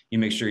that you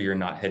make sure you're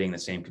not hitting the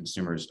same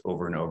consumers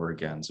over and over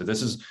again. So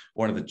this is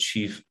one of the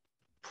chief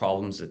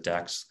problems that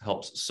DAX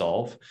helps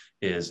solve,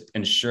 is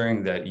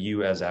ensuring that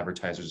you as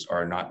advertisers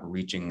are not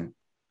reaching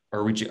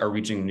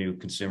new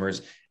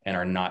consumers and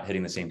are not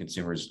hitting the same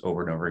consumers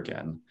over and over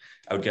again.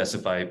 I would guess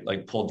if I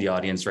pulled the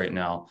audience right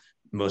now,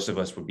 most of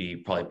us would be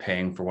probably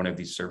paying for one of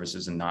these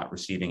services and not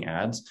receiving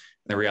ads.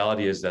 And the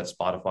reality is that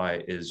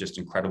Spotify is just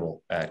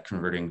incredible at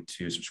converting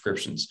to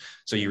subscriptions.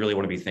 So you really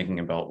want to be thinking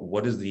about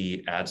what is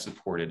the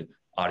ad-supported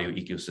audio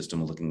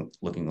ecosystem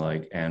looking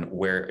like, and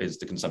where is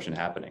the consumption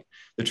happening?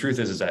 The truth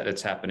is that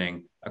it's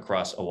happening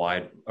across a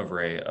wide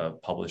array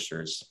of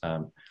publishers.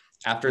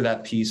 After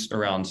that piece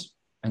around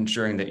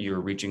ensuring that you're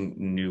reaching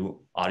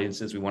new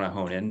audiences, we want to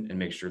hone in and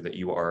make sure that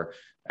you are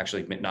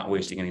actually not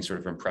wasting any sort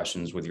of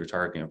impressions with your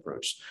targeting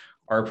approach.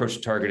 Our approach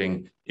to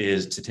targeting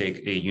is to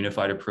take a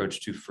unified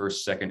approach to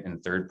first, second,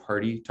 and third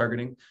party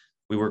targeting.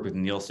 We work with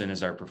Nielsen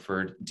as our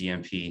preferred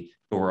DMP,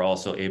 but we're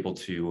also able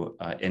to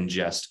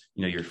ingest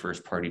your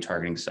first party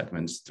targeting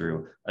segments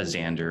through a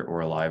Xandr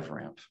or a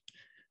LiveRamp.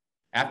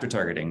 After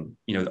targeting,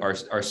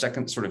 our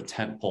second sort of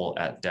tent pole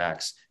at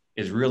DAX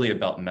is really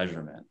about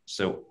measurement.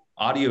 So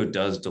audio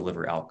does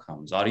deliver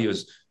outcomes. Audio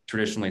is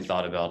traditionally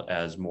thought about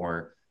as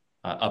more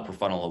upper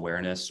funnel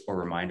awareness or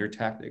reminder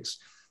tactics.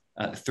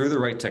 Through the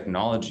right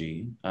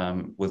technology,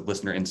 with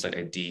Listener Insight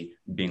ID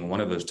being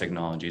one of those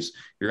technologies,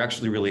 you're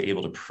actually really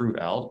able to prove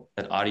out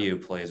that audio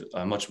plays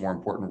a much more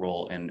important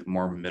role in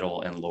more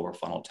middle and lower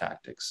funnel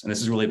tactics. And this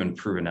has really been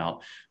proven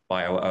out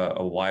by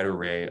a wide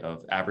array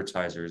of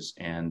advertisers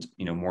and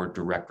more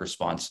direct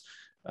response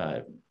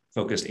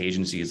focused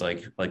agencies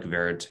like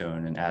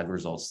Veritone and Ad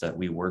Results that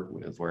we work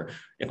with, where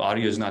if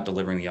audio is not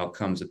delivering the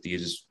outcomes that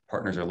these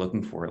partners are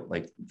looking for,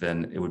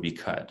 then it would be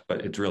cut,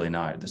 but it's really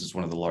not. This is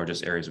one of the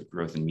largest areas of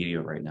growth in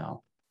media right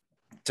now.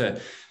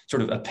 To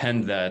sort of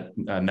append that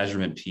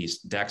measurement piece,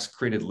 DAX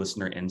created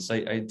Listener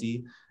Insight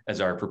ID as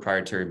our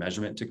proprietary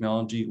measurement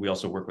technology. We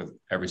also work with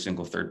every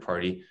single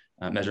third-party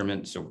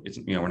measurement. So it's,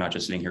 we're not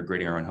just sitting here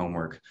grading our own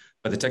homework,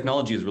 but the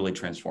technology is really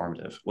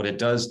transformative. What it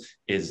does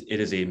is it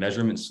is a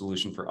measurement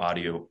solution for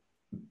audio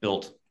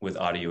built with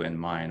audio in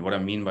mind. What I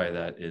mean by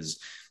that is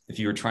if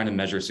you were trying to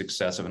measure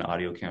success of an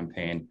audio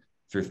campaign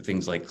through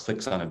things like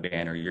clicks on a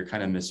banner, you're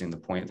kind of missing the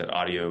point that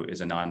audio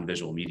is a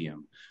non-visual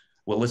medium.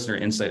 What Listener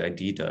Insight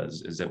ID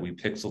does is that we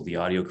pixel the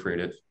audio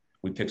creative,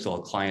 we pixel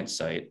a client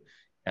site,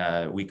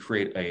 we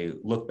create a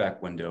look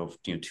back window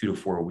of 2 to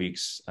 4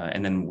 weeks,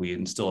 and then we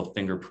instill a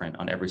fingerprint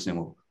on every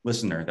single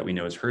listener that we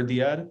know has heard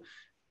the ad.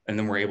 And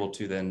then we're able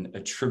to then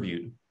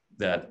attribute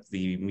that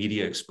the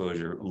media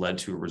exposure led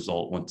to a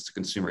result once the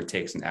consumer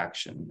takes an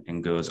action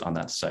and goes on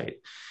that site.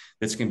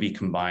 This can be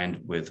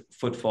combined with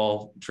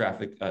footfall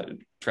traffic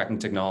tracking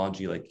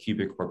technology like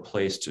Cubic or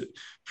Place to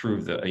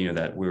prove that,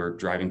 that we're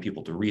driving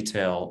people to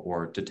retail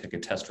or to take a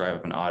test drive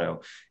of an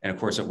auto. And of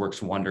course, it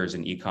works wonders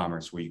in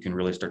e-commerce where you can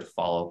really start to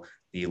follow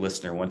the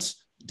listener.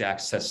 Once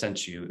Dax has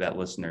sent you that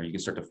listener, you can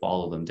start to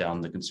follow them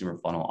down the consumer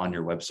funnel on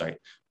your website.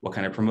 What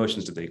kind of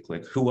promotions did they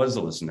click? Who was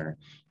the listener?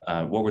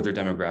 What were their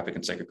demographic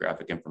and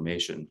psychographic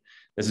information?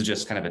 This is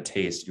just kind of a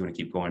taste, if you want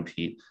to keep going,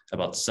 Pete,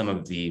 about some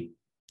of the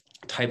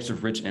types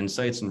of rich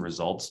insights and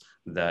results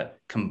that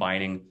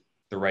combining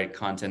the right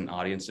content and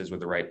audiences with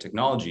the right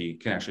technology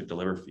can actually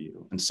deliver for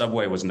you. And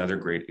Subway was another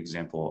great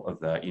example of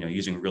that,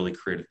 using really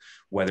creative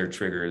weather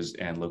triggers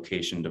and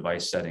location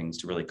device settings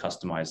to really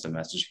customize the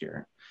message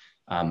here.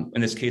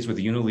 In this case with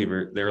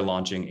Unilever, they're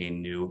launching a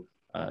new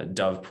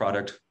Dove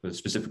product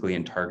specifically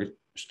in Target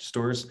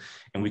stores.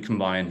 And we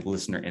combined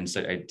listener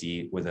insight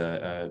ID with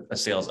a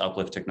sales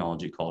uplift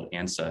technology called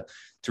ANSA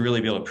to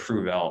really be able to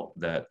prove out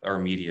that our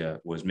media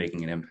was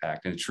making an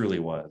impact. And it truly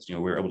was. We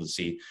were able to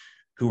see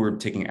who were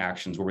taking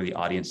actions, what were the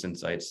audience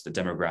insights, the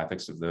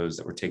demographics of those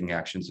that were taking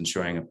actions and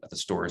showing up at the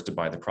stores to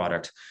buy the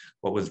product,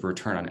 what was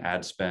return on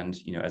ad spend,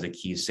 as a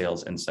key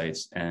sales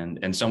insights,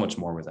 and so much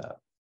more with that.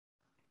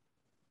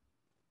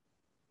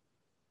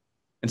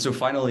 And so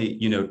finally,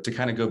 to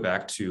kind of go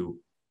back to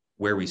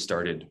where we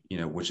started,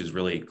 which is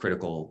really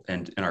critical,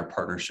 and in our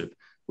partnership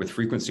with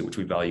Frequency, which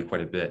we value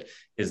quite a bit,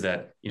 is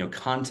that,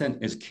 content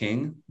is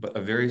king, but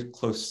a very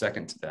close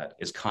second to that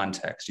is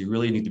context. You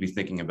really need to be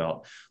thinking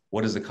about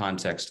what is the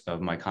context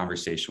of my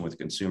conversation with the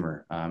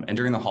consumer. And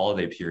during the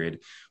holiday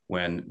period,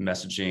 when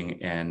messaging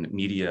and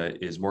media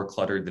is more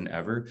cluttered than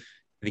ever,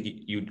 I think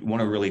you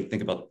want to really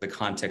think about the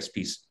context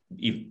piece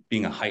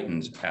being a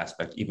heightened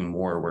aspect even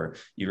more, where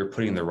you're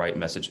putting the right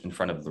message in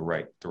front of the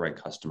right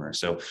customer.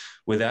 So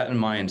with that in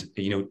mind,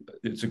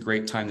 it's a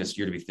great time this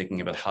year to be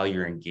thinking about how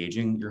you're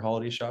engaging your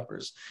holiday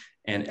shoppers.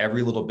 And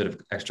every little bit of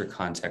extra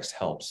context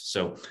helps.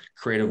 So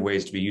creative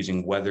ways to be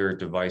using weather,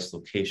 device,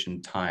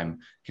 location, time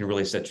can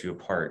really set you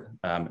apart.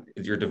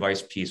 Your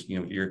device piece,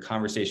 your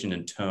conversation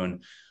and tone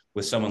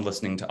with someone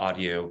listening to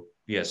audio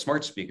via a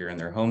smart speaker in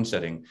their home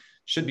setting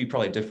should be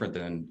probably different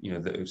than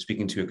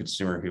speaking to a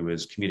consumer who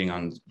is commuting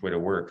on the way to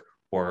work,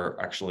 or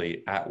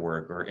actually at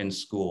work, or in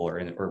school,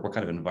 or what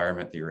kind of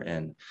environment that you're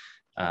in.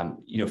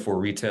 For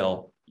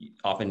retail,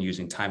 often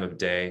using time of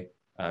day,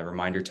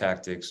 reminder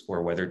tactics,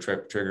 or weather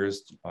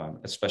triggers,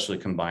 especially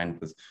combined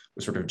with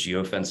sort of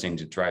geofencing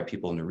to drive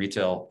people into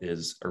retail,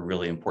 is a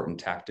really important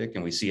tactic,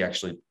 and we see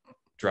actually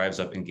drives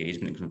up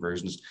engagement and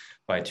conversions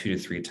by 2 to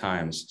 3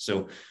 times.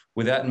 So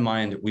with that in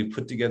mind, we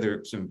put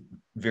together some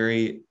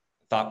very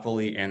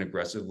thoughtfully and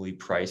aggressively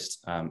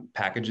priced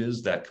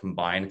packages that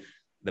combine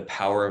the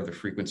power of the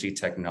Frequency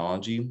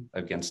technology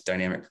against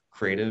dynamic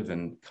creative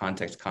and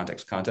context. I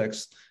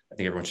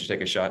think everyone should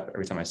take a shot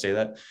every time I say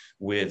that,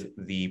 with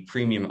the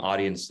premium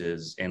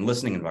audiences and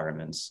listening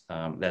environments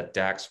that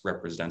Dax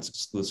represents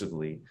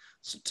exclusively,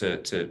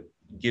 to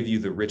give you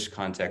the rich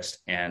context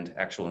and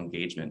actual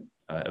engagement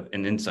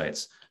and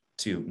insights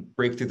to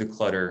break through the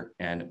clutter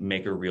and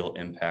make a real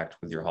impact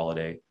with your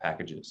holiday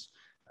packages.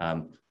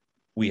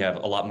 We have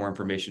a lot more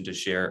information to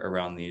share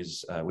around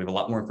these. We have a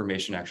lot more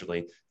information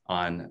actually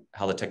on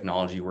how the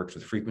technology works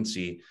with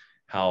Frequency,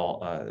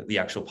 how the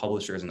actual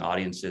publishers and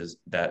audiences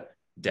that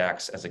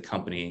Dax as a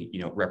company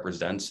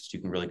represents, so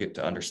you can really get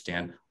to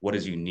understand what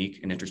is unique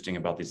and interesting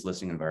about these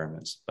listening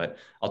environments. But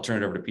I'll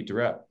turn it over to Pete to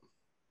wrap.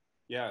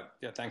 Yeah,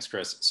 thanks,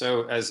 Chris.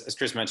 So as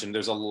Chris mentioned,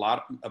 there's a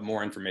lot of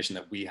more information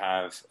that we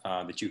have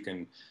that you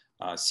can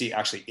see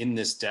actually in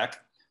this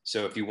deck.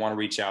 So if you want to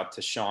reach out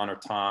to Sean or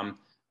Tom,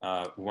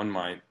 when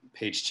my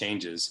page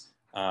changes,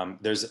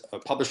 there's a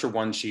publisher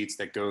one sheets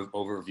that go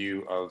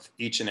overview of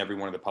each and every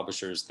one of the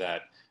publishers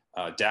that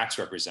Dax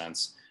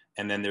represents.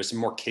 And then there's some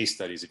more case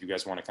studies if you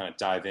guys want to kind of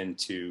dive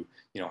into,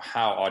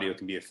 how audio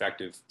can be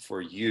effective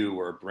for you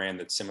or a brand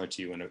that's similar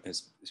to you in a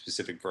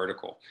specific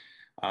vertical.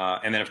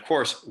 And then of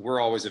course, we're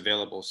always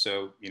available.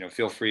 So,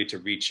 feel free to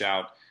reach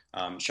out.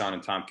 Sean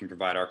and Tom can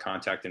provide our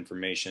contact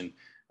information.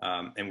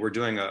 And we're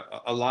doing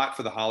a lot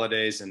for the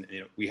holidays. And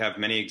we have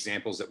many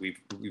examples that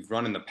we've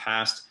run in the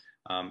past,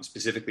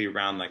 specifically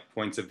around like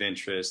points of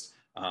interest,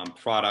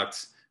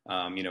 products,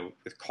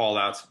 with call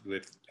outs,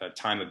 with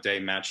time of day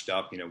matched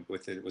up,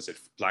 with was it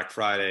Black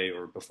Friday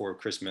or before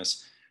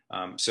Christmas.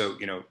 So,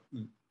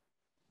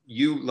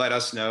 you let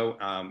us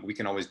know. We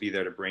can always be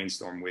there to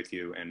brainstorm with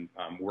you and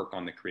work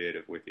on the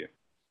creative with you.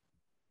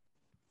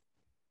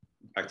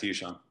 Back to you,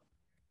 Sean.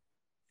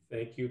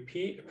 Thank you,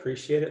 Pete.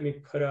 Appreciate it. Let me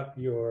put up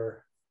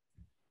your,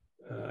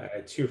 I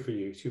had 2 for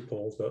you, 2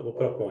 polls, but we'll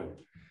put up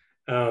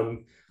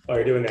 1. While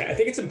you're doing that, I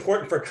think it's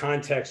important for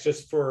context,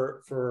 just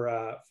for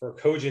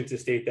Cogent to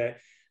state that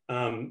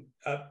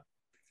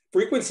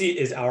Frequency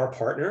is our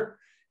partner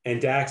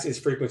and Dax is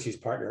Frequency's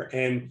partner.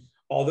 And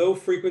although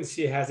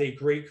Frequency has a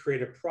great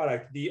creative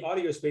product, the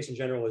audio space in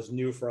general is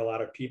new for a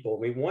lot of people.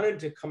 We wanted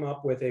to come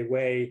up with a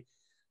way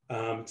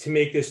to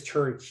make this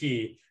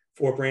turnkey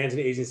for brands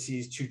and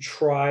agencies to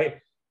trial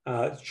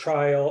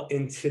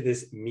into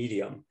this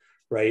medium,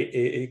 right?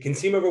 It can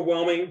seem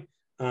overwhelming,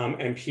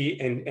 and Pete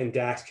and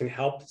Dax can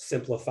help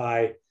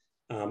simplify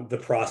the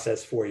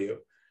process for you.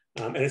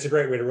 And it's a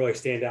great way to really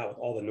stand out with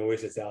all the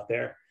noise that's out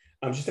there.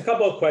 Just a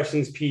couple of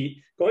questions,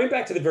 Pete. Going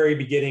back to the very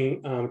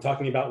beginning,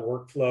 talking about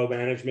workflow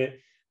management,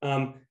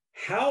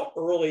 how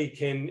early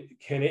can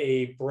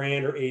a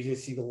brand or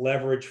agency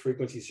leverage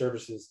Frequency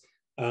services?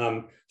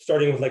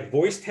 Starting with like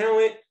voice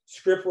talent,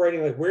 script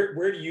writing, like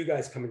where do you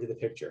guys come into the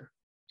picture?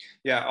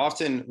 Yeah,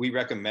 often we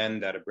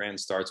recommend that a brand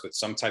starts with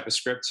some type of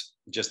script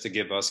just to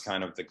give us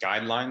kind of the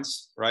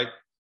guidelines, right?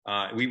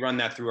 We run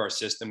that through our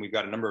system. We've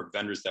got a number of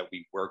vendors that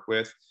we work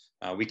with.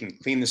 We can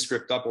clean the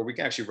script up, or we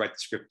can actually write the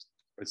script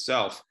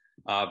itself.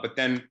 But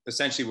then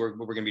essentially what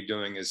we're going to be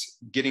doing is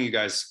getting you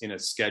guys in a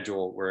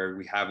schedule where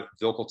we have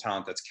vocal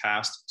talent that's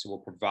cast. So we'll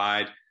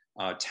provide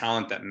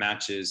talent that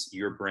matches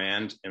your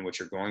brand and what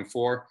you're going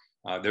for.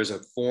 There's a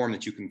form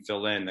that you can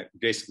fill in that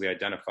basically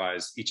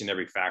identifies each and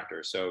every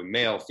factor. So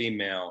male,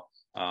 female,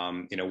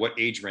 what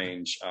age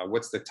range,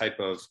 what's the type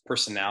of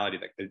personality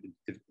that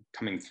is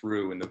coming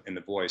through in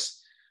the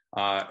voice,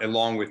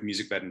 along with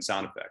music bed and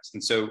sound effects.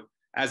 And so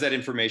as that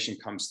information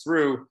comes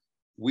through,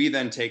 we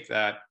then take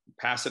that,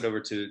 pass it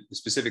over to the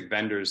specific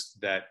vendors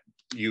that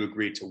you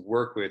agree to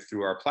work with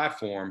through our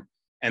platform,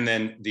 and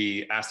then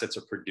the assets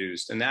are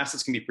produced. And the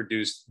assets can be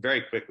produced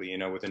very quickly,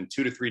 within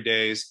 2 to 3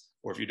 days,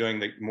 or if you're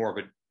doing more of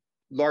a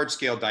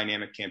large-scale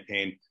dynamic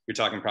campaign, you're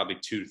talking probably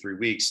 2 to 3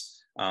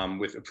 weeks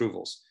with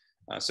approvals.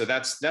 So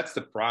that's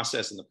the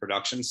process and the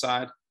production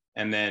side.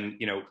 And then,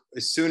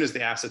 as soon as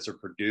the assets are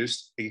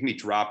produced, it can be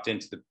dropped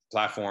into the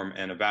platform,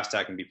 and a vast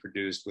tag can be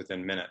produced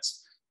within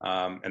minutes,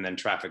 and then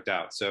trafficked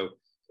out. So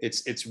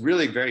it's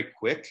really very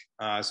quick.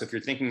 So if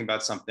you're thinking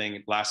about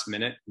something last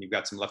minute, and you've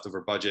got some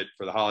leftover budget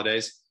for the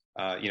holidays,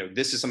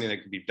 this is something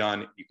that can be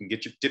done. You can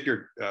dip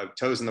your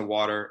toes in the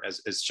water.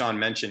 As Sean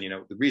mentioned,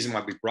 the reason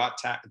why we brought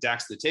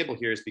Dax to the table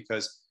here is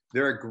because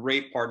they're a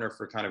great partner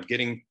for kind of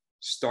getting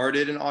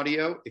started in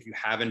audio if you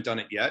haven't done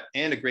it yet,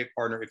 and a great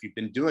partner if you've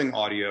been doing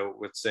audio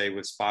with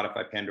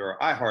Spotify, Pandora,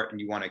 iHeart, and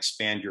you want to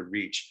expand your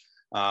reach.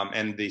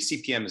 And the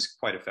CPM is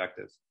quite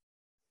effective.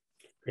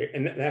 Great.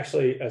 And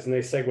actually, as a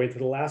nice segue to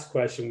the last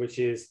question, which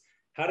is,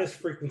 how does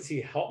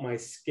Frequency help my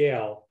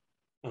scale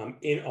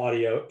in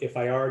audio if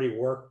I already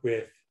work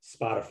with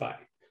Spotify?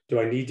 Do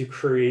I need to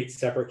create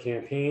separate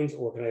campaigns,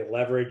 or can I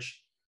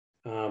leverage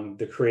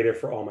the creative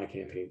for all my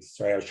campaigns?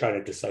 Sorry, I was trying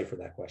to decipher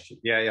that question.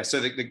 Yeah. So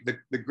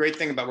the great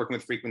thing about working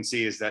with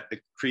Frequency is that the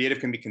creative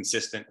can be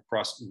consistent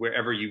across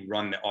wherever you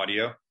run the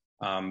audio.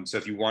 So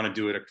if you want to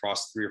do it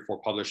across 3 or 4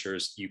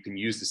 publishers, you can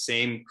use the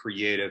same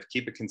creative,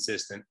 keep it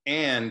consistent,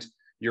 and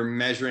you're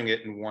measuring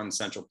it in one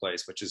central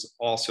place, which is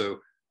also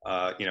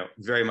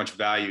very much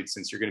valued,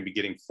 since you're going to be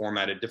getting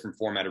different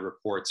formatted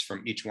reports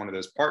from each one of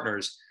those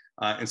partners.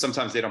 And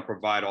sometimes they don't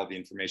provide all the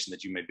information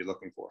that you may be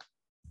looking for.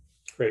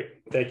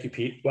 Great. Thank you,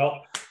 Pete.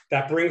 Well,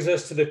 that brings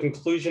us to the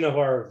conclusion of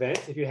our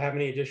event. If you have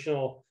any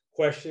additional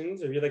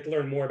questions, or you'd like to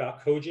learn more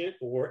about Cogent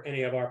or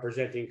any of our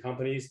presenting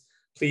companies,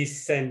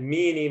 please send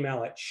me an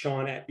email at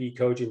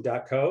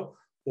sean@bcogent.co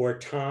or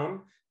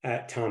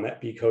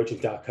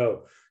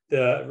tom@bcogent.co.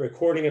 The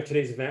recording of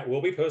today's event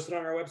will be posted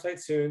on our website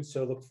soon,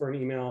 so look for an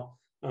email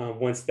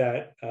once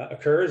that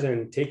occurs,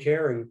 and take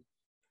care and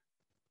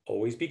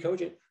always be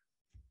Cogent.